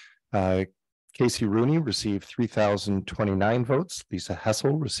here. Casey Rooney received 3,029 votes. Lisa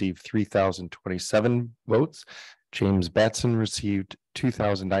Hessel received 3,027 votes. James Batson received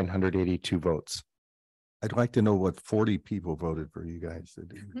 2,982 votes. I'd like to know what 40 people voted for you guys.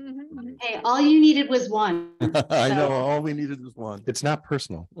 Hey, all you needed was one. I know, all we needed was one. It's not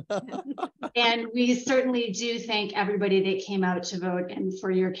personal. And we certainly do thank everybody that came out to vote and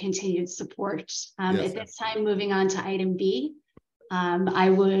for your continued support. At this time, moving on to item B, I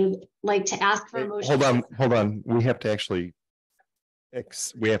would like to ask for a motion. Hold on. We have to actually,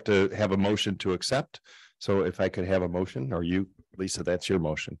 we have to have a motion to accept. So if I could have a motion, or you, Lisa, that's your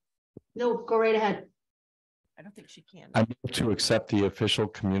motion. No, go right ahead. I don't think she can. I move to accept the official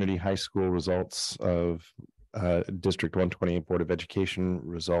community high school results of District 128 Board of Education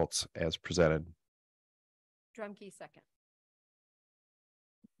results as presented. Drumkey second.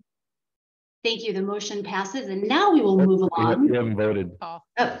 Thank you. The motion passes, and now we will move along. We haven't voted. Oh,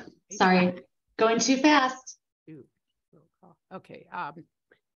 sorry, going too fast. Okay.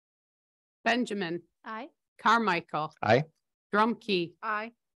 Benjamin. Aye. Carmichael. Aye. Drumkey.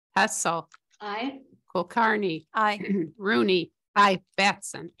 Aye. Hessel. Aye. Kulkarni. Aye. Rooney. Aye.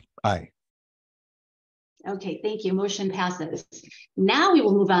 Batson. Aye. Okay, thank you. Motion passes. Now we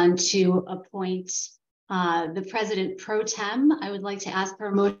will move on to appoint the president pro tem. I would like to ask for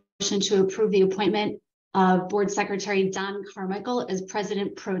a motion to approve the appointment of Board Secretary Don Carmichael as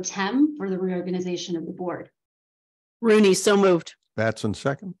president pro tem for the reorganization of the board. Rooney, so moved. Batson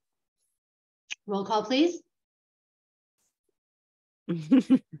second. Roll call, please.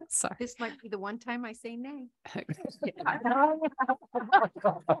 Sorry. This might be the one time I say nay.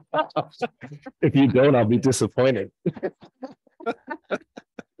 If you don't, I'll be disappointed.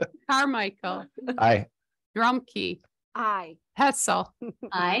 Carmichael. Aye. Drumkey. Aye. Hessel.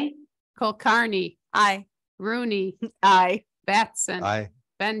 Aye. Kulkarni. Aye. Rooney. Aye. Batson. Aye.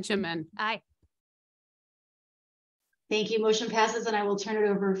 Benjamin. Aye. Thank you. Motion passes, and I will turn it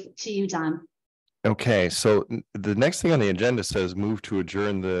over to you, Don. Okay, so the next thing on the agenda says move to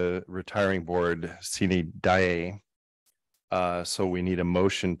adjourn the retiring board, CNADA. So we need a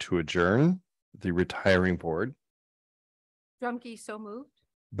motion to adjourn the retiring board. Drumkey, so moved.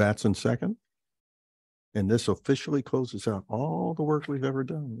 Batson second. And this officially closes out all the work we've ever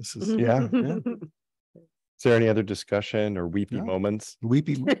done. This is Yeah. yeah. Is there any other discussion or weepy moments?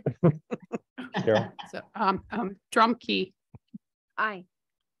 Weepy. Carol? So, Drumkey. Aye.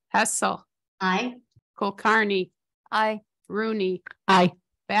 Hessel. Aye. Kulkarni. Aye. Rooney. Aye.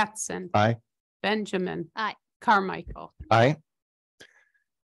 Batson. Aye. Benjamin. Aye. Carmichael. Aye.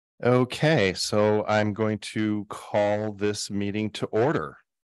 Okay, so I'm going to call this meeting to order.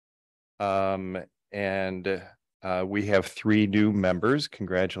 We have 3 new members.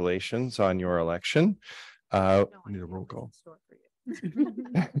 Congratulations on your election. We need a roll call.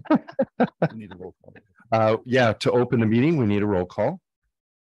 Yeah, to open the meeting, we need a roll call.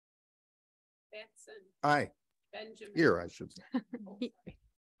 Batson, Aye. Benjamin. Here, I should say.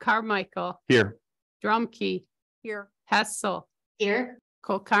 Carmichael, Here. Drumkey, Here. Hessel, Here.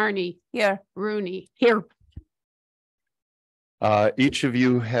 Kulkarni, Here. Rooney. Here. Each of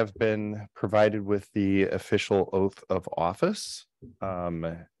you have been provided with the official oath of office.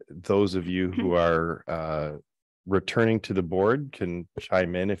 Those of you who are returning to the board can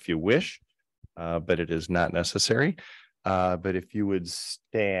chime in if you wish, but it is not necessary. But if you would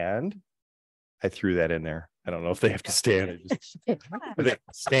stand, I threw that in there. I don't know if they have to stand. But they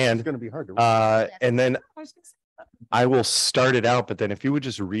stand. It's going to be hard to. And then I will start it out, but then if you would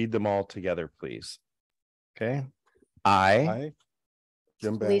just read them all together, please. Okay. I,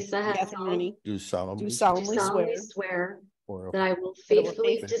 Jim Bass, Lisa Catherine Hessel, Rooney, do solemnly do solemnly solemnly swear swear or that I will that I will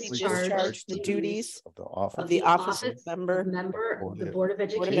faithfully faithfully discharge the duties of the office of the office of member of the Board of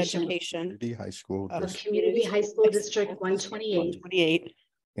Board of Education Education Community High School of of District Community High School District 128 128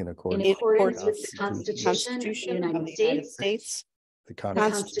 in in accordance accordance with the Constitution Constitution of the of the United United States, States, the the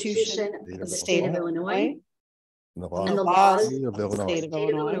Constitution Constitution of the State of Illinois, and the and the laws laws of of the Illinois. State of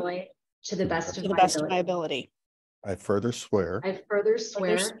Illinois to the best to of the my best of my ability. ability. I further swear I further Further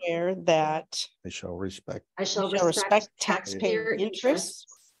swear swear that I shall respect I shall I shall respect taxpayer interests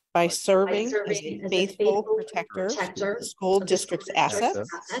by serving as a faithful protector of the school district's assets.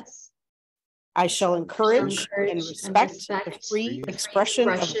 I shall encourage and respect the free expression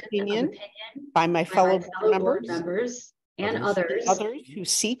of opinion by my fellow board members and others who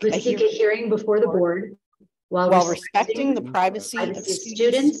seek who a seek a hearing hearing before the board while respecting the privacy of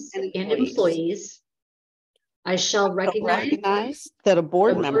students and employees. I shall recognize that a the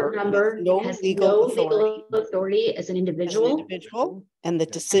board board member member has no has legal no authority legal authority as an as an individual, individual, and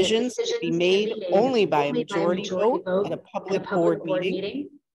that decisions to be made only by a majority vote at a public board meeting.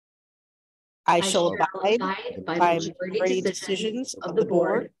 I shall abide by majority decisions of the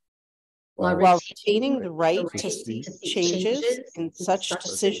board while retaining the right to seek changes in such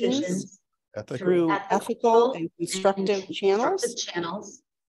decisions through ethical and constructive channels.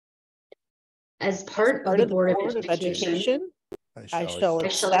 As part of the Board of Education, I shall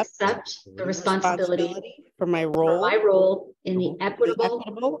accept the responsibility for my role in the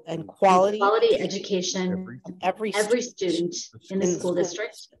equitable and quality education of every student in the school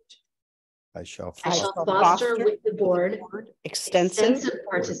district. I shall I shall foster with the board extensive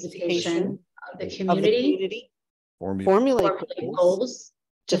participation of the of the community, formulate goals,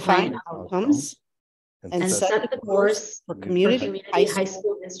 define outcomes, and set the course for community high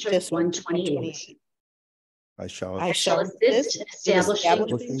school district 128. I shall assist in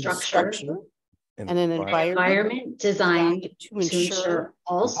establishing structure and an environment designed to ensure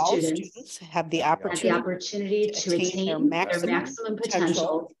all students have the have the opportunity opportunity to attain their maximum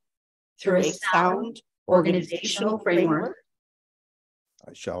potential through a sound organizational framework.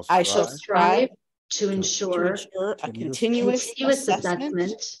 I shall strive to ensure a continuous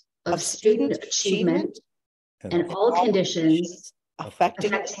assessment of student achievement and all conditions affecting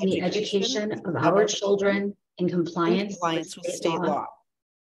the education of our children in compliance with state law.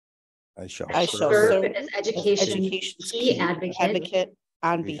 I shall serve as education's key advocate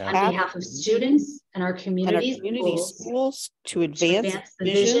on behalf of students and our community schools to advance the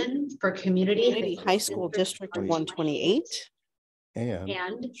vision for community high school district 128.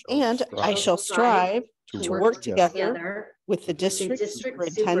 And I shall strive to work together with the district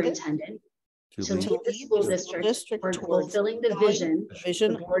superintendent to lead the school district toward fulfilling the vision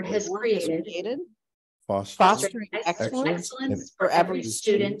the board has created, fostering excellence for every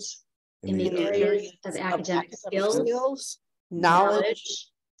student in the areas of academic skills, knowledge,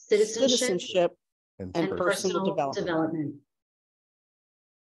 citizenship, and personal development.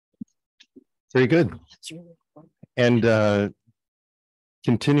 Very good. And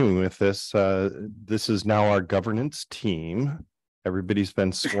continuing with this, this is now our governance team. Everybody's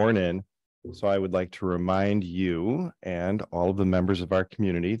been sworn in. So I would like to remind you and all of the members of our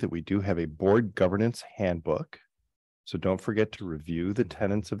community that we do have a board governance handbook. So don't forget to review the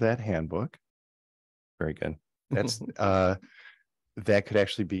tenets of that handbook. Very good. That's that could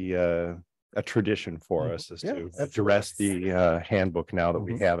actually be a tradition for us, is to address the handbook now that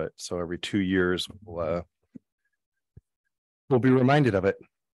we have it. So every 2 years we'll be reminded of it.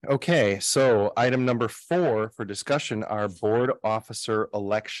 Okay, so item number 4 for discussion are board officer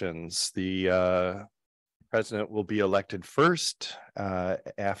elections. The president will be elected first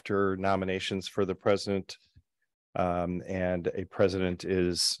after nominations for the president, and a president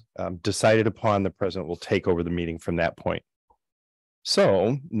is decided upon. The president will take over the meeting from that point.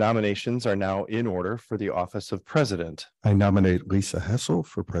 So nominations are now in order for the office of president. I nominate Lisa Hessel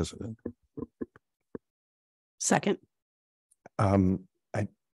for president. Second.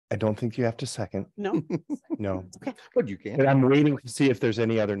 I don't think you have to second. No. No. Okay. But you can. But I'm waiting to see if there's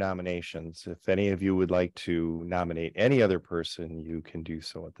any other nominations. If any of you would like to nominate any other person, you can do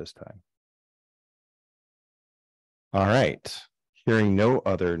so at this time. All right. Hearing no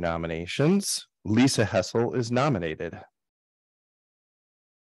other nominations, Lisa Hessel is nominated.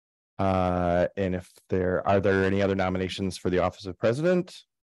 And if there are any other nominations for the office of president?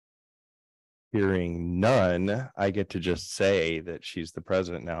 Hearing none, I get to just say that she's the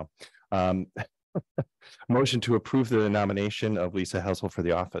president now. Motion to approve the nomination of Lisa Hessel for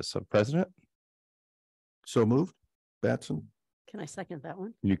the office of president. So moved. Batson. Can I second that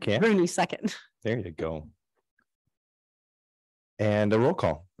one? You can. Rooney, second. There you go. And a roll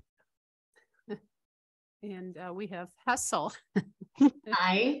call. And we have Hessel.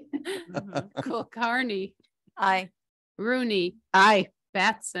 Aye. Kulkarni. Aye. Rooney. Aye.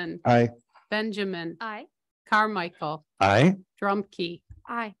 Batson. Aye. Benjamin. Aye. Carmichael. Aye. Drumkey.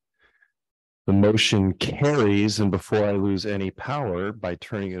 Aye. The motion carries, and before I lose any power by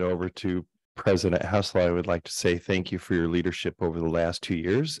turning it over to President Hessel, I would like to say thank you for your leadership over the last 2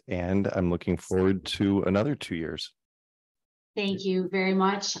 years, and I'm looking forward to another 2 years. Thank you very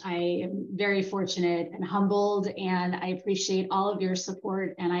much. I am very fortunate and humbled, and I appreciate all of your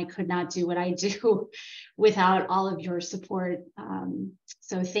support, and I could not do what I do without all of your support.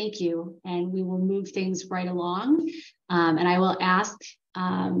 So thank you, and we will move things right along. And I will ask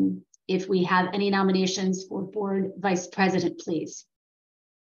if we have any nominations for board vice president, please.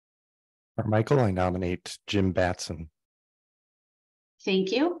 Michael, I nominate Jim Batson.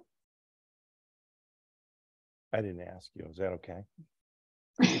 Thank you. I didn't ask you. Is that okay?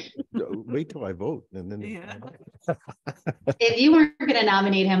 Wait till I vote and then. If you weren't going to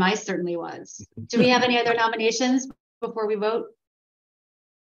nominate him, I certainly was. Do we have any other nominations before we vote?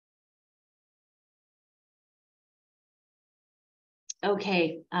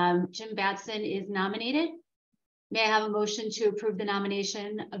 Okay, Jim Batson is nominated. May I have a motion to approve the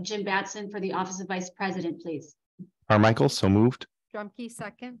nomination of Jim Batson for the office of vice president, please? Carmichael, so moved. Drumkey,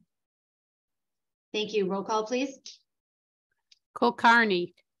 second. Thank you. Roll call, please.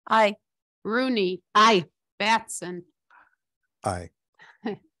 Kulkarni. Aye. Rooney. Aye. Batson. Aye.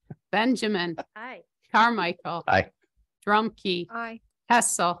 Benjamin. Aye. Carmichael. Aye. Drumkey. Aye.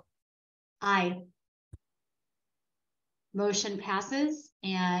 Hessel. Aye. Motion passes,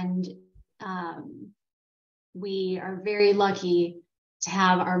 and we are very lucky to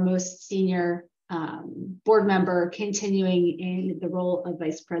have our most senior board member continuing in the role of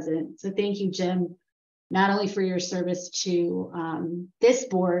vice president. So thank you, Jim, not only for your service to this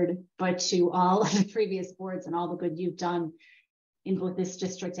board, but to all of the previous boards and all the good you've done in both this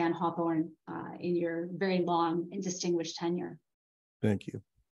district and Hawthorne in your very long and distinguished tenure. Thank you.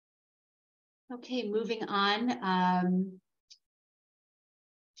 Okay, moving on.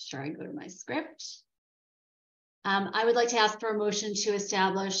 Sure, I go to my script. I would like to ask for a motion to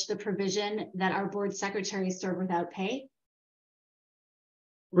establish the provision that our board secretaries serve without pay.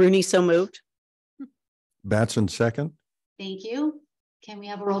 Rooney, so moved. Batson, second. Thank you. Can we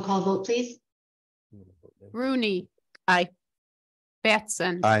have a roll call vote, please? Rooney. Aye.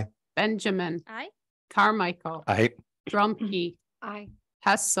 Batson. Aye. Benjamin. Aye. Carmichael. Aye. Drumkey. Aye.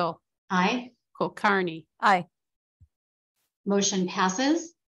 Hessel. Aye. Kulkarni. Aye. Motion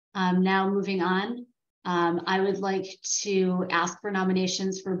passes. Now moving on. I would like to ask for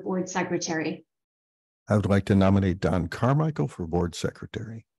nominations for board secretary. I would like to nominate Don Carmichael for board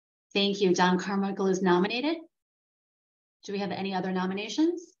secretary. Thank you. Don Carmichael is nominated. Do we have any other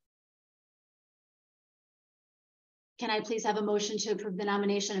nominations? Can I please have a motion to approve the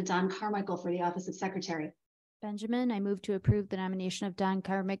nomination of Don Carmichael for the office of secretary? Benjamin, I move to approve the nomination of Don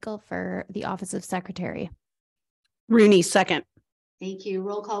Carmichael for the office of secretary. Rooney, second. Thank you.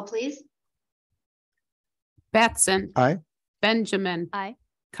 Roll call, please. Batson. Aye. Benjamin. Aye.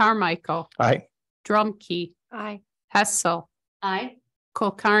 Carmichael. Aye. Drumkey. Aye. Hessel. Aye.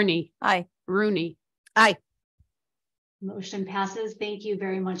 Kulkarni. Aye. Rooney. Aye. Motion passes. Thank you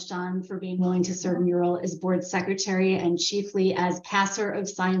very much, Don, for being willing to serve in your role as board secretary and chiefly as passer of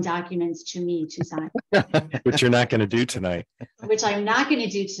signed documents to me to sign. Which you're not going to do tonight. Which I'm not going to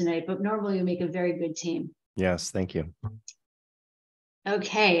do tonight, but normally we make a very good team. Yes, thank you.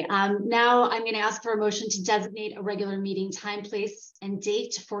 Okay, now I'm going to ask for a motion to designate a regular meeting time, place, and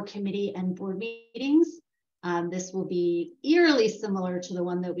date for committee and board meetings. This will be eerily similar to the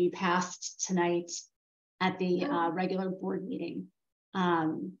one that we passed tonight at the regular board meeting.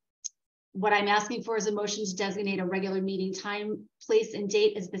 What I'm asking for is a motion to designate a regular meeting time, place, and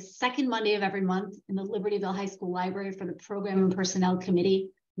date as the second Monday of every month in the Libertyville High School Library for the Program and Personnel Committee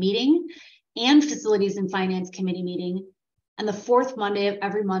meeting and Facilities and Finance Committee meeting, and the fourth Monday of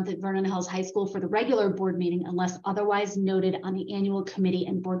every month at Vernon Hills High School for the regular board meeting, unless otherwise noted on the annual committee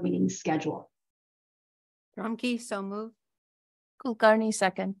and board meeting schedule. Drumkey, so moved. Kulkarni,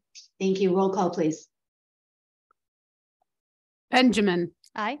 second. Thank you. Roll call, please. Benjamin.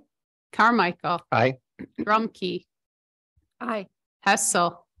 Aye. Carmichael. Aye. Drumkey. Aye.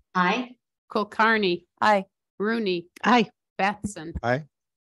 Hessel. Aye. Kulkarni. Aye. Rooney. Aye. Batson. Aye.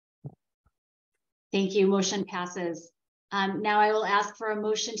 Thank you. Motion passes. Now I will ask for a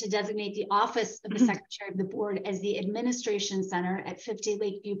motion to designate the office of the Secretary of the Board as the Administration Center at 50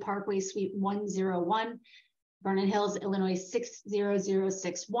 Lakeview Parkway, Suite 101, Vernon Hills, Illinois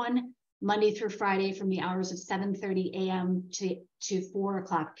 60061, Monday through Friday from the hours of 7:30 a.m. to 4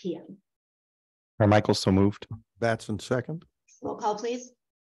 o'clock p.m. Carmichael, so moved. Batson, second. Roll call, please.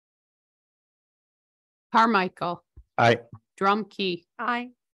 Carmichael. Aye. Drumkey. Aye.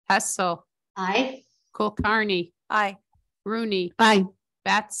 Hessel. Aye. Kulkarni. Aye. Rooney. Aye.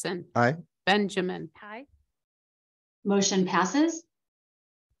 Batson. Aye. Benjamin. Aye. Motion passes.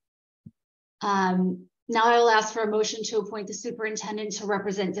 Now I will ask for a motion to appoint the superintendent to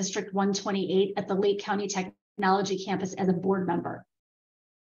represent District 128 at the Lake County Technology Campus as a board member.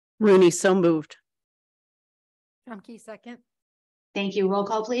 Rooney, so moved. Drumkey, second. Thank you. Roll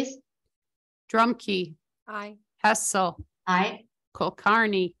call, please. Drumkey. Aye. Hessel. Aye.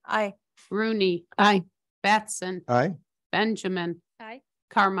 Kulkarni. Aye. Rooney. Aye. Batson. Aye. Benjamin. Aye.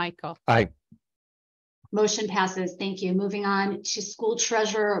 Carmichael. Aye. Motion passes. Thank you. Moving on to school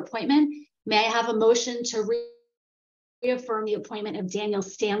treasurer appointment. May I have a motion to reaffirm the appointment of Daniel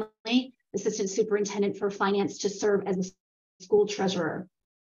Stanley, Assistant Superintendent for Finance, to serve as a school treasurer?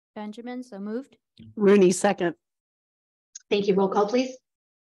 Benjamin, so moved. Rooney, second. Thank you. Roll call, please.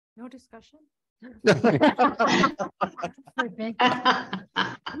 No discussion. This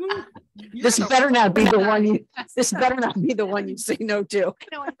better not be the one you, this better not be the one you say no to. I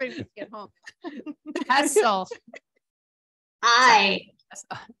know everybody wants to get home. Hessel. Aye.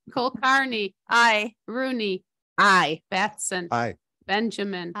 Kulkarni. Aye. Rooney. Aye. Batson. Aye.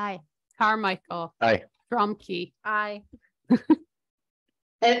 Benjamin. Aye. Carmichael. Aye. Drumkey. Aye.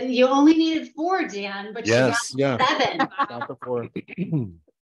 You only needed 4, Dan, but Yes, you got 7. Count the 4.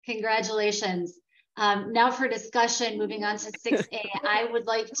 Congratulations. Now for discussion, moving on to 6A, I would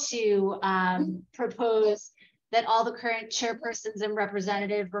like to propose that all the current chairpersons and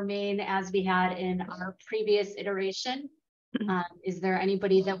representative remain as we had in our previous iteration. Is there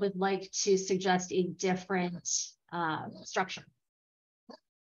anybody that would like to suggest a different structure?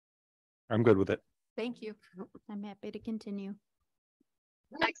 I'm good with it. Thank you. I'm happy to continue.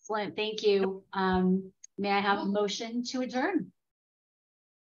 Excellent, thank you. May I have a motion to adjourn?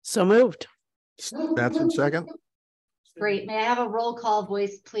 So moved. Batson, second. Great, may I have a roll call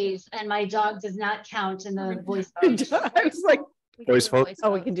voice, please? And my dog does not count in the voice vote. I was like, Voice vote.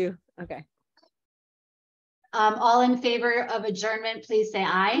 oh, we can do, okay. All in favor of adjournment, please say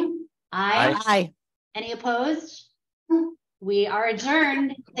aye. Aye. Aye. Any opposed? We are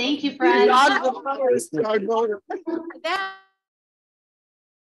adjourned. Thank you, friends. Dog vote. That